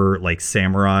sucker for like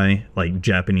samurai, like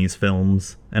Japanese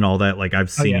films and all that. Like, I've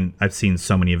seen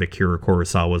so many of Akira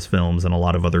Kurosawa's films and a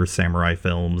lot of other samurai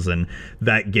films, and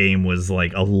that game was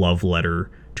like a love letter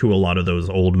to a lot of those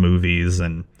old movies,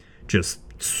 and just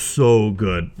so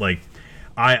good. Like,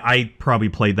 I probably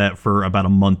played that for about a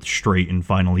month straight and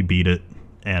finally beat it.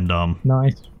 And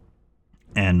nice.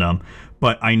 And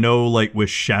but I know, like, with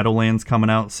Shadowlands coming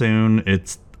out soon,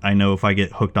 I know if I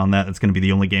get hooked on that, it's going to be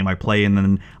the only game I play, and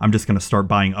then I'm just going to start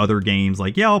buying other games.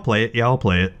 Like, I'll play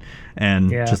it, and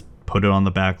just put it on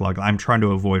the backlog. I'm trying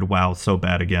to avoid WoW so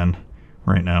bad again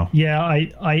right now. Yeah,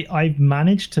 I've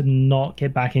managed to not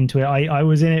get back into it. I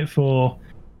was in it for,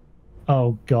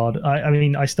 oh god,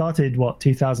 I started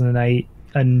 2008,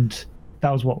 and that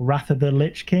was Wrath of the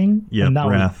Lich King. Yeah,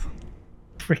 Wrath.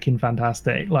 Freaking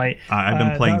fantastic. Like, I've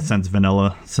been playing since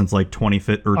vanilla, since like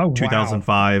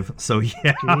 2005. So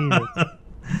yeah.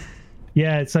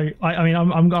 Yeah, so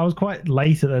I was quite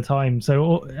late at the time.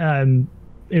 So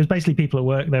it was basically people at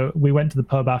work. We went to the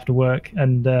pub after work,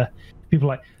 and people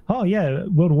were like, oh yeah,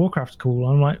 World of Warcraft's cool.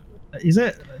 I'm like, is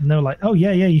it? And they were like, oh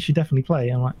yeah, you should definitely play.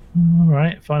 I'm like, all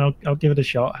right, fine, I'll give it a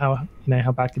shot. How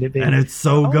bad could it be? And it's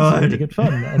so good. It's really good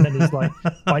fun. And then it's like,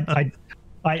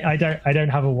 I don't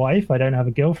have a wife, I don't have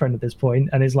a girlfriend at this point,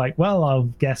 and it's like, well, I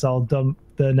guess I'll dump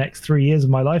the next 3 years of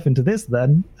my life into this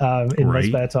then, in my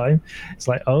spare time. It's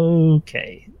like,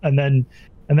 okay. And then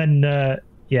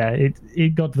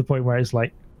it got to the point where it's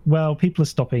like, well, people are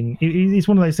stopping. It's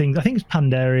one of those things. I think it's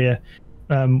Pandaria,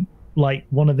 like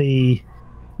one of the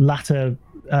latter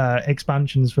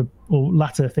expansions or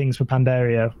latter things for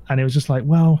Pandaria, and it was just like,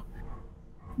 well,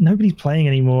 nobody's playing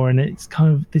anymore, and it's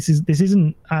kind of this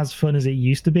isn't as fun as it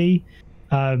used to be,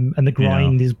 and the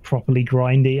grind is properly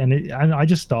grindy, and I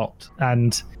just stopped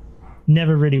and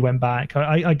never really went back.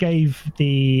 I gave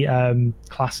the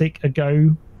classic a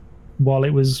go while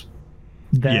it was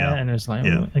there, and it was like,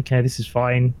 oh, okay, this is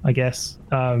fine, I guess.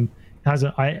 I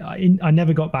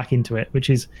never got back into it, which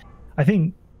is, I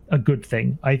think, a good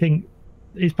thing. I think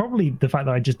it's probably the fact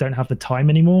that I just don't have the time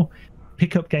anymore.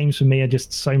 Pickup games for me are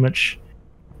just so much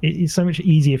it's so much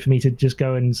easier for me to just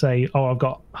go and say, oh, I've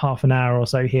got half an hour or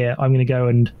so here. I'm going to go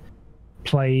and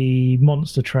play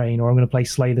Monster Train, or I'm going to play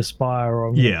Slay the Spire, or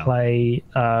I'm going to play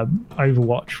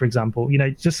Overwatch, for example.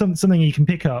 Just something you can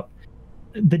pick up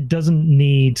that doesn't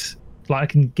need, like, I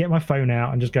can get my phone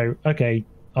out and just go, okay,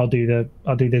 I'll do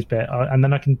this bit, and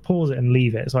then I can pause it and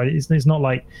leave it. So it's not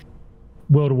like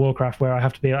World of Warcraft where I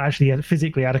have to be actually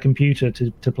physically at a computer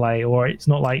to play, or it's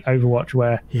not like Overwatch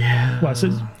where so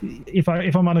if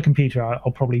I'm on a computer,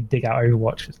 I'll probably dig out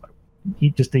Overwatch. It's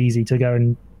like just easy to go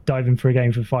and dive in for a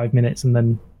game for 5 minutes and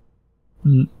then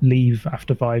leave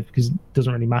after 5 because it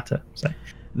doesn't really matter. So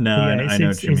no, I know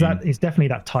what you mean. It's definitely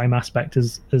that time aspect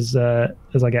as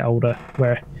I get older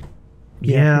where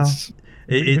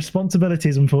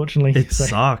responsibilities, unfortunately. It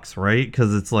sucks, right?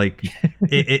 Because it's like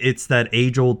it's that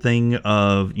age-old thing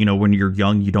of, when you're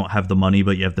young, you don't have the money,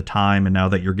 but you have the time. And now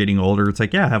that you're getting older, it's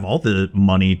like, I have all the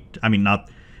money. I mean, I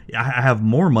have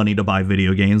more money to buy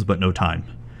video games, but no time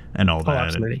and all that.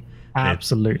 Absolutely.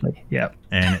 Absolutely. Yeah.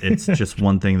 And it's just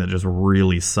one thing that just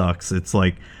really sucks. It's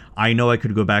like, I know I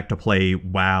could go back to play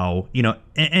WoW,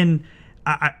 and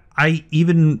I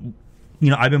even...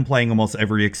 I've been playing almost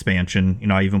every expansion.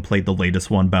 I even played the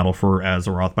latest one, Battle for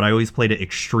Azeroth, but I always played it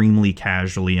extremely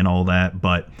casually and all that.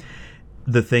 But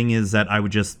the thing is that I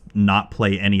would just not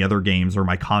play any other games, or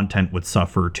my content would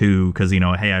suffer too, because,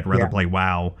 hey, I'd rather play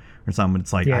WoW or something.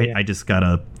 It's like, I just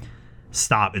gotta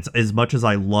stop. It's as much as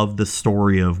I love the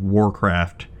story of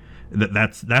Warcraft,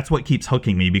 that's what keeps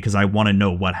hooking me, because I want to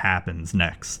know what happens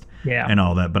next. And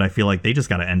all that, but I feel like they just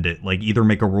got to end it. Like, either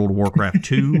make a World of Warcraft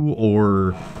 2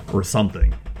 or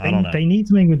something. I don't know. They need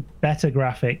something with better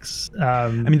graphics. I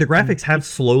mean, the graphics have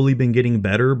slowly been getting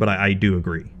better, but I do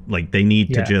agree. Like, they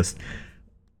need to just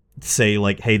say,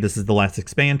 like, hey, this is the last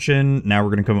expansion. Now we're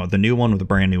going to come up with a new one with a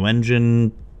brand new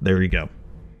engine. There you go.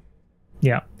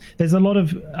 Yeah, there's a lot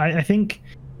of. I think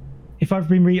if I've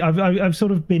been I've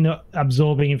sort of been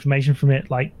absorbing information from it,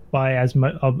 like, by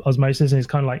osmosis, and it's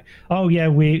kind of like, oh yeah,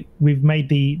 we've made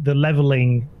the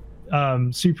leveling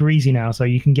super easy now, so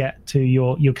you can get to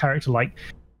your character like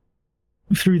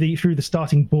through the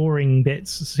starting boring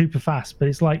bits super fast. But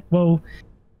it's like, well,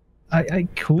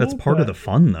 cool. That's part of the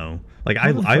fun, though. Like,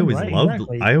 I always loved.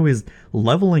 Exactly. I always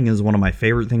leveling is one of my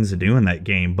favorite things to do in that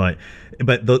game. But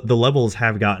the levels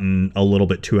have gotten a little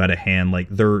bit too out of hand. Like,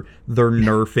 they're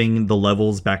nerfing the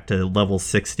levels back to level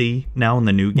 60 now in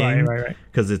the new game. Right.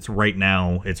 Because it's right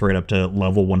up to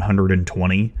level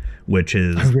 120, which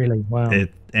is really wow.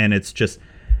 And it's just,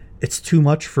 it's too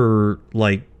much for,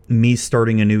 like, me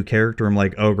starting a new character. I'm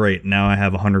like, oh great, now I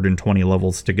have 120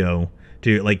 levels to go.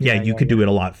 You could do it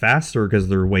a lot faster because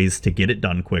there are ways to get it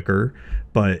done quicker,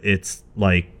 but it's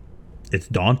like, it's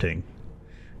daunting,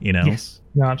 Yes,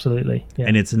 no, absolutely. Yeah.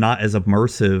 And it's not as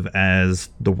immersive as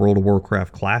the World of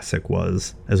Warcraft Classic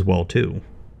was as well too.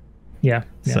 Yeah.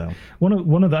 So one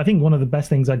of the best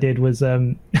things I did was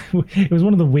it was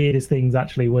one of the weirdest things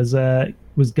actually was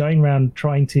going around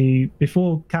trying to,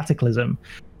 before Cataclysm,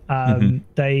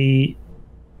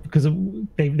 because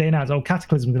they announced,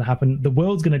 Cataclysm is going to happen, the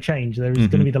world's going to change, there is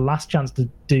going to be the last chance to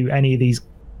do any of these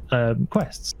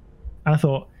quests. And I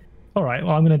thought, all right,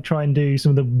 well, I'm going to try and do some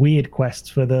of the weird quests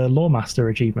for the Lawmaster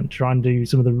achievement, try and do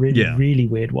some of the really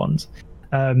weird ones,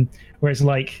 where it's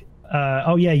like,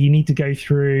 you need to go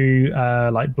through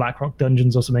like Blackrock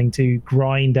dungeons or something to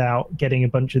grind out getting a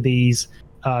bunch of these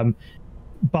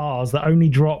bars that only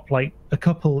drop like a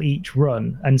couple each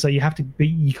run, and so you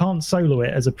can't solo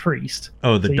it as a priest.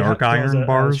 The Dark Iron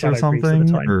bars or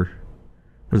something, or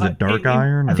was it Dark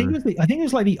Iron? I think it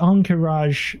was like the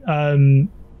Encourage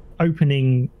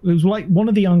opening. It was like one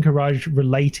of the Encourage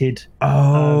related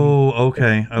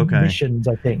missions,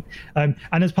 I think. And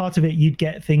as part of it, you'd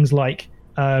get things like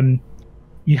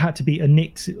you had to beat a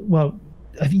Nyx. Well,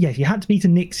 yes, you had to beat a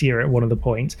Nyxia at one of the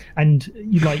points, and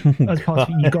you as part of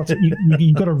it,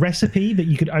 you got a recipe that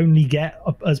you could only get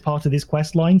as part of this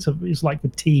quest line. So it's like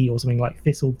with tea or something, like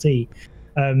thistle tea,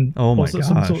 or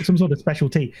some sort of special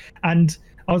tea. And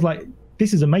I was like,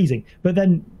 this is amazing. But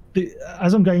then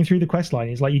as I'm going through the quest line,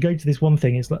 it's like you go to this one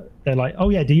thing. It's like they're like, oh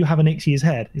yeah, do you have a Nyxia's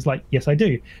head? It's like, yes, I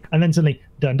do. And then suddenly,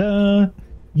 dun dun.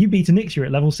 You beat a Nyxia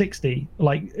at level 60,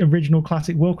 like original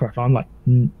classic Warcraft. I'm like,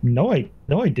 no,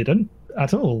 I didn't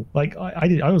at all. Like,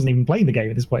 I wasn't even playing the game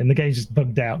at this point, and the game's just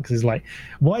bugged out because it's like,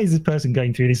 why is this person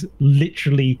going through this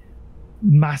literally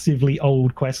massively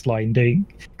old quest line doing?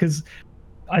 Because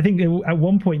I think at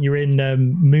one point you're in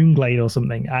Moonglade or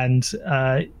something, and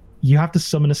you have to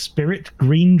summon a spirit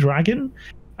green dragon.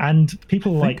 And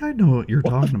people are like, I know what you're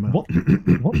talking about.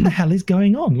 What the hell is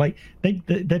going on? Like,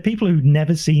 they're people who've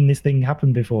never seen this thing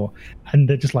happen before, and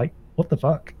they're just like, what the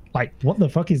fuck? like, what the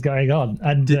fuck is going on?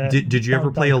 And did you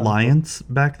ever play Alliance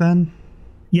back then?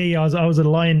 Yeah, I was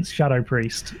Alliance Shadow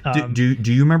Priest. Do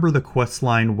you remember the quest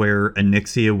line where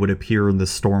Onyxia would appear in the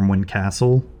Stormwind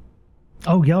Castle?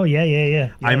 Oh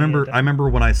yeah. I remember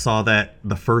when I saw that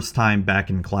the first time back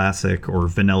in Classic or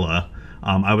Vanilla.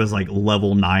 I was like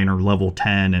level 9 or level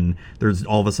 10, and there's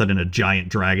all of a sudden a giant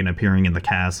dragon appearing in the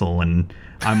castle, and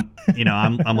I'm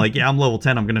like, yeah, I'm level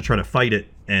 10. I'm gonna try to fight it,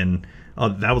 and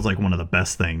that was like one of the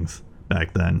best things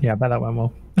back then. Yeah, I bet that went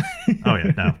well. Oh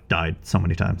yeah, no, died so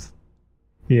many times.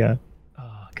 Yeah.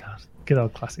 Oh god, good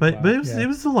old Classic. But it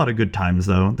was a lot of good times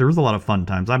though. There was a lot of fun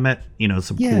times. I met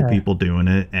some cool people doing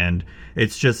it, and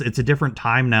it's a different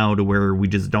time now to where we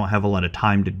just don't have a lot of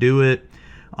time to do it.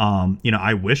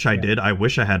 I wish I did. I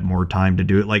wish I had more time to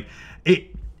do it. Like it,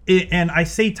 and I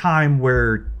say time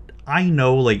where I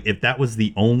know, like, if that was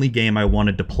the only game I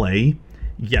wanted to play,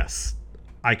 yes,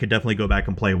 I could definitely go back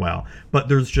and play WoW. But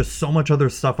there's just so much other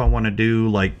stuff I want to do.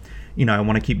 Like, I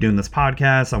want to keep doing this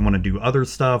podcast. I want to do other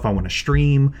stuff. I want to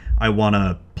stream. I want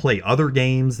to play other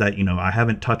games that, I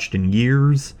haven't touched in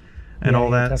years and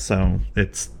all that. Definitely. So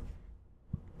it's...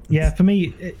 Yeah, for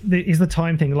me, it's the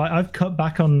time thing. Like, I've cut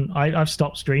back on... I've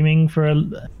stopped streaming for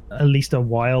at least a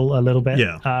while, a little bit.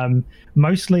 Yeah.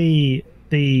 Mostly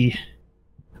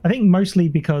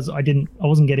because I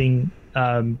wasn't getting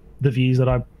the views that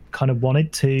I kind of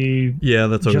wanted to. Yeah,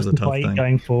 that's always a tough thing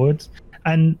going forward.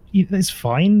 And it's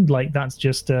fine. Like, that's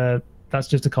just a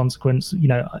consequence.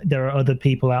 There are other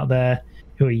people out there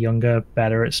who are younger,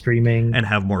 better at streaming, and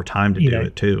have more time to do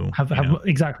it too. Have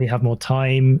more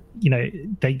time.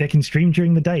 They can stream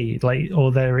during the day, like,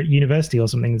 or they're at university or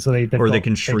something, so they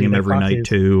can stream every night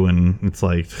too, and it's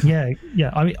like yeah.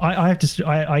 I mean, I have to.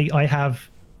 I have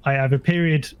a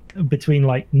period between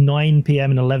like 9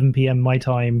 p.m. and 11 p.m. my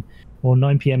time, or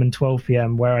 9 p.m. and 12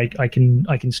 p.m. where I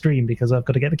can stream because I've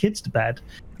got to get the kids to bed,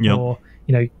 or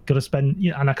got to spend,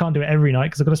 and I can't do it every night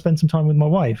because I've got to spend some time with my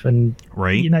wife, and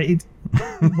right, it's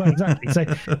well,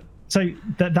 exactly. So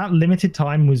that limited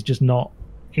time was just not.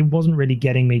 It wasn't really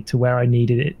getting me to where I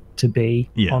needed it to be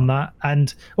on that,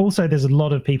 and also there's a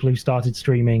lot of people who started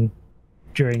streaming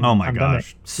during. Oh my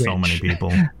gosh, so many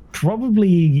people.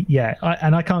 Probably, yeah,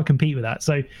 and I can't compete with that.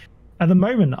 So at the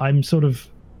moment, I'm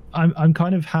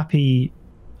kind of happy.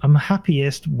 I'm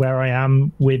happiest where I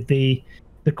am with the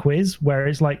quiz, where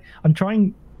it's like I'm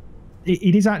trying.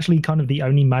 It is actually kind of the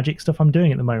only Magic stuff I'm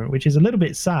doing at the moment, which is a little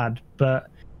bit sad. But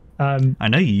I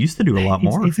know you used to do a lot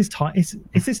more. It's this time. It's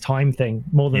this time thing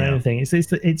more than anything. It's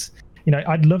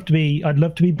I'd love to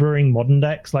be brewing modern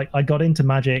decks. Like, I got into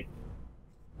Magic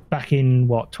back in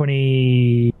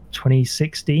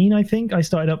 2016, I think. I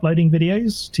started uploading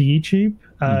videos to YouTube.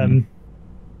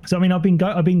 So I mean, I've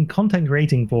been content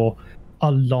creating for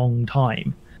a long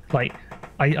time. Like,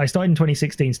 I started in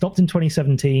 2016, stopped in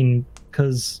 2017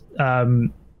 because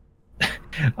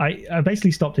I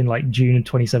basically stopped in like June of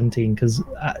 2017 because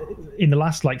in the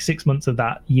last like 6 months of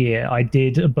that year, I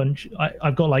did a bunch.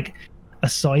 I've got like a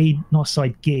not a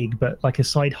side gig, but like a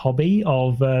side hobby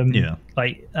of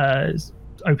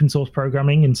open source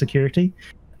programming and security.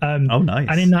 Oh, nice.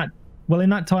 And in that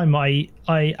time, I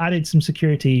added some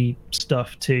security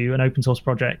stuff to an open source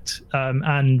project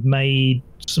and made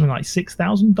something like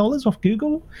 $6,000 off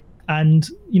Google. And,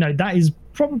 that is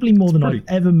probably more than I've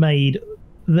ever made.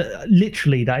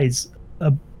 Literally, that is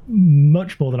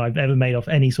much more than I've ever made off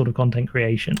any sort of content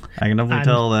creation. I can definitely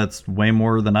tell that's way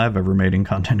more than I've ever made in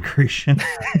content creation.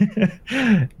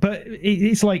 But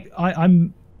it's like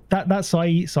I'm that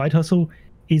side hustle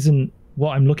isn't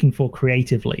what I'm looking for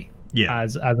creatively. Yeah.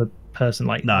 As a person,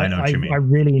 like, no, I know what you mean.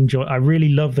 I really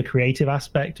love the creative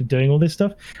aspect of doing all this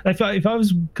stuff. If I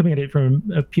was coming at it from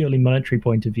a purely monetary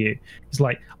point of view, it's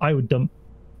like I would dump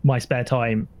my spare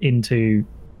time into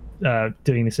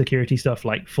doing the security stuff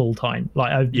like full time.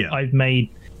 Like, I've made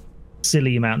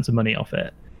silly amounts of money off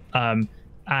it,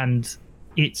 and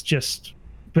it's just,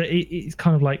 but it's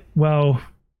kind of like, well,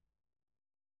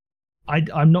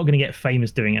 I'm not going to get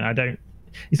famous doing it.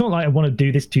 It's not like I want to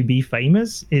do this to be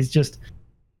famous. It's just,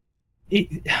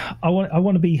 I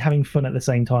want to be having fun at the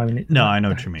same time. And I know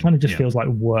what you mean. Kind of just feels like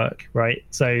work, right?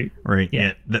 So right,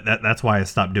 yeah. That's why I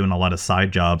stopped doing a lot of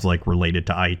side jobs like related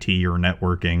to IT or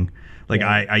networking. Like,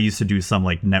 I used to do some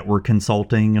like network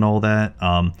consulting and all that.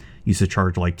 Used to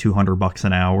charge like $200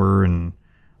 an hour, and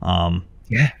I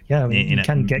mean, you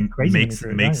can get crazy,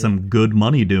 make some good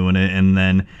money doing it. And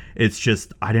then it's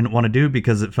just, I didn't want to do it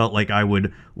because it felt like I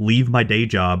would leave my day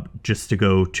job just to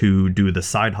go to do the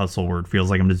side hustle where it feels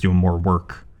like I'm just doing more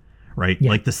work, right?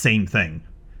 Like the same thing,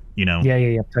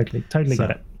 Yeah, totally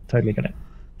get it.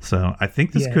 So I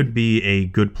think this could be a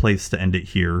good place to end it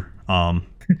here.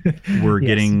 We're Yes.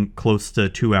 getting close to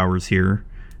 2 hours here,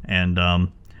 and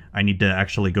I need to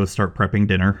actually go start prepping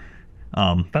dinner.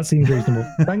 That seems reasonable.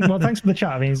 Thanks for the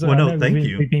chat. I mean, Well, no, I know thank we've,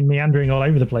 you. We've been meandering all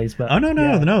over the place, but Oh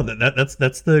no.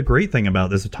 That's the great thing about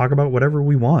this. Talk about whatever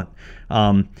we want.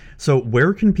 So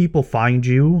where can people find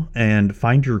you and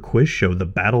find your quiz show, The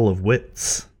Battle of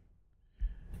Wits?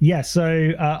 Yeah,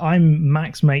 so I'm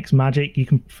Max Makes Magic. You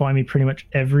can find me pretty much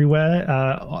everywhere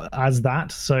as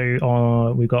that.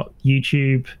 So we've got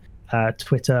YouTube,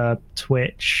 Twitter,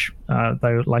 Twitch,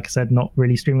 though, like I said, not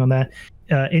really streaming on there.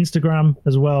 Instagram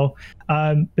as well.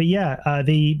 But yeah,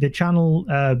 the channel,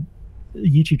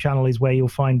 YouTube channel is where you'll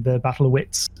find the Battle of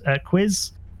Wits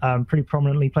quiz, pretty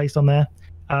prominently placed on there.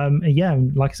 Yeah,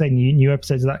 like I say, new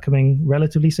episodes of that coming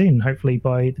relatively soon. Hopefully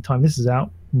by the time this is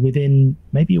out, within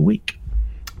maybe a week.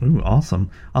 Ooh,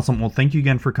 awesome. Well, thank you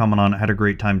again for coming on. I had a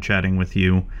great time chatting with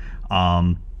you,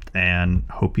 and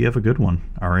hope you have a good one.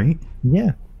 All right.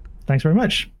 Yeah. Thanks very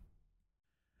much.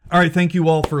 All right, thank you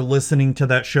all for listening to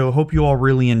that show. Hope you all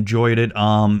really enjoyed it.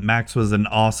 Max was an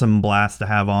awesome blast to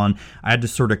have on. I had to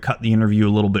sort of cut the interview a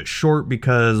little bit short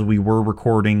because we were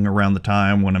recording around the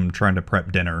time when I'm trying to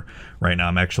prep dinner. Right now,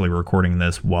 I'm actually recording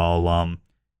this while,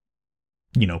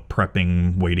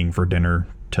 prepping, waiting for dinner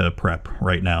to prep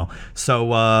right now. So,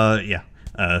 yeah.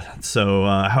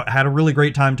 Had a really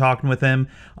great time talking with him.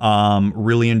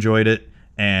 Really enjoyed it.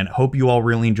 And hope you all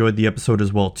really enjoyed the episode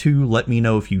as well, too. Let me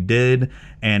know if you did.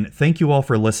 And thank you all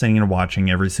for listening and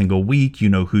watching every single week. You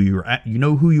know who you're at. You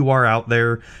know who you are out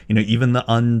there. Even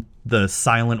the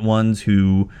silent ones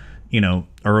who,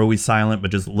 are always silent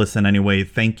but just listen anyway.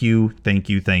 Thank you.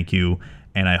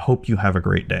 And I hope you have a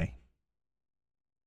great day.